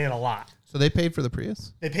that's saying a lot. So they paid for the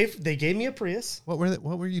Prius? They gave me a Prius. What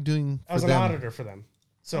were you doing for I was them? an auditor for them.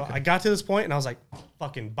 So I got to this point and I was like,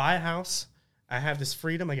 fucking buy a house. I have this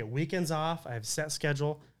freedom. I get weekends off. I have a set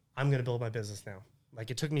schedule. I'm going to build my business now.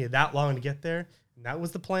 Like it took me that long to get there. And that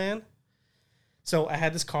was the plan. So I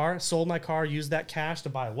had this car, sold my car, used that cash to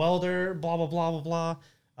buy a welder, blah, blah, blah, blah,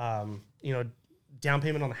 blah. Down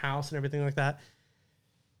payment on the house and everything like that.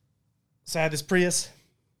 So I had this Prius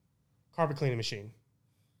carpet cleaning machine.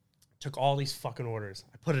 Took all these fucking orders.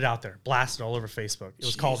 I put it out there, blasted all over Facebook. It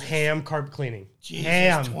was called Ham Carpet Cleaning. Jesus,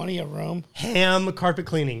 Ham. 20 a room. Ham Carpet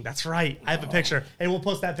Cleaning. That's right. I have a picture. And we'll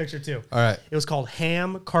post that picture too. All right. It was called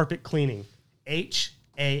Ham Carpet Cleaning.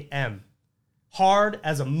 HAM. Hard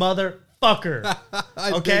as a mother motherfucker.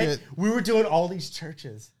 I Okay? dig it. We were doing all these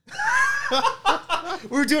churches.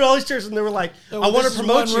 We were doing all these churches, and they were like, Oh, I want this to is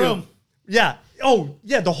promote one you. room. Yeah. Oh,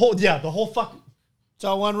 yeah, the whole fucking. It's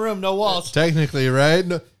all one room, no walls. Technically, right?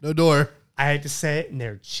 No door. I hate to say it, and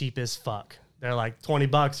they're cheap as fuck. They're like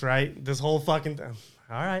 $20, right? This whole fucking thing.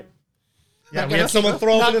 All right. Yeah, we had someone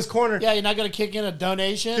throw up in this corner. Yeah, you're not going to kick in a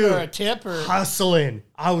donation Dude, or a tip or. hustling.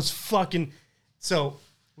 I was fucking. So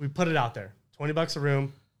we put it out there, $20 a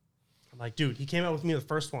room. I'm like, dude, he came out with me the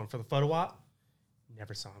first one for the photo op.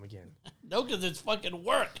 Never saw him again. No, because it's fucking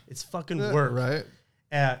work. It's fucking work. Right.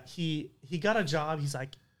 He got a job. He's like,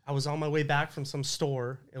 I was on my way back from some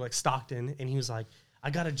store in like Stockton, and he was like, I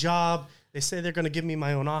got a job. They say they're going to give me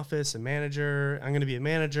my own office, a manager. I'm going to be a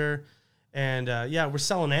manager. And yeah, we're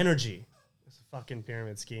selling energy. It's a fucking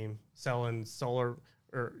pyramid scheme. Selling solar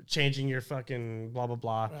or changing your fucking blah, blah,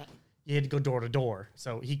 blah. Right. You had to go door to door.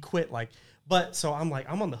 So he quit but so I'm like,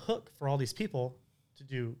 I'm on the hook for all these people to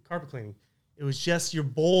do carpet cleaning. It was just your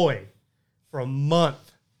boy for a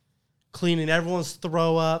month cleaning everyone's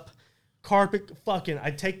throw up. Carpet fucking,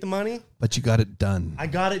 I'd take the money. But you got it done. I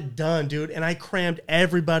got it done, dude. And I crammed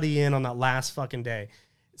everybody in on that last fucking day.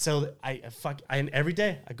 So and every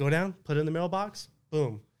day I go down, put it in the mailbox,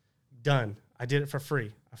 boom, done. I did it for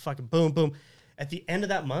free. I fucking boom, boom. At the end of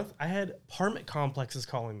that month, I had apartment complexes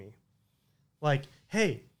calling me. Like,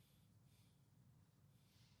 hey,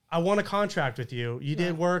 I want a contract with you. You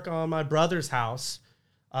did work on my brother's house.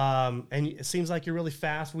 And it seems like you're really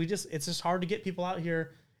fast. It's just hard to get people out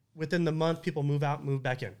here. Within the month, people move out, move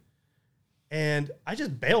back in. And I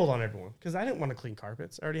just bailed on everyone because I didn't want to clean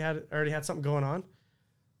carpets. I already had something going on.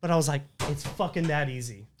 But I was like, it's fucking that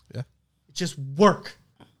easy. Yeah. Just work.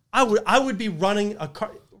 I would be running a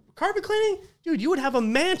carpet cleaning? Dude, you would have a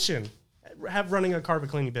mansion running a carpet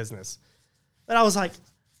cleaning business. And I was like,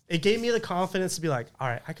 it gave me the confidence to be like, all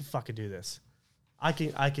right, I can fucking do this. I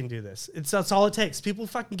can do this. That's all it takes. People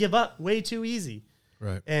fucking give up way too easy.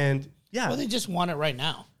 Right. And yeah. Well, they just want it right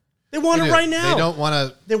now. They want it right now. They don't want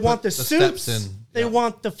to. They want the suits. Steps in. They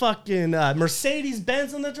want the fucking Mercedes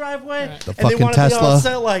Benz in the driveway. Right. The and they fucking want to be Tesla. on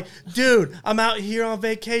set like, dude, I'm out here on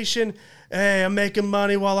vacation. Hey, I'm making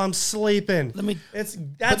money while I'm sleeping. That's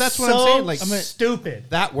that's so what I'm saying, like, stupid.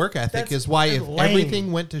 That work ethic That's is why if lame.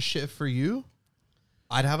 everything went to shit for you,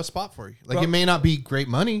 I'd have a spot for you. Like, Bro, it may not be great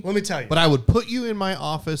money. let me tell you. But I would put you in my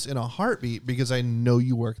office in a heartbeat because I know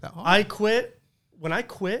you work that hard. I quit. When I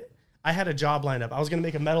quit, I had a job lined up. I was going to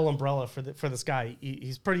make a metal umbrella for this guy.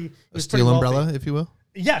 He's pretty. a steel umbrella, if you will.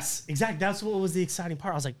 Yes, exactly. That's what was the exciting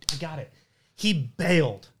part. I was like, I got it. He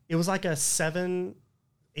bailed. It was like a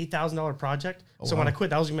 $8,000 project. So when I quit,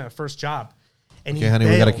 that was gonna be my first job. And Okay, he honey,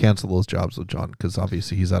 bailed. we got to cancel those jobs with John because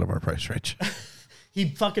obviously he's out of our price range. He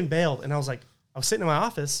fucking bailed, and I was like, I was sitting in my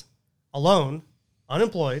office, alone,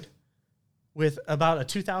 unemployed, with about a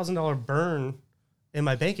 $2,000 burn in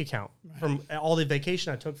my bank account from all the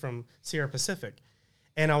vacation I took from Sierra Pacific,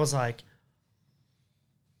 and I was like,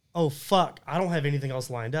 oh fuck, I don't have anything else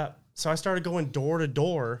lined up. So I started going door to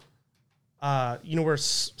door. You know where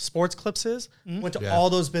Sports Clips is? Went to all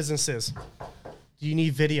those businesses. Do you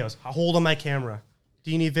need videos? I hold on my camera.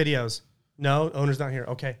 Do you need videos? No, owner's not here.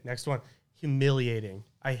 Okay, next one. Humiliating.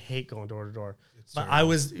 I hate going door to door. But I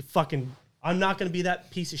was fucking, I'm not going to be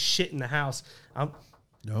that piece of shit in the house.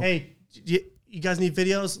 Hey, you guys need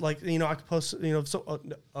videos? Like, you know, I could post, you know, so,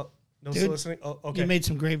 no Dude, soliciting. Oh, okay. You made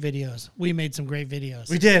some great videos. We made some great videos.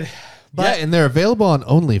 We did. But yeah, and they're available on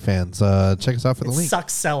OnlyFans. Check us out for the link.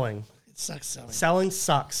 sucks selling. It sucks selling. Selling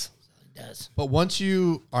sucks. It does. But once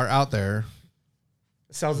you are out there,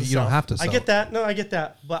 It sells You itself. don't have to sell I get that. No, I get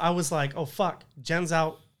that. But I was like, oh, fuck. Jen's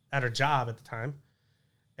out at her job at the time,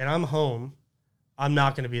 and I'm home. I'm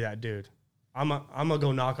not going to be that dude. I'm going to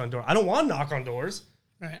go knock on doors. I don't want to knock on doors.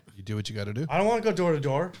 Right. you do what you got to do. I don't want to go door to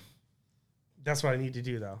door. That's what I need to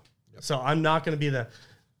do, though. Yep. So I'm not going to be the,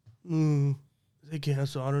 they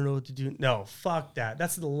cancel. I don't know what to do. No, fuck that.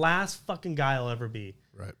 That's the last fucking guy I'll ever be.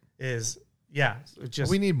 Right.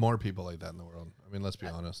 Just We need more people like that in the world. I mean, let's be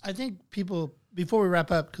honest. I think people, before we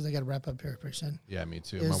wrap up, because I got to wrap up here pretty soon. Yeah, me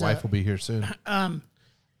too. Is, My wife will be here soon.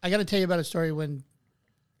 I got to tell you about a story when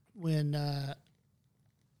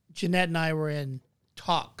Jeanette and I were in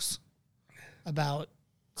talks about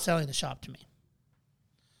selling the shop to me.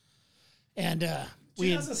 And we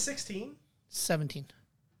 2016. 17.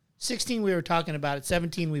 16 we were talking about it.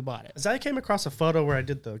 17 we bought it. As I came across a photo where I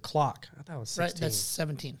did the clock. I thought it was 16. Right, that's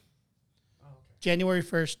 17. January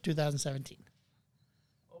 1st, 2017.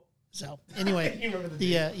 So anyway, You remember the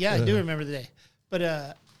day. yeah, I do remember the day.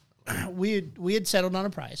 But we had settled on a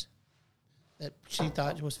price that she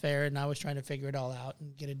thought was fair, and I was trying to figure it all out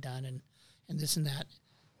and get it done and this and that.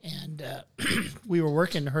 And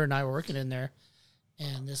her and I were working in there,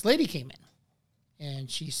 and this lady came in, and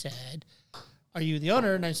she said, "Are you the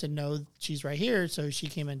owner?" And I said, "No, she's right here." So she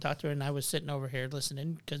came in and talked to her, and I was sitting over here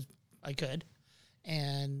listening because I could.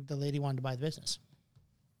 And the lady wanted to buy the business.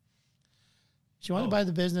 She wanted to buy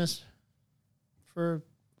the business for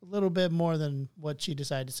a little bit more than what she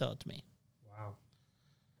decided to sell it to me. Wow.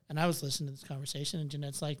 And I was listening to this conversation, and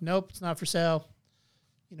Jeanette's like, "Nope, it's not for sale."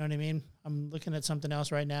 You know what I mean? I'm looking at something else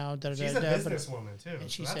right now. She's a businesswoman, too. And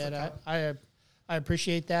she so said, I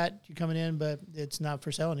appreciate that you coming in, but it's not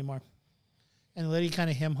for sale anymore. And the lady kind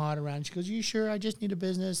of hem-hawed around. She goes, "You sure? I just need a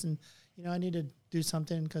business, and, I need to do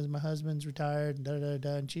something because my husband's retired, and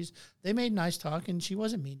da-da-da-da." And they made nice talk, and she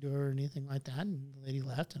wasn't mean to her or anything like that. And the lady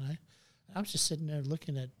left, and I was just sitting there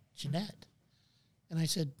looking at Jeanette. And I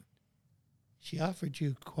said, "She offered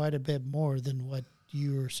you quite a bit more than what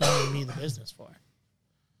you were selling me the business for.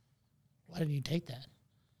 Why didn't you take that?"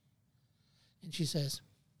 And she says,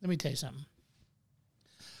 "Let me tell you something.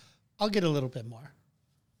 I'll get a little bit more.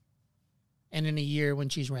 And in a year when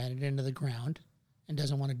she's ran it into the ground and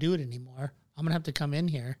doesn't want to do it anymore, I'm going to have to come in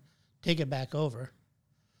here, take it back over,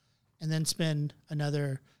 and then spend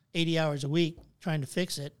another 80 hours a week trying to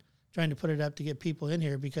fix it, trying to put it up to get people in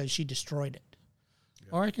here because she destroyed it.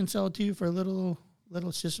 Yeah. Or I can sell it to you for a little,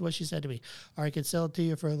 it's just what she said to me. Or I could sell it to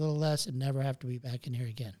you for a little less and never have to be back in here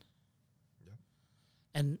again."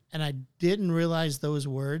 And I didn't realize those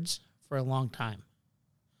words for a long time.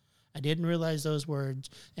 I didn't realize those words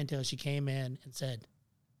until she came in and said,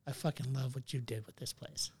 "I fucking love what you did with this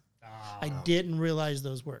place." I didn't realize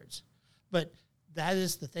those words. But that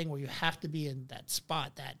is the thing where you have to be in that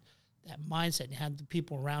spot, that mindset, and have the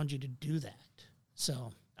people around you to do that.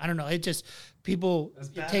 So I don't know. It just it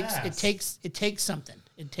takes something.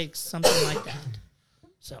 It takes something like that.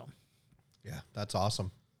 So Yeah, that's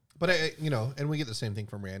awesome. But and we get the same thing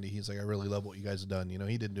from Randy. He's like, "I really love what you guys have done."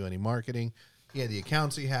 He didn't do any marketing. He had the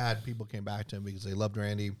accounts he had. People came back to him because they loved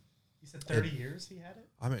Randy. You said 30 years he had it?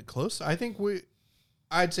 I mean, close. I think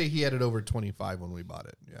I'd say he had it over 25 when we bought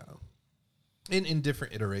it. Yeah. In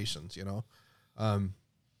different iterations,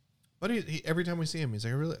 But he every time we see him, he's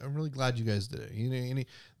like, I'm really glad you guys did it. And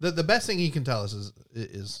the best thing he can tell us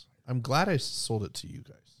is I'm glad I sold it to you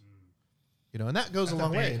guys. And that goes a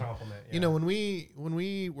long way. Compliment, yeah. When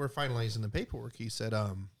we were finalizing the paperwork, he said, "What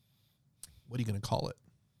are you going to call it?"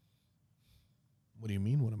 "What do you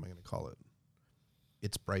mean? What am I going to call it?"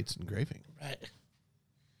 "It's Bright's Engraving." Right.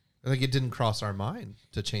 Like, it didn't cross our mind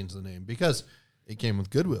to change the name because it came with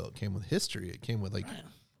goodwill. It came with history. It came with right.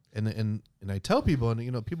 And I tell people,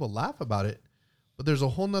 and people laugh about it, but there's a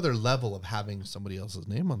whole nother level of having somebody else's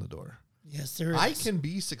name on the door. Yes, there is. I can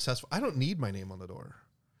be successful. I don't need my name on the door.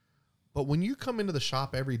 But when you come into the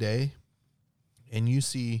shop every day and you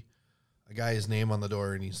see a guy's name on the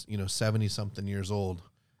door and he's, 70-something years old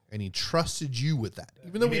and he trusted you with that,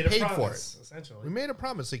 even though we paid for it. Essentially. We made a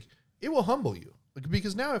promise. Like, it will humble you.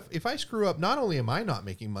 Because now if I screw up, not only am I not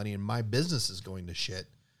making money and my business is going to shit,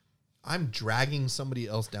 I'm dragging somebody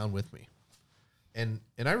else down with me. And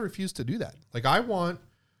I refuse to do that. Like, I want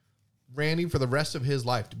Randy for the rest of his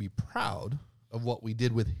life to be proud of what we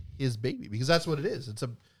did with his baby, because that's what it is. It's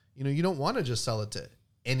you don't want to just sell it to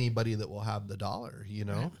anybody that will have the dollar,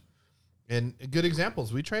 Right. And good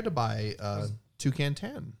examples. We tried to buy Toucan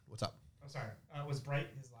Tan. What's up? I'm sorry. Was Bright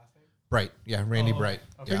his last name? Bright. Yeah, Randy Bright.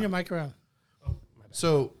 Okay. Bring your mic around. Oh, my bad.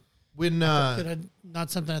 So when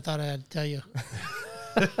not something I thought I had to tell you.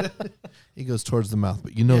 He goes towards the mouth,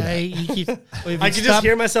 but that. I can just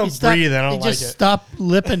hear myself breathe. I don't like it. Just stop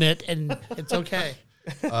lipping it, and it's okay.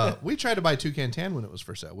 We tried to buy Toucan Tan when it was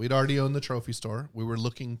for sale. We'd already owned the trophy store. We were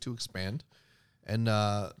looking to expand. And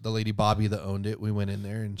the lady Bobby that owned it, we went in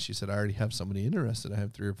there and she said, "I already have somebody interested. I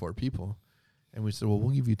have 3 or 4 people." And we said, "Well,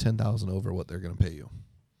 we'll give you $10,000 over what they're going to pay you."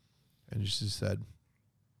 And she said,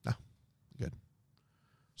 "No, good."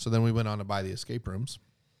 So then we went on to buy the escape rooms.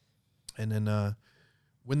 And then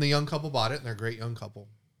when the young couple bought it, and they're a great young couple,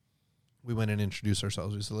 we went and introduced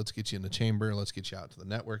ourselves. We said, "Let's get you in the chamber. Let's get you out to the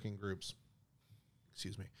networking groups."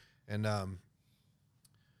 Excuse me. And,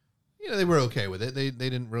 they were okay with it.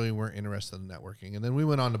 They weren't interested in networking. And then we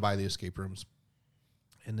went on to buy the escape rooms.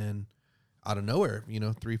 And then out of nowhere,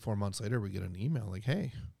 3-4 months later, we get an email like,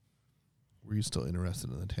 "Hey, were you still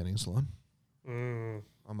interested in the tanning salon?"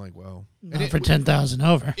 I'm like, "Well, not for 10,000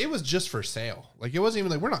 over." It was just for sale. Like, it wasn't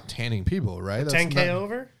even like, we're not tanning people, right? 10K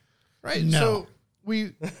over? Right. No.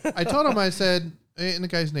 So I told him, I said, and the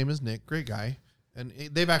guy's name is Nick, great guy. And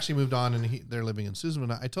they've actually moved on and they're living in Susan.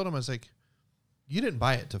 And I told him, I was like, "You didn't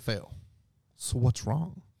buy it to fail. So what's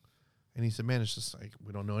wrong?" And he said, "Man, it's just like,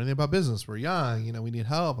 we don't know anything about business. We're young, we need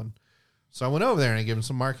help." And So I went over there and I gave him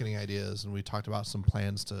some marketing ideas, and we talked about some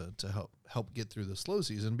plans to help get through the slow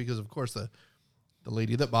season, because of course the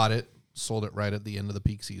lady that bought it sold it right at the end of the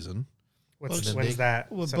peak season. When's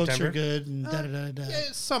that? Well, September? books are good and da-da-da-da. Yeah,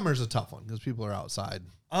 summer's a tough one because people are outside.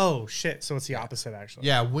 Oh shit! So it's the opposite actually.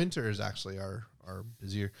 Yeah, winter is actually our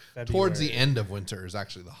busier. February. Towards the end of winter is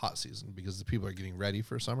actually the hot season because the people are getting ready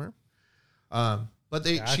for summer. But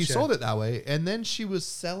she Gotcha. sold it that way, and then she was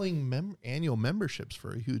selling annual memberships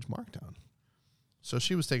for a huge markdown. So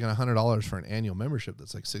she was taking $100 for an annual membership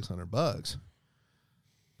that's like $600,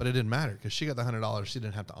 but it didn't matter because she got the $100. She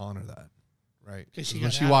didn't have to honor that, right? 'Cause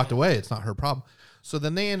When she walked away, it's not her problem. So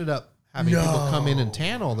then they ended up having people come in and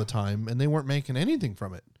tan all the time, and they weren't making anything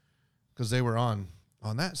from it because they were on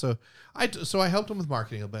that. So I helped them with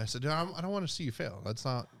marketing, but I said, I don't want to see you fail. That's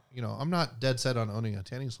not, I'm not dead set on owning a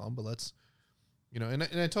tanning salon, but let's. And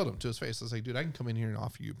I told him to his face, I was like, dude, I can come in here and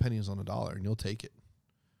offer you pennies on a dollar and you'll take it.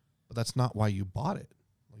 But that's not why you bought it.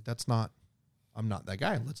 Like, I'm not that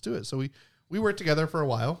guy. Let's do it. So we worked together for a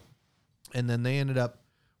while, and then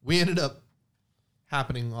we ended up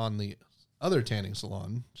happening on the other tanning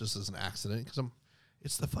salon just as an accident. Because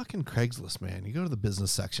it's the fucking Craigslist, man. You go to the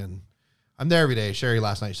business section. I'm there every day. Sherry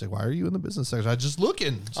last night, she's like, why are you in the business section? I was just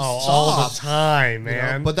looking. Just all the time,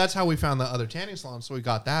 man. But that's how we found the other tanning salon. So we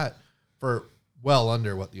got that for well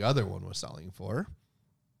under what the other one was selling for.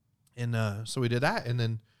 And so we did that. And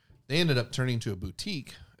then they ended up turning to a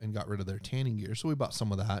boutique and got rid of their tanning gear. So we bought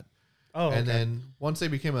some of that. Oh, and okay. then once they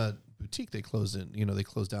became a boutique, they closed it. They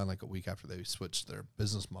closed down like a week after they switched their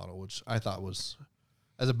business model, which I thought was,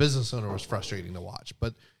 as a business owner, was frustrating to watch.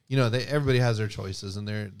 But, everybody has their choices, and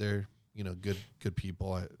they're good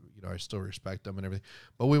people. I still respect them and everything.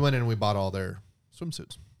 But we went in and we bought all their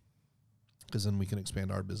swimsuits because then we can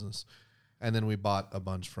expand our business. And then we bought a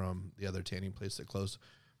bunch from the other tanning place that closed.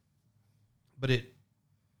 But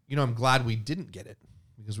I'm glad we didn't get it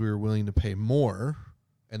because we were willing to pay more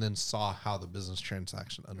and then saw how the business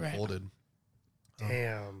transaction unfolded. Right.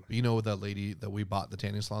 Damn. But that lady that we bought the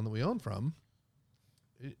tanning salon that we owned from,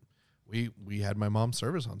 we had my mom's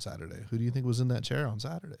service on Saturday. Who do you think was in that chair on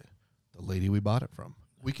Saturday? The lady we bought it from.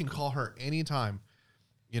 We can call her anytime,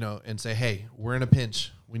 and say, hey, we're in a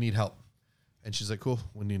pinch. We need help. And she's like, cool,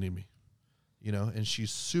 when do you need me? And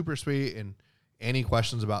she's super sweet. And any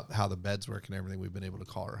questions about how the beds work and everything, we've been able to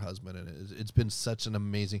call her husband. And it's been such an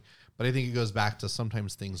amazing, but I think it goes back to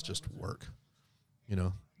sometimes things just work,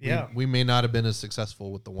 Yeah. We may not have been as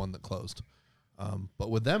successful with the one that closed. But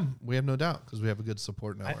with them, we have no doubt because we have a good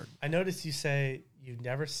support network. I noticed you say you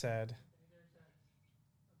never said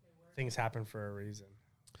things happen for a reason.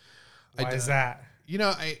 Why is that?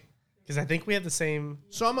 Because I think we have the same.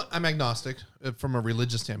 So I'm agnostic from a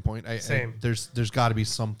religious standpoint. Same. There's got to be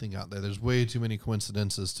something out there. There's way too many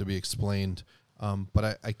coincidences to be explained.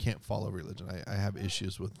 But I can't follow religion. I have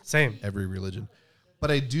issues with every religion. But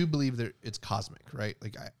I do believe that it's cosmic, right?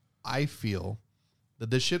 Like I feel that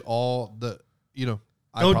this shit all Go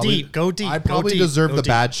deep. I probably deserve the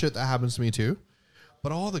bad shit that happens to me too.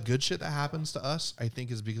 But all the good shit that happens to us, I think,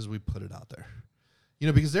 is because we put it out there.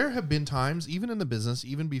 Because there have been times, even in the business,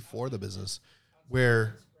 even before the business,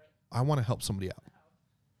 where I want to help somebody out.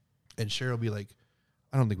 And Cheryl will be like,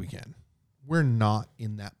 I don't think we can. We're not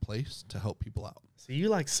in that place to help people out. So you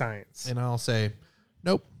like science. And I'll say,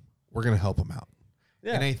 nope, we're going to help them out.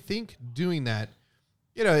 Yeah. And I think doing that,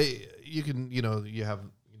 you can, you have,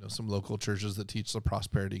 some local churches that teach the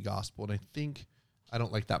prosperity gospel. And I think I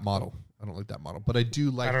don't like that model. But I do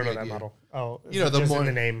like. I don't know the that idea. model. Oh, the more in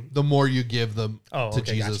the name. the more you give them to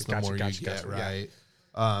okay, Jesus, gotcha, the more you get, right?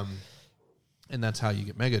 Yeah. And that's how you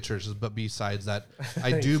get mega churches. But besides that,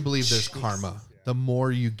 I do believe there's karma. Yeah. The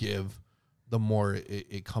more you give, the more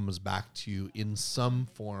it comes back to you in some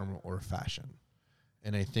form or fashion.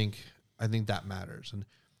 And I think that matters.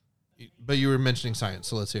 But you were mentioning science,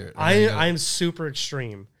 so let's hear it. I'm super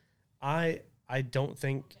extreme. I don't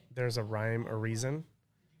think there's a rhyme or reason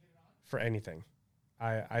for anything.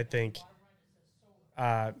 I think,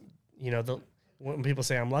 when people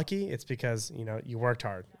say I'm lucky, it's because, you worked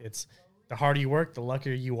hard. It's the harder you work, the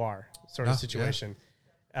luckier you are sort of situation.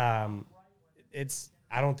 Yeah.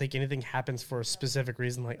 I don't think anything happens for a specific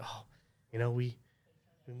reason. Like, we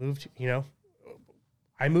moved,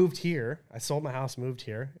 I moved here. I sold my house, moved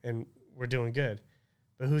here, and we're doing good.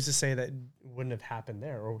 But who's to say that wouldn't have happened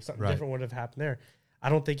there or something different would have happened there? I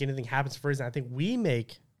don't think anything happens for a reason. I think we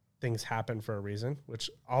make things happen for a reason, which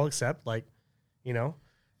I'll accept. Like,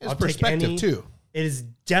 it's perspective too. It is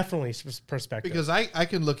definitely perspective. Because I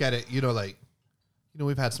can look at it,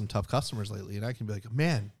 we've had some tough customers lately, and I can be like,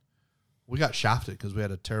 man, we got shafted because we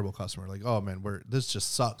had a terrible customer. Like, oh man, this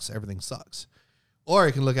just sucks. Everything sucks. Or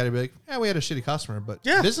I can look at it and be like, yeah, we had a shitty customer, but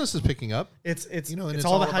Yeah. business is picking up. It's And it's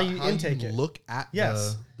all about how you intake it. Look at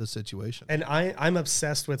Yes. the situation. And I'm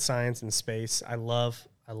obsessed with science and space. I love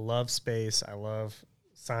space. I love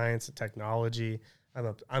science and technology.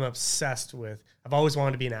 I'm obsessed with. I've always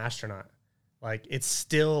wanted to be an astronaut. Like it's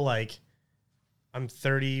still like I'm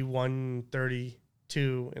 31,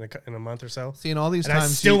 32 in a month or so. See, and all these And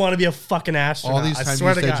times I still want to be a fucking astronaut. all these I times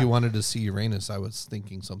swear you to said God. you wanted to see Uranus, I was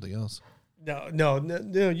thinking something else. No,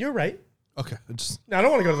 you're right. Okay, just No, I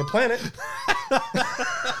don't want to go to the planet.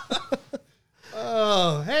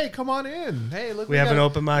 oh, hey, come on in. Hey, look, We have an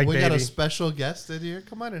open mic, We got a baby. special guest in here.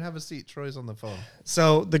 Come on and have a seat. Troy's on the phone.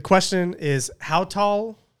 So the question is, how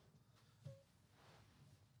tall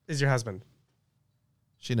is your husband?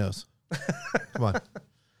 She knows. Come on,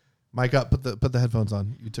 mic up. Put the headphones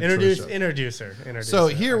on. You took Troy's show. Introduce her. So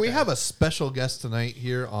here we have a special guest tonight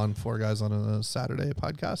here on Four Guys on a Saturday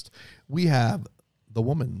podcast. We have the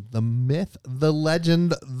woman, the myth, the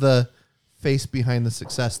legend, the face behind the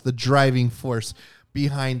success, the driving force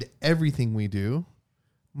behind everything we do,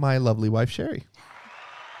 my lovely wife, Sherry.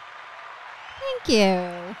 Thank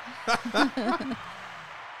you.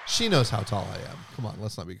 She knows how tall I am. Come on,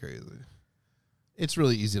 let's not be crazy. It's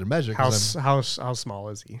really easy to measure. how 'cause how small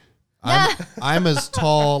is he? I'm as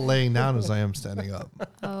tall laying down as I am standing up.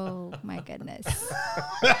 Oh my goodness.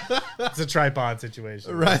 It's a tripod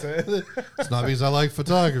situation, Right. That's it. It's not because I like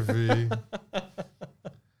photography.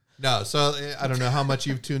 No, so I don't know how much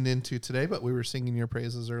you've tuned into today, but we were singing your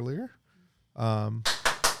praises earlier.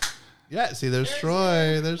 Yeah, see, there's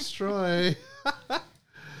Troy. There's Troy.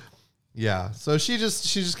 Yeah, so she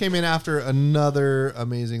just came in after another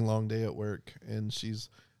amazing long day at work, and she's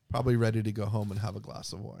probably ready to go home and have a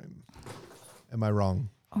glass of wine. Am I wrong?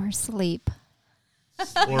 Or sleep.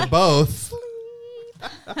 Or both?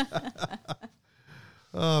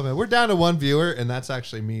 Oh man, we're down to one viewer, and that's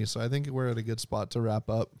actually me. So I think we're at a good spot to wrap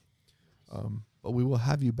up. But we will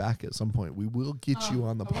have you back at some point. We will get you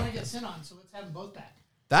on the I want to get podcast. Sin on, so let's have them both back.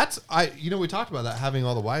 We talked about that, having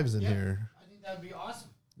all the wives in Yep. here. I think that would be awesome.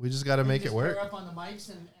 We just got to make it Just work. pair up on the mics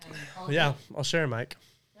and call it Yeah, good. I'll share, Mike.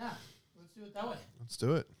 Yeah, let's do it that way. Let's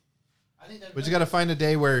do it. I think that. We just got to find a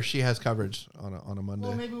day where she has coverage on a Monday.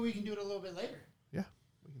 Well, maybe we can do it a little bit later. Yeah,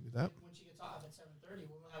 we can do that. When she gets off at 7:30,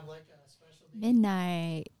 we'll have like a special.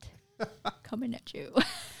 Midnight. Coming at you.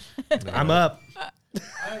 I'm up.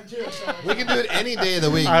 I am too. So We can do it any day of the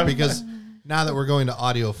week because now that we're going to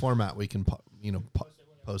audio format, we can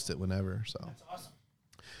post it whenever. So. that's awesome.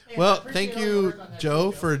 Hey, I Well, appreciate thank all your you, work on that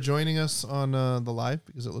Joe, too, for joining us on the live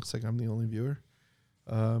because it looks like I'm the only viewer.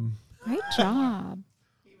 Great job.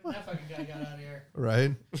 Even that fucking guy got out of here.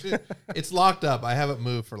 Right? It's locked up. I haven't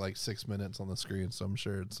moved for like 6 minutes on the screen, so I'm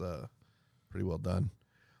sure it's pretty well done.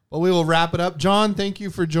 But we will wrap it up. John, thank you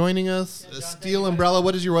for joining us. Yeah, John, thank Steel you, Umbrella,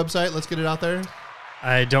 what is your website? Let's get it out there.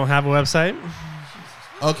 I don't have a website.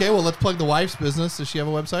 Okay, well, let's plug the wife's business. Does she have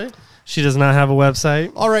a website? She does not have a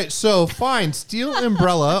website. All right, so find Steel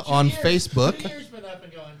Umbrella on 2 years. Facebook 2 years been up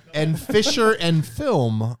and going. and Fisher and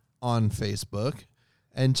Film on Facebook.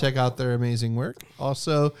 And check out their amazing work.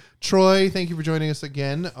 Also, Troy, thank you for joining us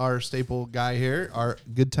again. Our staple guy here, our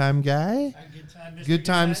good time guy. Good time, Mr. Good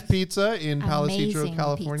Times Pizza in Palisades Road, Amazing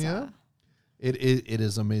California. pizza. It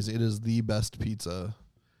is amazing. It is the best pizza.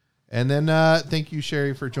 And then thank you,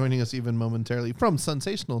 Sherry, for joining us even momentarily from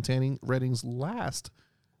Sunsational Tanning, Reading's last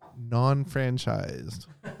non-franchised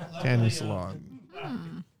tanning salon.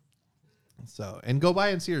 So, and go by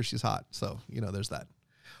and see her. She's hot. So, there's that.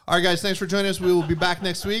 All right, guys, thanks for joining us. We will be back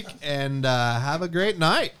next week, and have a great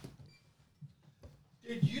night.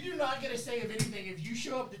 Dude, you do not get a say of anything if you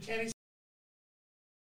show up to Tanning